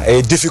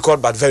a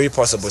difficult but very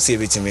possible see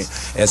it me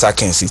as I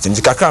can see it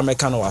nti kakra me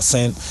kan wa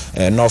sen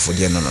no for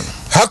the no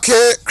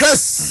okay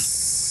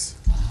Chris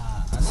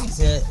I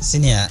think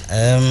senior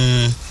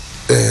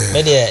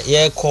me de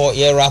ye call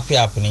ye wrap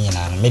up ni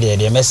nyina me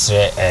de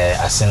mesre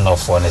asen no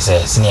for ne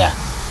say senior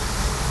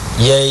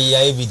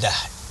ye bi da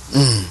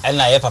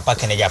na ye papa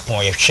Kennedy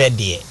Japan ye hwe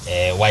de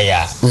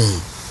wire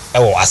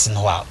wo asen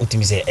ho a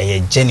utimi say ye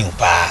genuine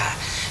pa.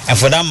 And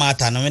for that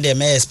matter, no me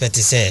may expect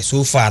to say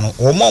so far no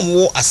mom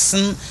wo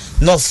asen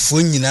no fo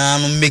nyina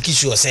no make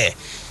sure say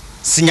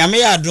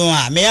sinyame adon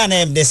a me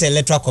an this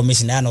electoral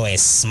commission no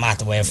is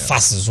smart we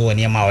fast so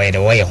near ma we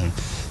the way ho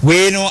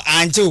we no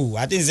anto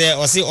I think say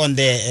o say on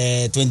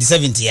the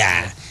 27th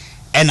year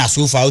and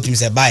so far out me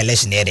say by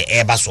election there the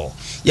eba so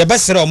ye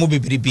besere o mo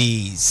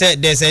bebribi say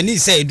there's any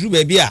say dru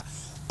ba bia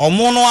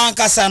omo no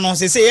ankasa no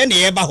say ye na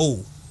eba ho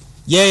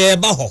ye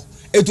eba ho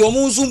eto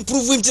omo nso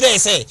prove ntire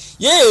say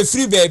ye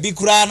free baby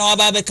kura na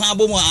aba be kan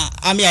bomu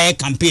ami aye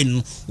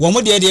campaign wo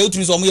mo de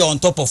utumi so omo ye on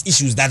top of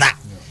issues dada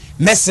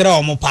mesere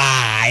omo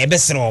pa ye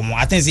besere omo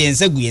atense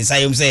yensa gu yensa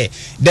yom say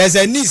there's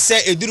a need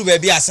say eduru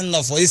baby asen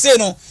no for you say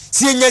no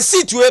si enya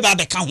seat we ba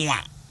be ka ho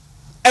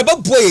a eba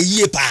boy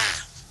ye pa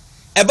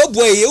eba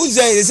boy ye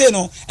uze say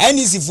no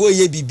any si fo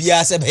ye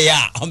bibia se be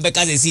ya on be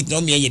ka seat no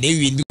me ye dey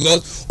win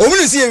because omo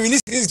no si ye win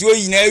seat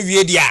we na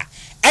wie dia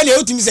ene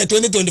utumi say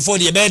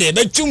 2024 de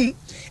be twum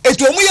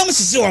eto omo yam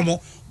sisi omo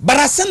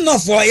barasen no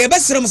for ye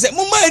besere mo say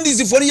mo ma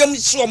ndisi for yam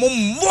sisi omo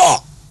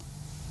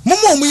mo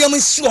omo yam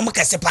sisi omo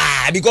kase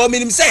pa because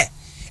minim say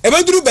e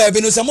be duru ba bi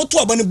no say mo to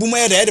oba ne buma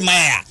ye de ma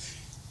ya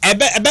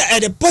e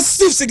the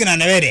positive signal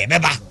na we de be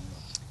ba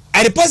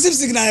e the positive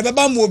signal na be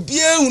ba mo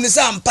bie hu ne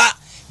sampa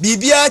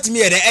bibia timi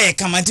ye de e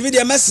kama timi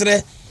de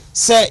mesere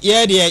se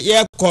ye de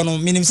ye kono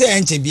minim say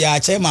enche bia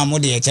che ma mo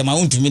de che ma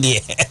untumi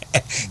de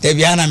de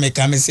bia na me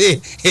kam say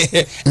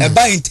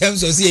about in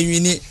terms of say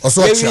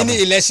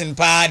wini election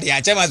party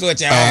a che ma so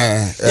che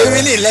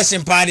wini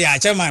election party a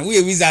che ma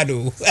we wizard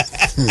o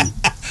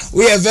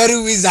we are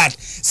very wizard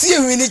see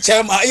wini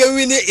chairman ye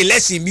wini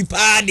election bi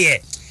party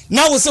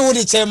na wo say wo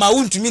de chairman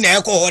untumi na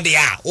e ko ho de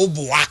a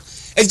oboa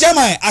e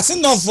chairman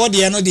asin no for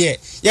de no de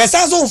yes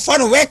so for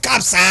no wake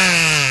up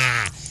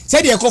saa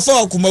said ye ko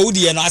for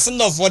kumawudi no asin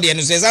no for de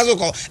no so yes so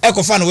ko e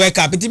ko for no wake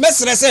up ti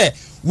mesre say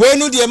we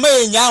no de ma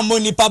nya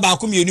amoni pa ba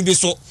ko mienu bi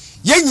so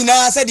ye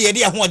nyina said ye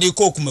de ho de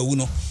ko kumawu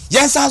no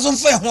yes so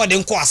for ho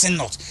de ko asin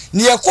not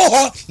ne ye ko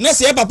ho na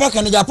se papa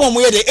kan Japan mo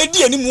ye de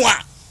edi animu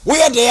a wo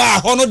ye de a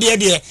ho no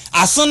de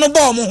asin no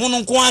ba mo ho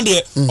no ko an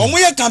de omo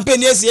ye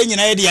campaign ese ye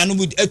nyina ye de anu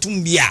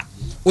atum bia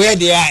wo ye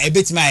de a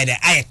ebetima ye de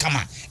aye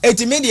kama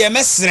etime de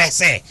mesre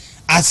say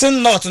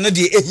asin not no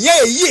de ehia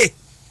ye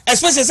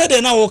especially say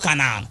they na wo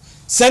kana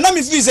say na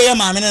me feel say ya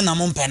ma me na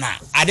mo mpena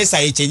ade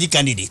say change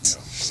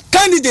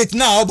candidate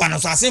na oba no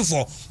so asen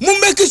for mo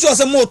make sure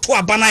say mo to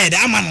aba na ye de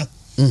ama no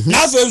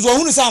na so ezo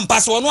hunu say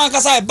ampa so no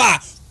akasa e ba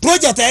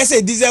project I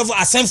say deserve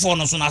asen for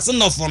no so na asen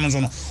no for no so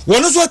no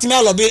wono so atimi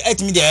alobe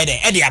atimi de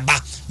e de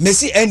aba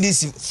Messi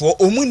NDC for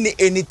omuni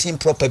anything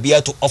proper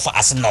be to offer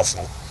asen no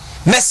for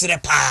mesre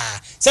pa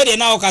say de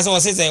na okasa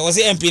was say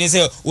MP ni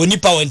say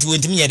onipa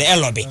wentimi ye de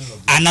elobe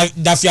ana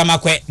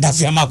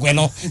dafiamakwe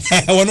no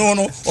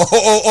wono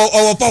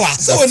o power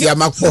so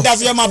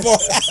dafiamakwe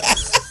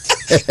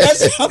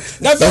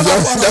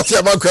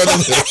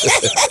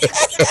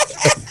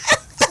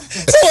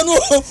so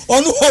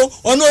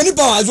ono oni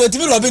power so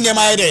timi lobi ne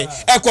ma ede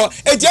eko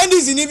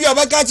etiandis ni bi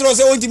obeka kiro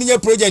se ontimi nye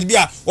project bi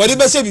a wode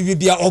be se bibi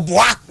bia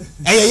oboa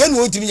ye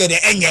no ontimi nye de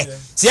enye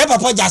se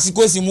papa jasi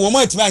kosi mu o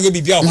ma timi anye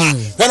bibi o ha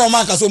when o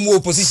ma ka so mu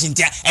opposition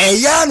tia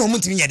ya no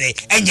ontimi nye de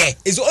enye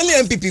is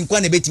only MPP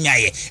nkwa na betimi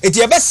aye eti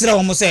e be sere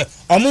o mo se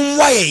o mo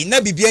nwaye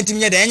na bibi ontimi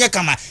nye de enye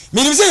kama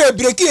minim se ye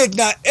breaking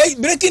na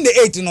breaking the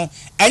 8 no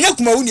enye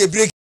kuma wu ne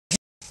break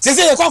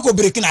se ye kwa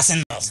breaking na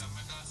sen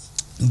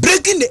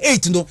breaking the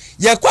 8 no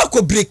ye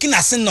kwa breaking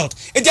as not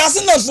it has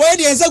not for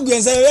the ensa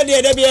guensa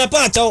ye be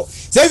pa chaw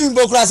say bi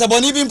mbokura se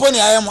boni bi mponi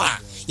ayemo a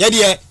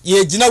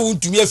ye gina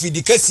wuntumi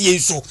afidi kase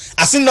so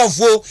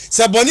asenofo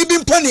se boni bi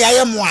mponi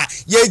ayemo a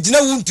ye gina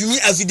wuntumi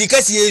afidi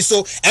kase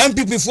so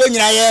MPP fo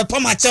nyina ye pa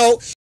ma chaw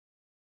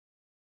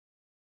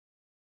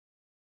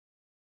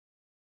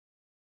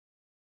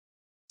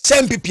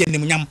MPP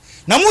animunyam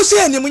na mo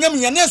se animunyam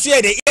nya na so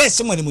ye de yes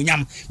mo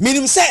animunyam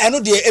minim se eno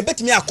de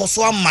ebetimi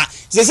akoso ama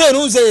se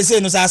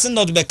no sa asen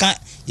not be kan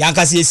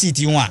yanka se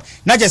seat hu a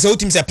na je se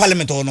otim se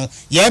parliament no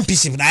ye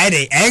MPC na ye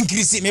de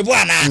increase me bo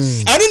ana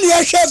eno ne ye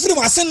hwe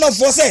free asen no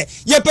for se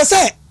ye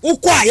pese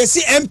ukwa ye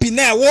si MP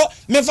na wo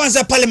me fan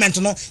se parliament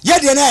no ye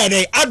de na ye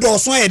de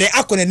adoso ye de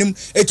akonanim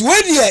etu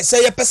we de se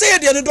ye pese ye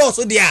de no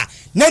doso de a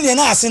na ne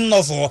na asen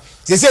no for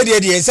se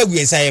de ensa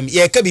guensayem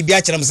ye ka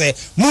bibia kyerem se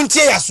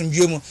muntie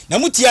asundwe mu na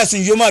mutie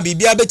asundwe mu a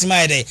bibia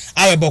betima ye de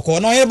aye boko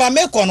no ye ba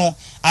meko no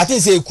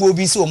ate se ekuo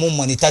bi se o mo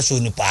monitor show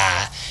ni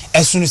pa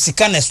esunu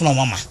sika na esunu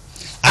mama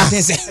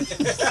ate se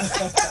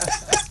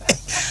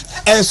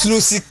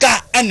esunu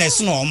sika ene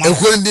esunu mama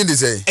ekuo ndi ndi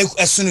se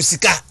esunu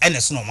sika ene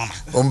esunu mama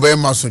ombe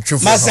maso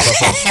twefo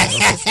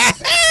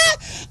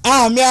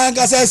me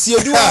anga say si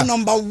edu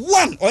number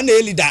 1 on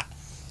the leader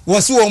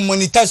was wo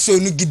monitor show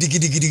no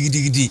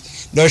gidi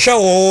do hwe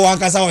wo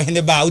ankasa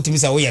Oheneba utimi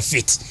say wo ye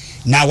fit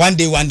na one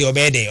day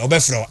obede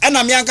obefro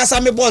na me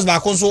ankasa me boss ba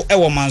konso e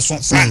wo manso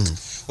Frank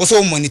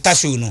also monitor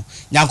show no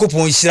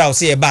nyankopon hira wo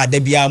say e ba da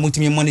bia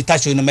mutimi monitor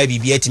show no ma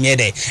bibia timi e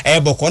de e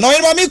boko no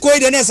we ba me ko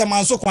ide na se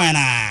manso kwan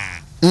na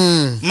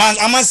man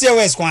amase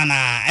west kwan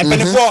na e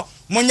penefo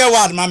munya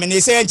ward mame na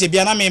se enche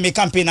bia na me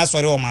campaign na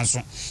sori o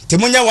manso te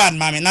munya ward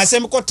mame na se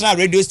me ko tena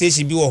radio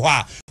station bi wo ho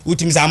a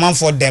utimi za man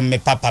for them me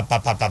papa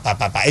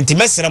enti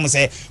mesere mo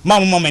se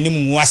mamu mama ni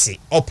mu wase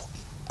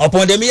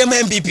upon dem ye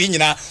MPP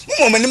nyina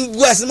mo manim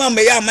guase ma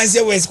me ya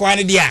amanse west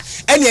kwan dia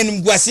ene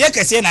anim guase ye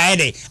kese na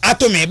ede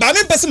atome ba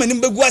me pese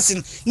manim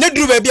beguase na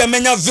duru ba bia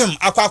menya vim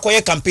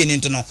akwakoye campaign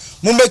nto no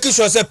mo make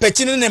sure say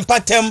pechini ne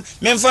mpatem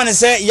me mfa ne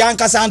say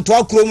yankasa anto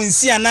akrom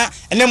nsia na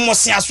ene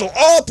mosia so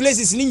all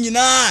places ni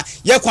nyina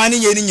ye kwan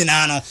ye ni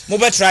nyina no mo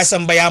be try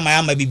some ba ya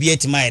ma bibia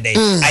tima ede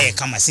aye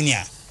kama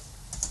senior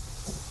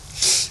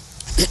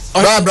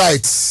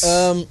right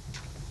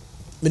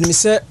menim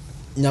say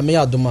nyame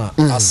adoma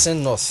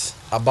asen north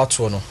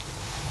abato no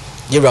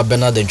yewra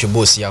Bernard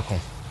Ntwebosi yakon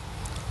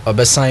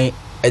obesan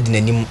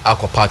edinanim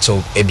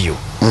akopacho ebio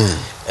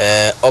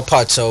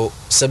opacho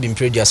sabim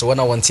previous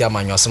wana wanti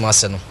amanyo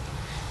asem no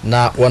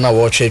na wana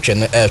wo twetwe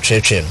no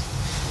twetwe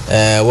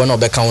wana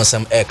obeka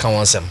wonsem ka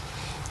wonsem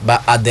but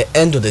at the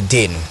end of the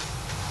day no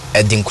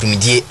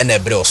edinkrumidie na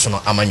ebre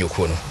osono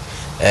amanyoko no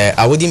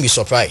I wouldn't be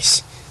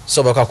surprised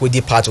so baka ko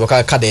di part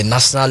baka ka the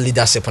national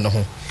leadership no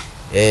ho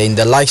in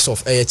the likes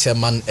of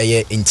chairman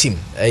in team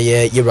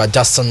Yura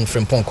Justin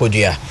Frimpong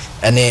Kodua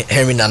and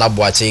Henry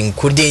Nanabuache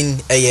including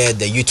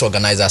the youth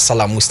organizer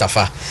Salam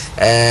Mustafa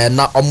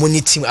na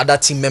omuni team other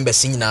team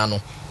members in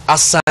no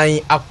assign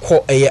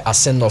akọ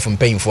ascend of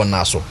paying for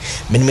naso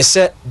me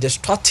say the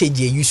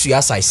strategy you use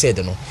as I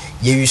said no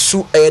you use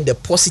the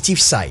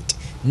positive side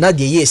na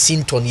the ye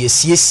sinton ye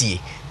siesie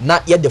na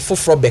ye the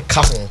foforo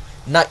beka ho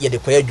na ye de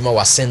kwaya dwuma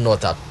wa send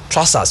not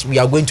trust us we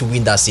are going to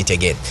win that seat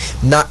again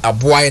na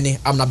aboy ni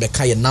am na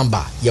beka ye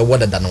number ye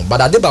wada da no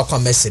but adeba kwa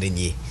mesere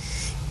ni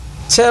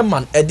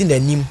chairman edi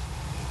nanim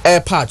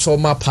pa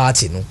choma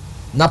party no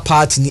na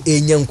party ni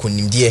enya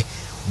nkonimde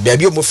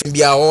baabi omofin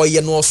bia o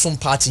ye no som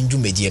party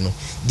ndwumedie no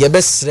de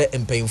besere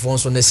empanyfo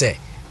nso ne se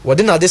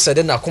wode na de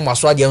sede na koma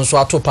so ade nso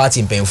ato party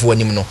empanyfo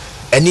anim no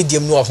eni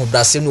dem no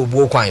ahobrase no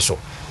obuo kwan so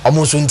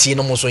omo so ntie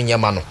no mo so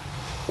nyama no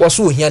wo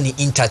so ohia ni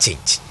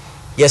interchange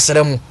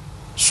yesrem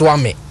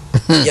swame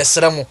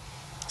yesrem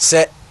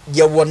say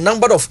there were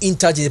number of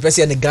interchange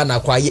person in Ghana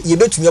kwa ye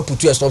betumi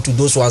put you stop to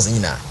those ones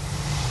nyina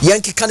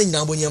yankika ni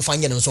nyambo nyemfa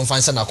nye no so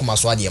fansa na koma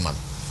so ade man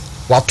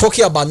we are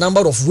talking about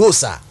number of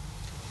roads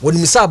When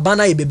Misa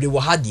Bana Baby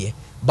Wahadi,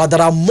 but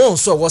there are more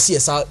so was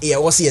yes, I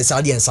was yes,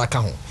 I didn't sack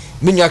home.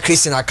 Minya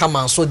Christian, I come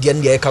and so the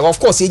end, of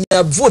course, in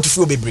your vote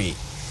for Baby.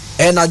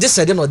 And I just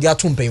said, no, they are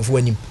too painful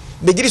when him.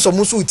 Megiri so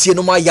musu tie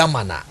no ma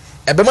yamana.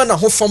 Ebema na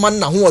ho foma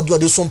na ho odo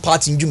de so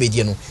part in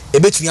dwumedie no.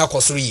 Ebetumi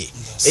akosoro ye.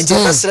 Enti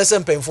na stress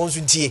empemfo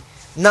nso tie.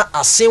 Na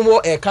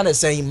asenwo e ka na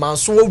sen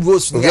manso wo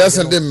rose. We are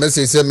sending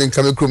message say me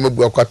come kro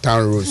mabu akwa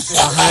town rose.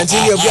 Aha enti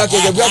ne ebu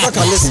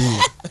aka listen.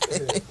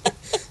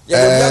 Ya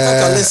ebu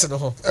aka listen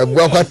no.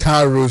 Ebu akwa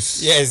town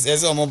rose. Yes,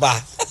 yes omo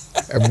ba.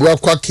 Ebu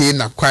akwa ke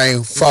na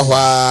kwan fa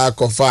hwa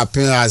kofa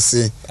apin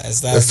ase.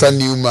 E fa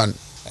Newman.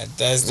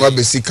 Fantastic. Wa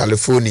besi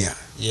California.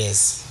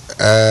 Yes.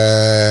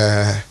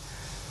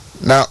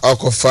 Now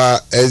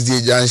Akofa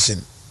SD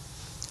Junction,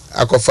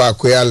 Akofa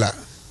Akoyala.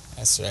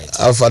 That's right.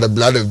 Alpha the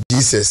blood of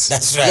Jesus.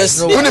 That's right. Yes,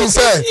 no. Who did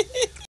say?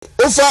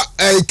 Ofa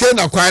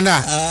Kena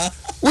Kwana.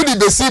 Who did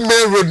the see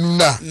main road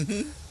na?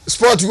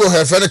 Sport go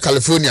have in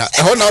California.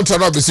 I want out to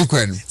know the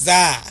sequence.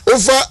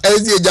 Ofa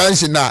SD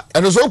Junction na.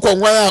 And also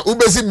Kongwaya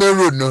Ubesi main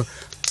road no.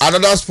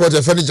 Another sport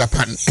have in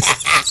Japan.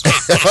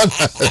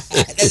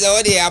 That's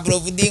what they are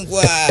profiting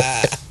kwa.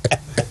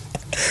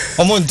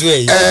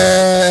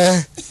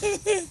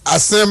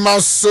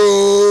 Asema so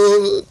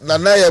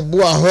nana ye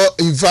bua ho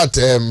in fact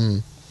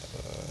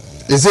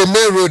is a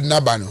main road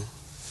nabano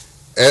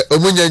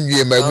omunya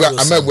nwie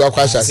amagua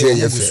kwa hyase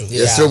ye fe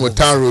yes so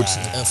town road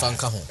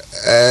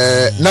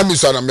na mi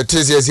so na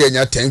metese ye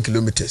nya 10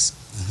 kilometers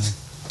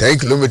 10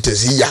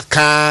 kilometers ya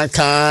ka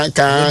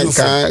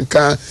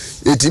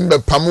etimbe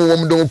pamu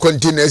wom do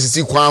container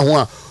sisi kwa ho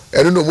a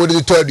eno no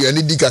modi to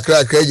aduane di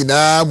kakra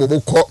nyina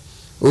bobokọ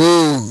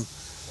oh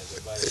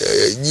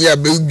yeah,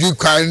 be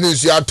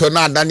kindness you are to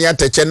na dani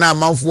ateche na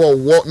amanfo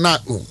wo na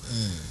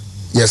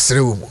yesre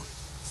wo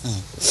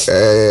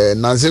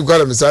nanse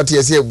kwara misati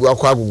yesi ebu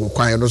akwa agugu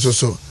kwan no so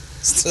she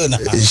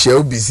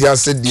obisi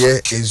ase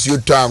de ensuo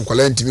to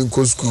ankola ntimi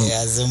nko school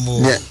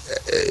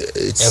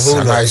it's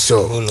a nice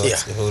show a lot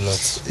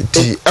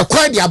ti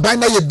akwa di aban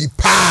na ye bi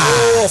pa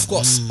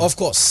of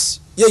course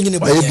ye nyine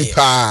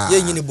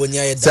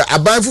bonya ye da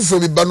aban fufo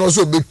bi ba no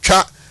so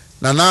betwa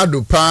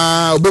nanado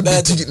pa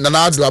obebiti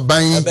nanado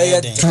aban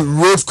to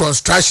road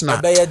construction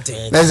na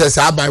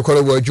say aban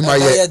kwara wo adwuma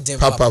ye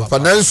papa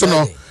nanso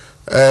no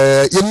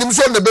yenim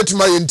so na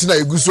betuma ye ntina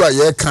egusu a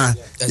ye kan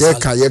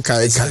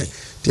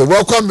the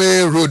welcome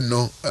road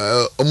no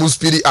almost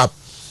speed up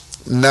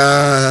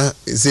na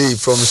say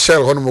from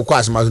Shell hono mo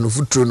kwaas ma no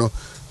futuro no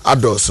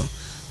adoso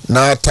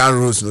na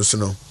town roads no so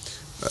no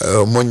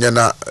monya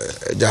na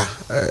ja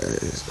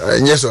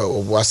nyeso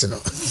obuase no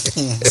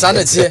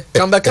sanete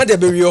kambaka de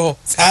bewi ho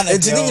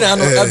enti ni nyina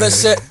no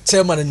ebese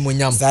chairman ni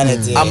monyam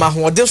ama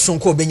hode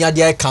sonko obenya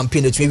de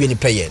campaign etu ewi ni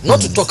peye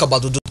not to talk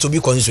about to be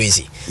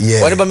constituency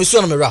whatever ba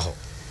mesu na me raho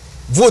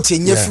vote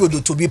enye fi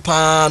do to be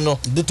pa no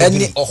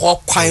eni oho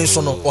kwan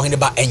so no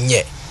Oheneba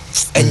enye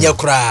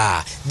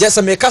kra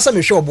just me kasa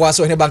me hwe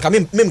obuase Oheneba nka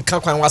me ka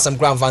kwan wasam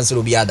kra mfanse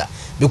obi ada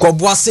because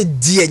obuase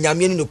die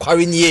nyame ni no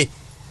kware nie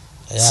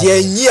si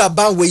enyi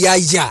aban we ya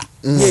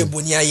nye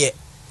eboni aye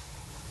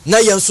na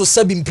ye nso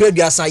sabi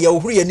mpreduasa ye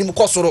ohuru ye nim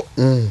kosoro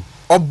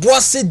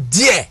oboase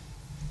die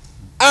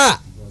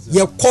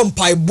ye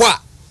kompai boa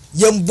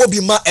ye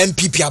mbobi ma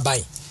MPP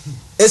aban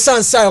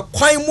esansa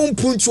kwan mu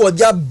mpuntu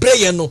odia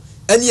breye no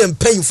any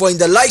paying for in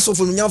the likes of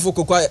Nyamfo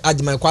Kokwa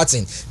Adman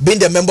Kwatin being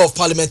the member of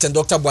parliament and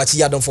Dr. Boachi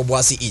Yadon for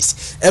Boase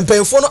East and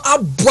paying for no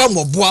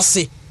abwam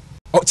Boase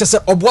or just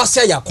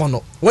Obuase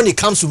Yakono when it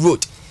comes to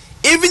road.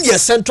 Even your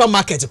central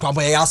market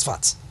kwamba ya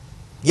asphalt.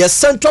 Your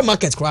central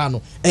market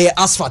kwano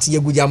asphalt ye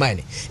good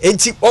yamane.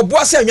 Enti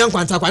Obuase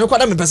anyankwanta kwa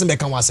nkwada me pese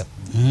meka wasem.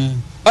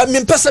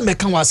 Me pese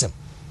meka wasem.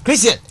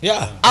 Christian.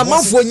 Yeah.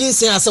 Amanfo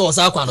nyinsen ase wo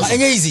sa kwa no.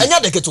 Enya easy. Enya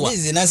de keto.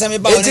 Easy na same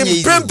ba wo enya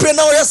easy. Prempre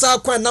na wo ya sa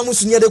kwa na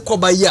musu nye de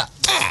koba ya.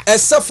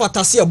 Ese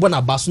fatase e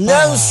bona baso.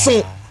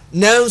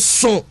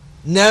 Nanso.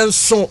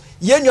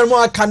 Ye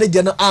nwermo aka ne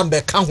de no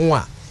ambe ka ho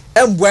a.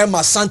 Emboy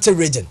ma Santa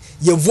region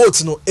ye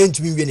vote no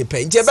entumi wie ne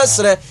pay nti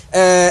ebesere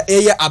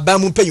eye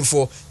abamu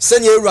payifo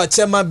sene ewura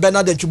chairman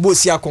Bernard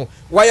Ntwubosi akon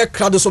waye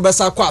krado so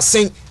besa kwa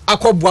sen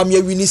akọboa me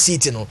wini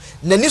seat no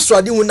na ni so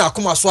ade hu na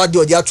akoma so ade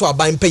odi ato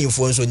aban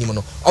payifo nso nim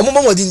no omo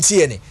modi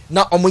ntie ne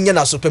na omo nya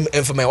na so pem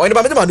enfama wani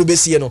ba me ma no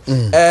besie no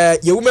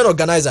ye women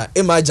organizer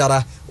Emma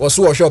was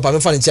wo shop am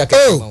fa ntia ka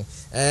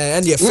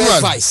and the fair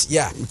price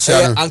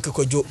Uncle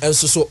Kojo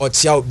enso so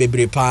otia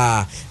bebre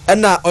pa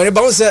na oni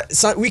ba won say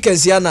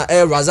weekends ya na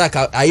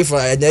Razak ayi for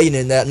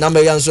na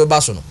me yanso ba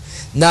so no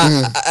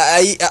na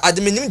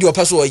adminim di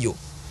opeso oyo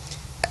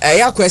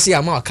ya kwesi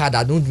ama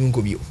akada don dun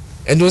ko bio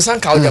endo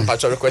san ka o dem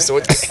patcho request o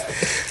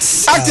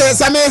ate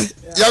same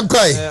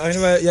yankoi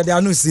ya de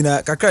anu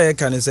sina kakra ye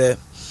kan say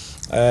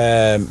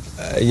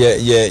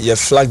ye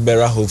flag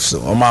bearer hopes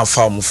o ma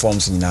farm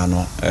forms nyina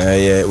no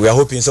we are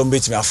hoping some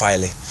bit me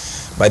file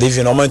but if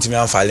you no want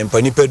me file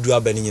pani pedu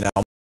abani nyina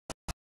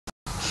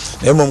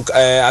emom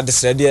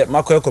adesrede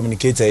makoy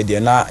communicator de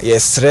na ye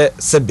sre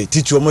sebe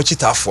titu omo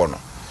chitafo no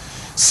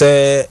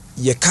se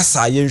ye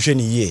kasa ye nhwe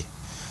ne ye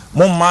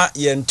momma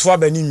ye nto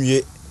abani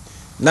nwie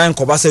na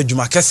nkoba sɛ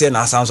adwuma kɛseɛ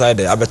na asan so ayɛ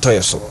dɛ abɛtɔ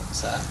yɛ so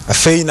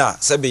afei na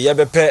sɛ be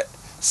yɛbɛpɛ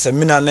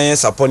seminar ne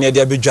support ne de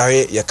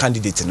abɛdware yɛ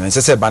candidate no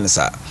ɛnsɛ sɛ ba ne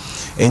saa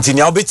enti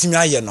nea wobɛtumi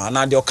ayɛ no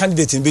ana de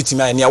candidate no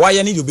bɛtumi ayɛ nea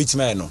wayɛ ne de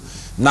obɛtumi ayɛ no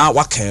na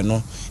wakan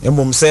no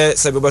embom sɛ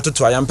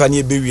bɛbɛtoto ayampa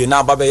ne bɛwie na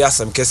aba bɛyɛ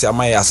asɛm kɛseɛ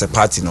ama yɛ asɛ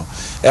party no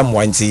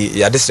ɛmmoa nti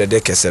yɛade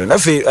srɛde kɛseɛ no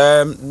afei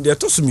deɛ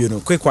to so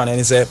mmienu quick one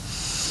ne sɛ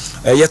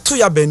yɛto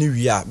yɛ aba ne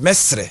wie a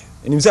mɛsrɛ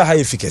nim sɛ ha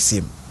yɛ fi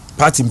kɛseɛ mu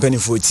party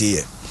mpanimfoɔ tie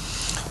yɛ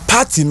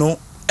party no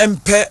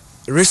empɛ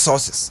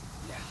resources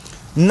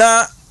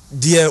na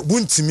deɛ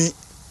wuntimi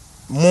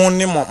mo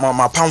ne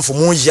ma pamfo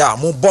mo ya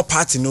mo bo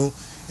party no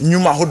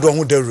nyuma hodo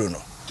ho dawro no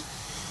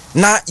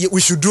na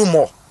we should do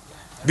more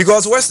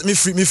because west me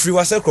free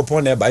was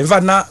Oheneba in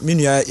fact na me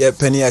nua ye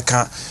pani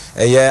eka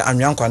ye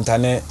anwan kwanta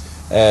ne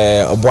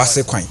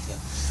oboase kwan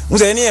mo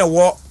say ne ye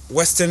wo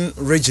western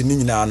region ni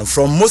nyina no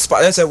from most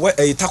part say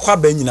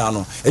takwa ba nyina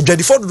no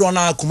adwadifo dodo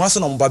na kuma so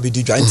no mba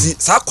bedi dwa nti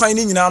sa kwan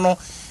ni nyina no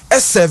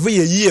serve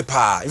ye yie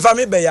pa in fact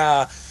me be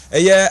ya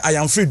I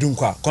am free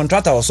dunkwa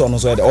contractor also no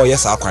so oh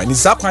yes akwan ni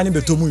sakwan ni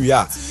beto mu wi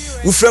a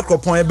wo frɛ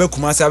kropon e be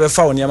kuma se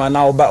abefa wo niam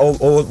na wo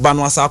ba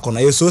no asa akona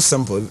ye so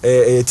simple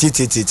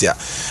tititia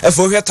e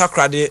fo hwe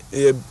takrade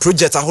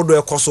project ahodo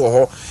e koso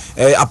ho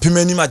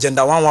apimani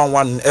agenda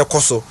 111 e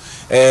koso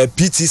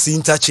PTC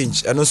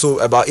interchange and also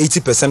about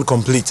 80%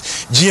 complete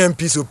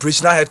GMP's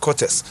operational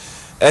headquarters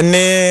and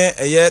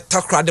ye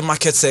takrade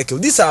market circle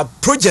these are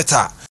projects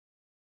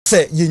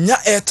say yenya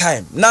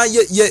airtime na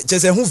ye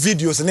just who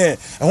videos ne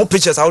who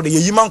pictures how the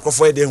yi man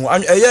crofo e dey hu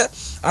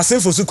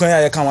asenfo su kwan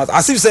ya kan wat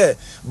asif say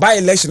by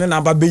election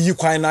na ba be yi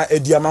kwan na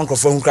edi man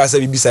crofo hu kra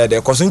say bi say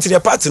dey cause the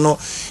party no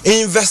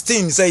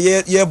investing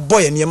say ye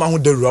boy ne ma hu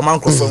daru man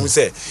crofo hu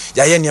say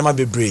ya ye ne ma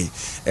bebre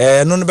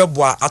no no be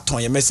boa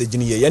aton ye message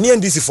ni ye ne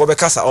NDC for be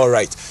kasa all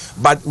right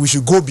but we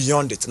should go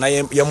beyond it na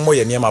ye mo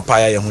ye ne ma pa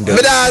ya ye hu daru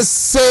me da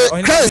say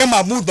Chris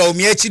Mahmoud ba o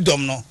mi achi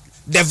dom no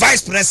the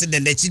vice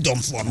president the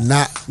chidom for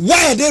na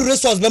why the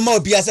resource be ma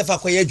obi asefa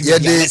koye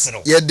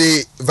adwuma ye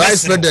the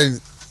vice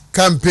president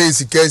campaign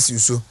case you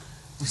so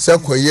say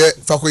koye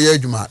fa koye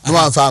adwuma no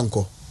anfa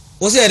anko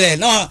o say there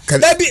no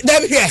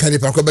dabi here can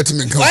pa ko beti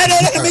men kan why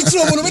no me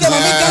chiro mo me da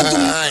mami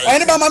kantum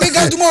ene ba mami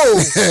kantum o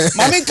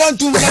mami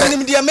kantum na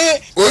nim dia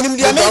me ko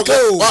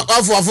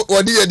wafu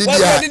wodi ye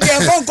dia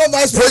ko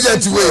vice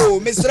project we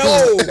Mr.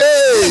 O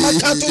ma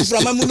kantum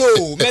from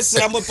amuno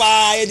mesra mo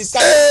pa e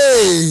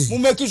discuss mo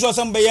make sure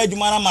some be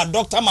adwuma na ma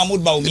Dr.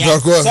 Mahmoud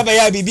Bawumia say be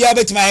ya bibia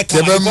betima e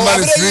kan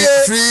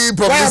free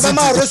publicity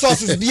ma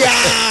resources bia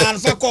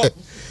fa ko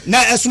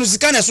na esunu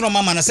sika na esunu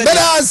mama na say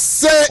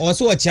o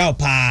so chia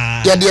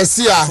pa ya de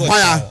sia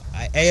hwan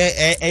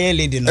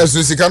lady no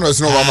esunu sika na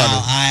esunu mama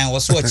no o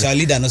so chia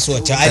leader no so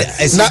chia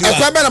na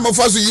ekwa be na mo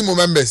faso yi mo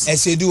members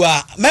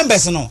esedua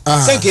members no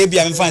say ke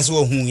bia me fan se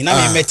wo hu na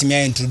me metimi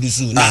a introduce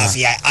na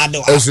afia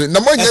ado na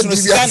mo nya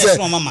bibia se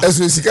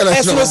esunu sika na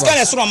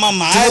esunu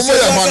mama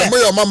mo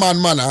yo mama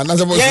man na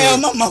se mo yeah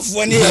mama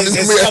fo ni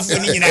esunu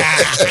ni nyina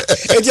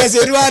e je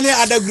sedua ni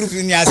other group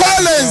ni asa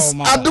Collins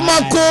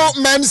Adumako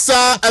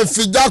Mensa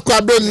Afija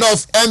Kwado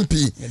North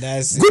MP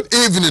good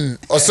evening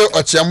also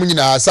ochiamu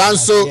nyina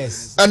sanso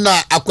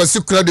na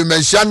akwasi kunadu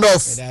mention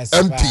North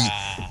MP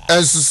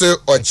enso se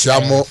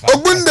ochiamu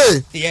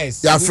ogunde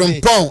ya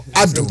from Pon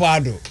Ado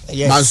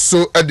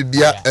manso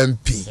adubia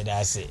MP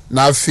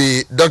na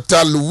fi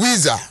Dr.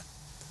 Louisa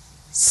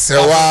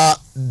Sewa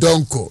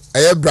Donko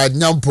Brad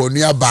Nyampo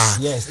nuaba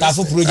yes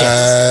tafu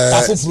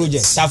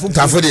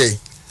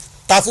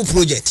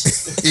project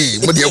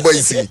mo de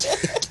boy si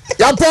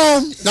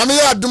yapon na me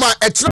ya aduma